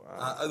 so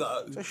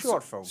it's a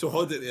short film. So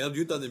hold it there,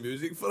 you done the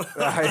music for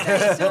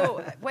it.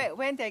 So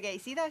when do I get to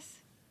see this?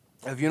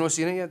 Have you not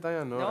seen it yet,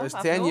 Diane? No, it's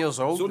I've 10 not. years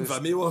old. It's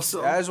on Vimeo or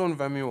something. It is on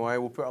Vimeo. I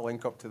will put a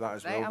link up to that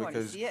as well I because want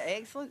to see it.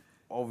 Excellent.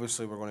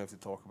 Obviously we're going to have to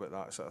talk about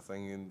that sort of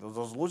thing, and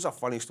there's loads of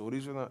funny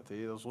stories with that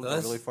too. There's loads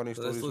of really funny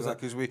stories with that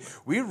because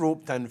we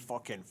roped in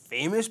fucking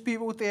famous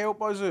people to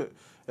help us out.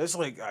 It's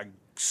like a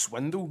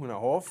swindle and a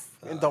half.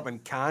 End up in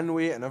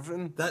Canway and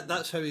everything.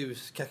 That's how he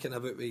was kicking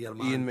about with your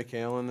man Ian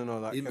McKellen and all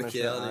that. Ian kind McKellen of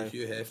shit, and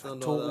Hugh Hefner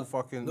and total all that.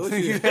 fucking no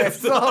Hugh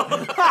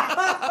Hefner.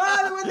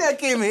 When they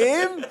came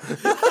home.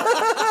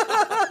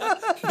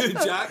 Hugh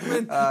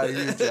Jackman.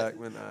 Hugh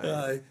Jackman.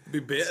 Aye. Be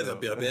better. There'd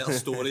be a better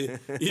story.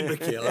 Ian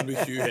McKellen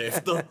with Hugh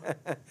Hefner.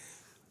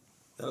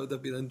 That would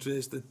have been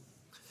interesting.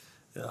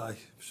 Aye.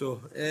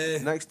 So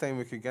next time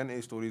we could get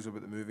into stories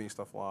about the movie and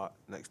stuff like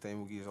that. Next time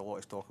we'll give us a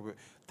lot to talk about.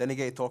 Didn't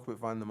get to talk about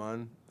Van the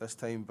Man this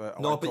time, but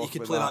you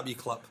could play that wee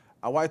clip.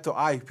 I want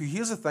to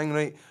here's the thing,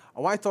 right? I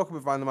want to talk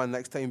about Van the Man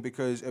next time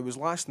because it was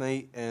last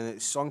night and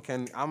it's sunk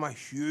in. I'm a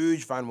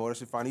huge Van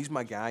Morrison fan. He's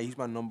my guy. He's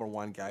my number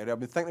one guy. I've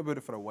been thinking about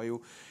it for a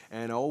while,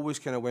 and I always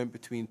kind of went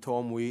between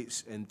Tom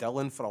Waits and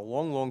Dylan for a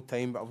long, long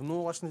time, but I've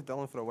not listened to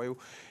Dylan for a while.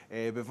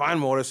 But Van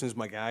Morrison's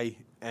my guy,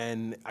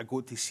 and I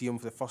got to see him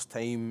for the first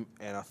time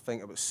in I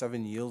think about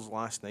 7 years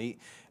last night.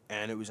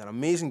 And it was an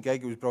amazing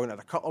gig. It was brilliant. I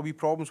had a couple of wee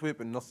problems with it,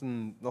 but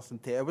nothing.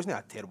 It wasn't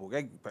a terrible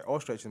gig, by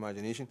all stretch of the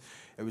imagination.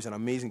 It was an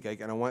amazing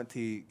gig, and I want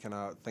to kind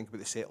of think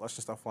about the set list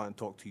and stuff like that, and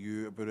talk to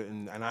you about it,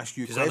 and ask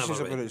you questions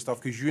about it and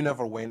stuff, because you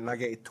never went, and I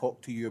get to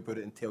talk to you about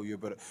it and tell you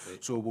about it.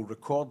 Right. So we'll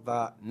record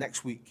that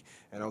next week,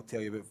 and I'll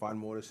tell you about Van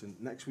Morrison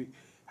next week.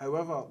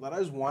 However, there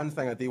is one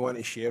thing I do want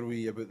to share with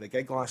you about the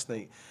gig last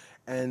night,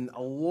 and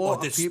a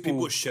lot of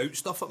people shout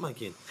stuff at me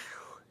again.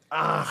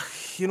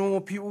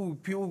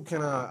 People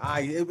kind of.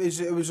 It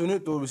was an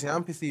outdoor. It was the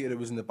amphitheatre. It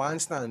was in the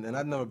bandstand, and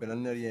I'd never been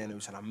in there yet. And it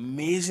was an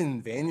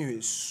amazing venue.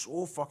 It's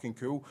so fucking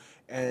cool,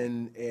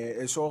 and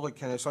it's all like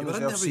kind of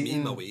unreserved seating. You were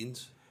in there with me and my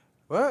Waynes.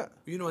 What?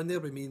 Were you not in there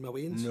with me and my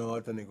Waynes? No, I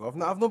didn't go. I've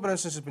not been in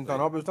since it's been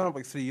done up. It was done up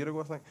like 3 years ago,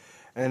 I think,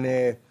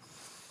 and.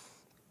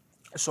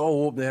 It's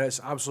all open there.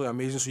 It's absolutely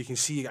amazing. So you can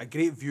see a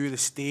great view of the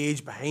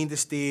stage, behind the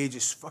stage.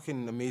 It's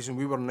fucking amazing.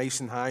 We were nice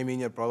and high, me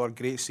and your brother.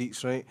 Great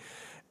seats, right?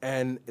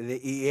 And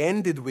he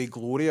ended with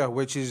Gloria,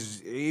 which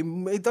is... He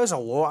does a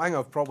lot. I think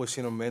I've probably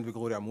seen him end with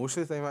Gloria most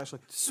of the time,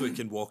 actually. So he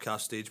can walk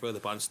off stage while the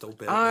band's still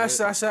better.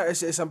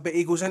 That's it. But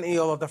he goes into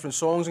all the different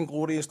songs and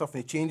Gloria and stuff,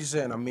 and he changes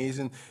it, and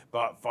amazing.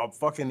 But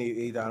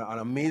he had an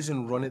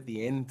amazing run at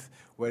the end,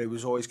 where it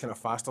was always kind of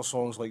faster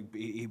songs, like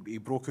he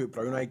broke out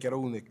Brown Eyed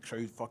Girl, and the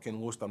crowd fucking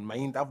lost their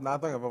mind. I don't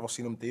think I've ever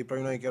seen him do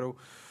Brown Eyed Girl.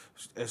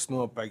 It's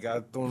not a big.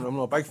 I'm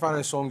not a big fan of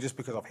the song just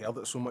because I've heard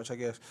it so much, I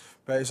guess.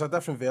 But it's a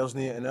different version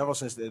of it, and ever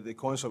since the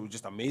concert was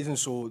just amazing.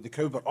 So the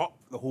crowd were up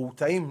the whole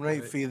time,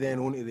 right? From then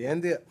on to the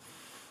end of it.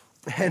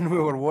 And we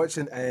were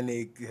watching, and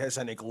he hits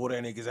into Gloria,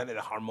 and he goes into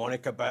the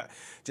harmonica bit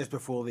just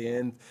before the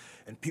end,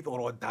 and people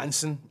are all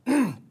dancing.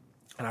 And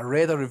I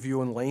read a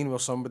review online where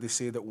somebody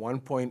said at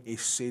one point he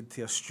said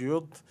to a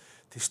steward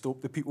to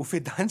stop the people from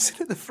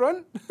dancing at the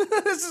front.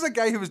 This is a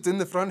guy who was doing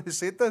the front who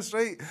said this,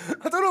 right?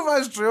 I don't know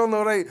if that's true or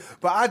not, right?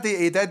 But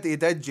he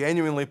did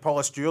genuinely pull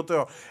a steward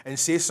there and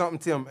say something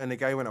to him, and the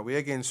guy went away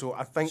again. So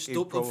I think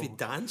stop them from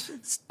dancing?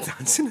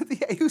 Dancing at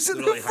the aisles at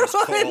the really front,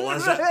 call,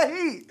 is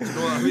right? Do you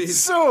know what I mean?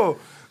 So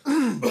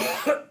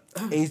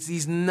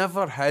he's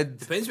never had...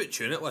 Depends what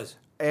tune it was.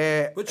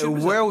 What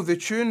tune was it? The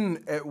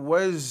tune, it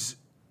was...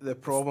 The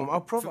problem, he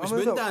opened with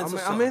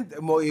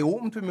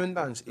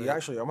Moondance.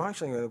 Right. I'm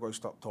actually going to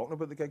start talking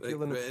about the gig. Right,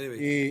 anyway.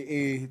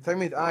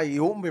 He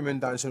opened with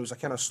Moondance, and it was a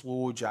kind of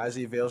slow,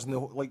 jazzy version.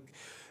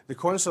 The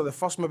concert, the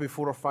first maybe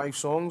 4 or 5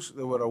 songs,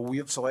 they were a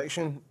weird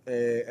selection,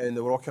 and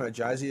they were all kind of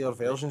jazzier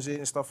versions of it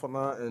and stuff like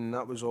that, and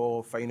that was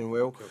all fine and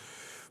well. Cool.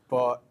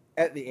 But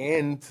at the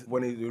end,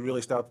 when he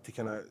really started to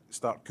kind of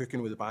start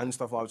cooking with the band and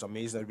stuff, that was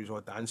amazing. Everybody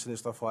was all dancing and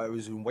stuff like that. It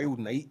was in Wild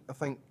Night, I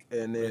think,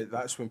 and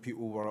that's when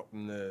people were up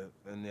in the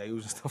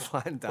aisles and stuff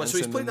like that and dancing. So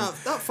he's playing that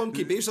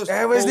funky bass.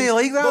 Wasn't he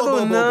like that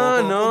though?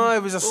 No,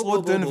 it was a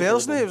slowed down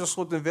version. It was a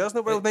slowed down version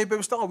of Wild Night, but it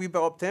was still a wee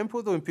bit up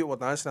tempo though, and people were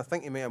dancing. I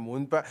think he might have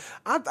moaned, but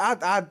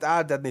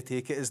I didn't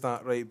take it as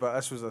that, right? But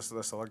this was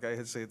this other guy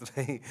had said,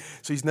 right?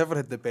 So he's never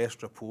had the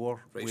best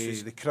rapport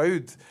with the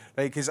crowd,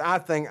 right? Because I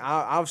think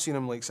I've seen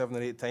him like 7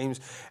 or 8 times,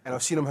 and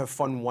I've seen him have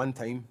fun one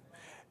time,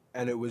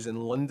 and it was in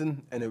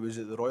London, and it was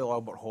at the Royal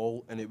Albert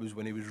Hall, and it was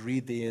when he was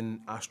redoing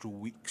Astral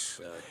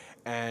Weeks.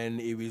 And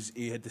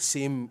he had the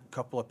same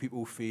couple of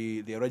people for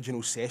the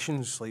original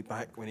sessions, like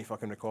back when he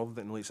fucking recorded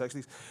it in the late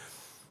 60s.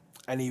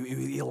 And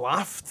he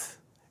laughed.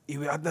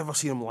 I'd never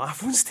seen him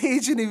laugh on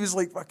stage, and he was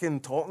like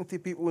fucking talking to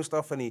people and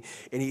stuff, and he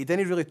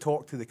didn't really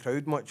talk to the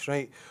crowd much,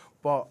 right?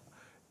 But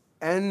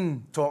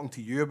in talking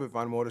to you about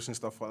Van Morrison and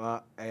stuff like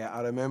that,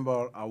 I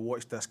remember I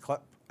watched this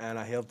clip and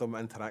I heard them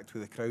interact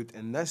with the crowd,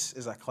 and this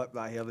is a clip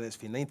that I heard, and it's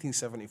from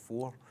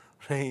 1974,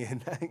 right?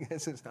 And I think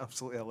this is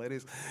absolutely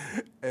hilarious.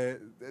 Here,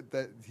 I'm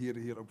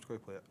just going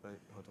to play it. Right,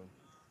 hold on.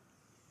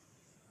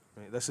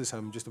 Right, this is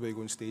him just about to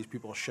go on stage.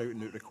 People are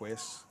shouting out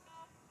requests.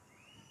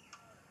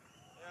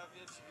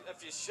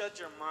 If you shut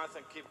your mouth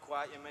and keep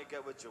quiet, you may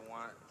get what you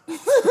want.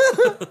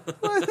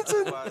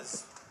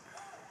 Otherwise,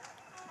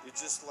 you're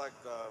just like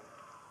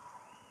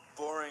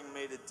boring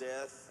me to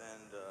death,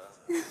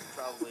 and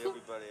probably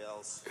everybody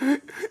else.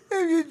 If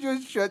you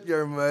just shut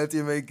your mouth,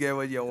 you may get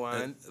what you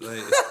want.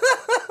 Right.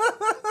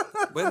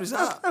 When was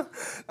that?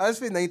 That's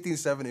from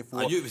 1974.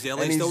 I knew it was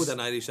early. Still with an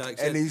Irish accent.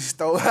 And he's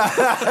still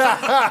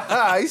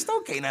he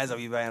still kind of has a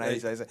wee bit of an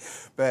Irish accent.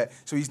 But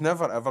so he's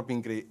never ever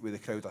been great with the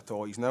crowd at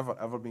all. He's never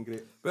ever been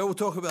great. Well, we'll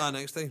talk about that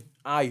next time.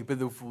 Aye, but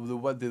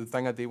the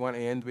thing I do want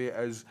to end with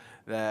is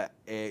that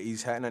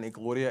he's hitting into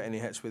Gloria, and he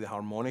hits with the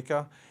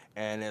harmonica.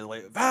 And they're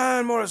like,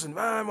 Van Morrison,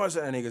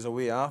 and he goes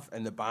away off,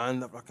 and the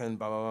band, they're fucking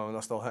blah, blah, blah, and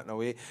they're still hitting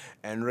away.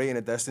 And right in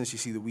the distance, you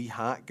see the wee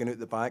hat going out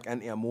the back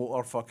into a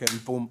motor, fucking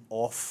boom,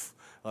 off.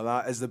 Like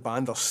that, as the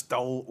band are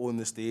still on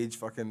the stage,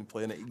 fucking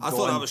playing it. I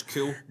thought that was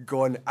cool.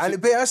 But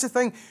that's the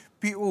thing.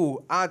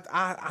 People,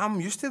 I'm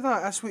used to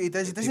that. That's what he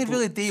does. He doesn't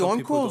really do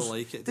encores.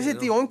 Does he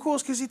do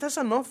encores? Because he does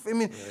enough. I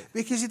mean,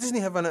 because he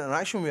doesn't have an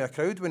interaction with a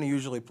crowd when he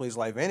usually plays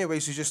live anyway.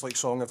 So he's just like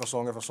song after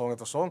song after song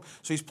after song.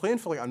 So he's playing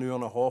for like an hour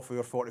and a half,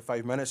 hour,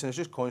 45 minutes, and it's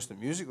just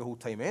constant music the whole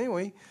time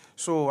anyway.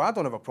 So I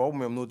don't have a problem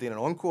with him not doing an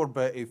encore,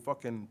 but he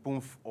fucking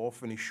boom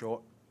off and he's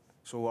shot.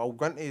 So I'll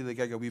go into the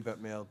gig a wee bit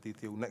more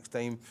detail next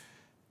time.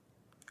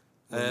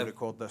 We'll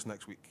record this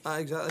next week.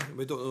 Exactly.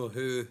 We don't know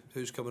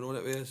who's coming on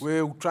it with us.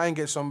 We'll try and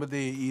get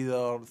somebody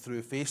either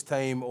through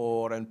FaceTime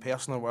or in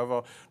person or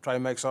whatever. Try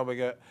and mix up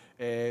a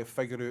bit,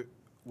 figure out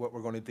what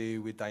we're going to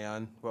do with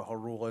Diane, what her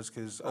role is,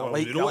 because I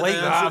like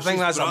that. I think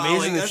that's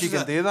amazing if she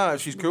can do that,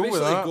 if she's cool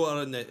with that. Got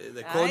her in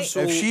the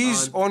console, if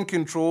she's on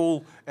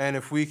control, and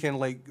if we can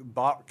like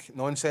bark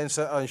nonsense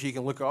at her and she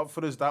can look it up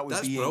for us, that would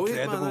be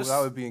incredible. Man,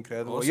 that would be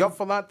incredible. Awesome. Are you up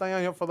for that,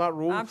 Diane? You up for that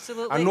role?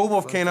 Absolutely. I know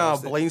we've kind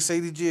of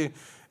blindsided you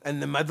in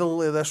the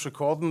middle of this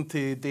recording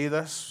to do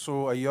this,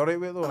 so are you alright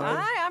with it though?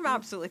 I'm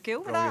absolutely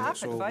cool with that.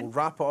 So we'll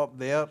wrap it up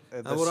there.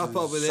 We'll wrap it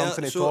up with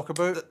something to talk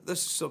about.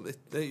 This is something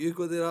that you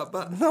go there that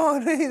bit. No,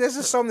 right, this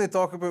is something to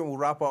talk about. We'll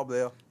wrap it up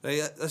there.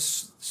 Right, this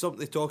is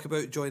something to talk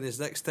about. Join us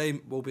next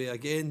time. We'll be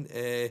again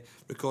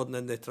recording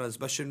in the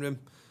transmission room.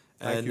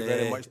 Thank you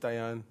very much,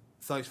 Diane.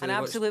 Thanks very much.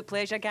 An absolute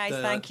pleasure, guys.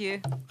 Thank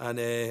you.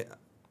 And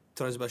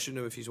transmission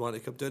room, if you want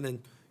to come down and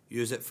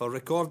use it for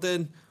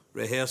recording,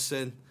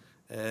 rehearsing.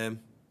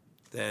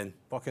 Then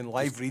fucking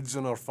live reads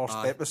on our first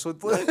episode.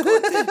 Got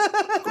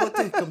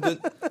to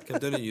come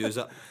down and use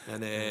it,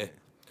 and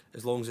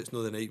as long as it's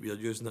not the night we're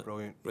using it.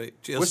 Brilliant.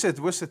 Right, cheers.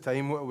 What's the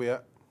time? What are we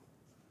at?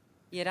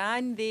 You're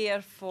on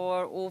there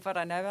for over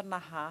an hour and a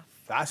half.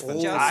 That's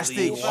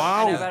fantastic!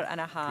 Wow, an hour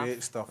and a half.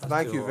 Great stuff.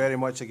 Thank you very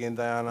much again,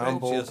 Diana.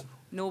 Cheers.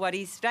 No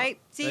worries. Right,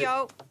 see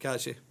y'all.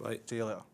 Catch you. Right. See you later.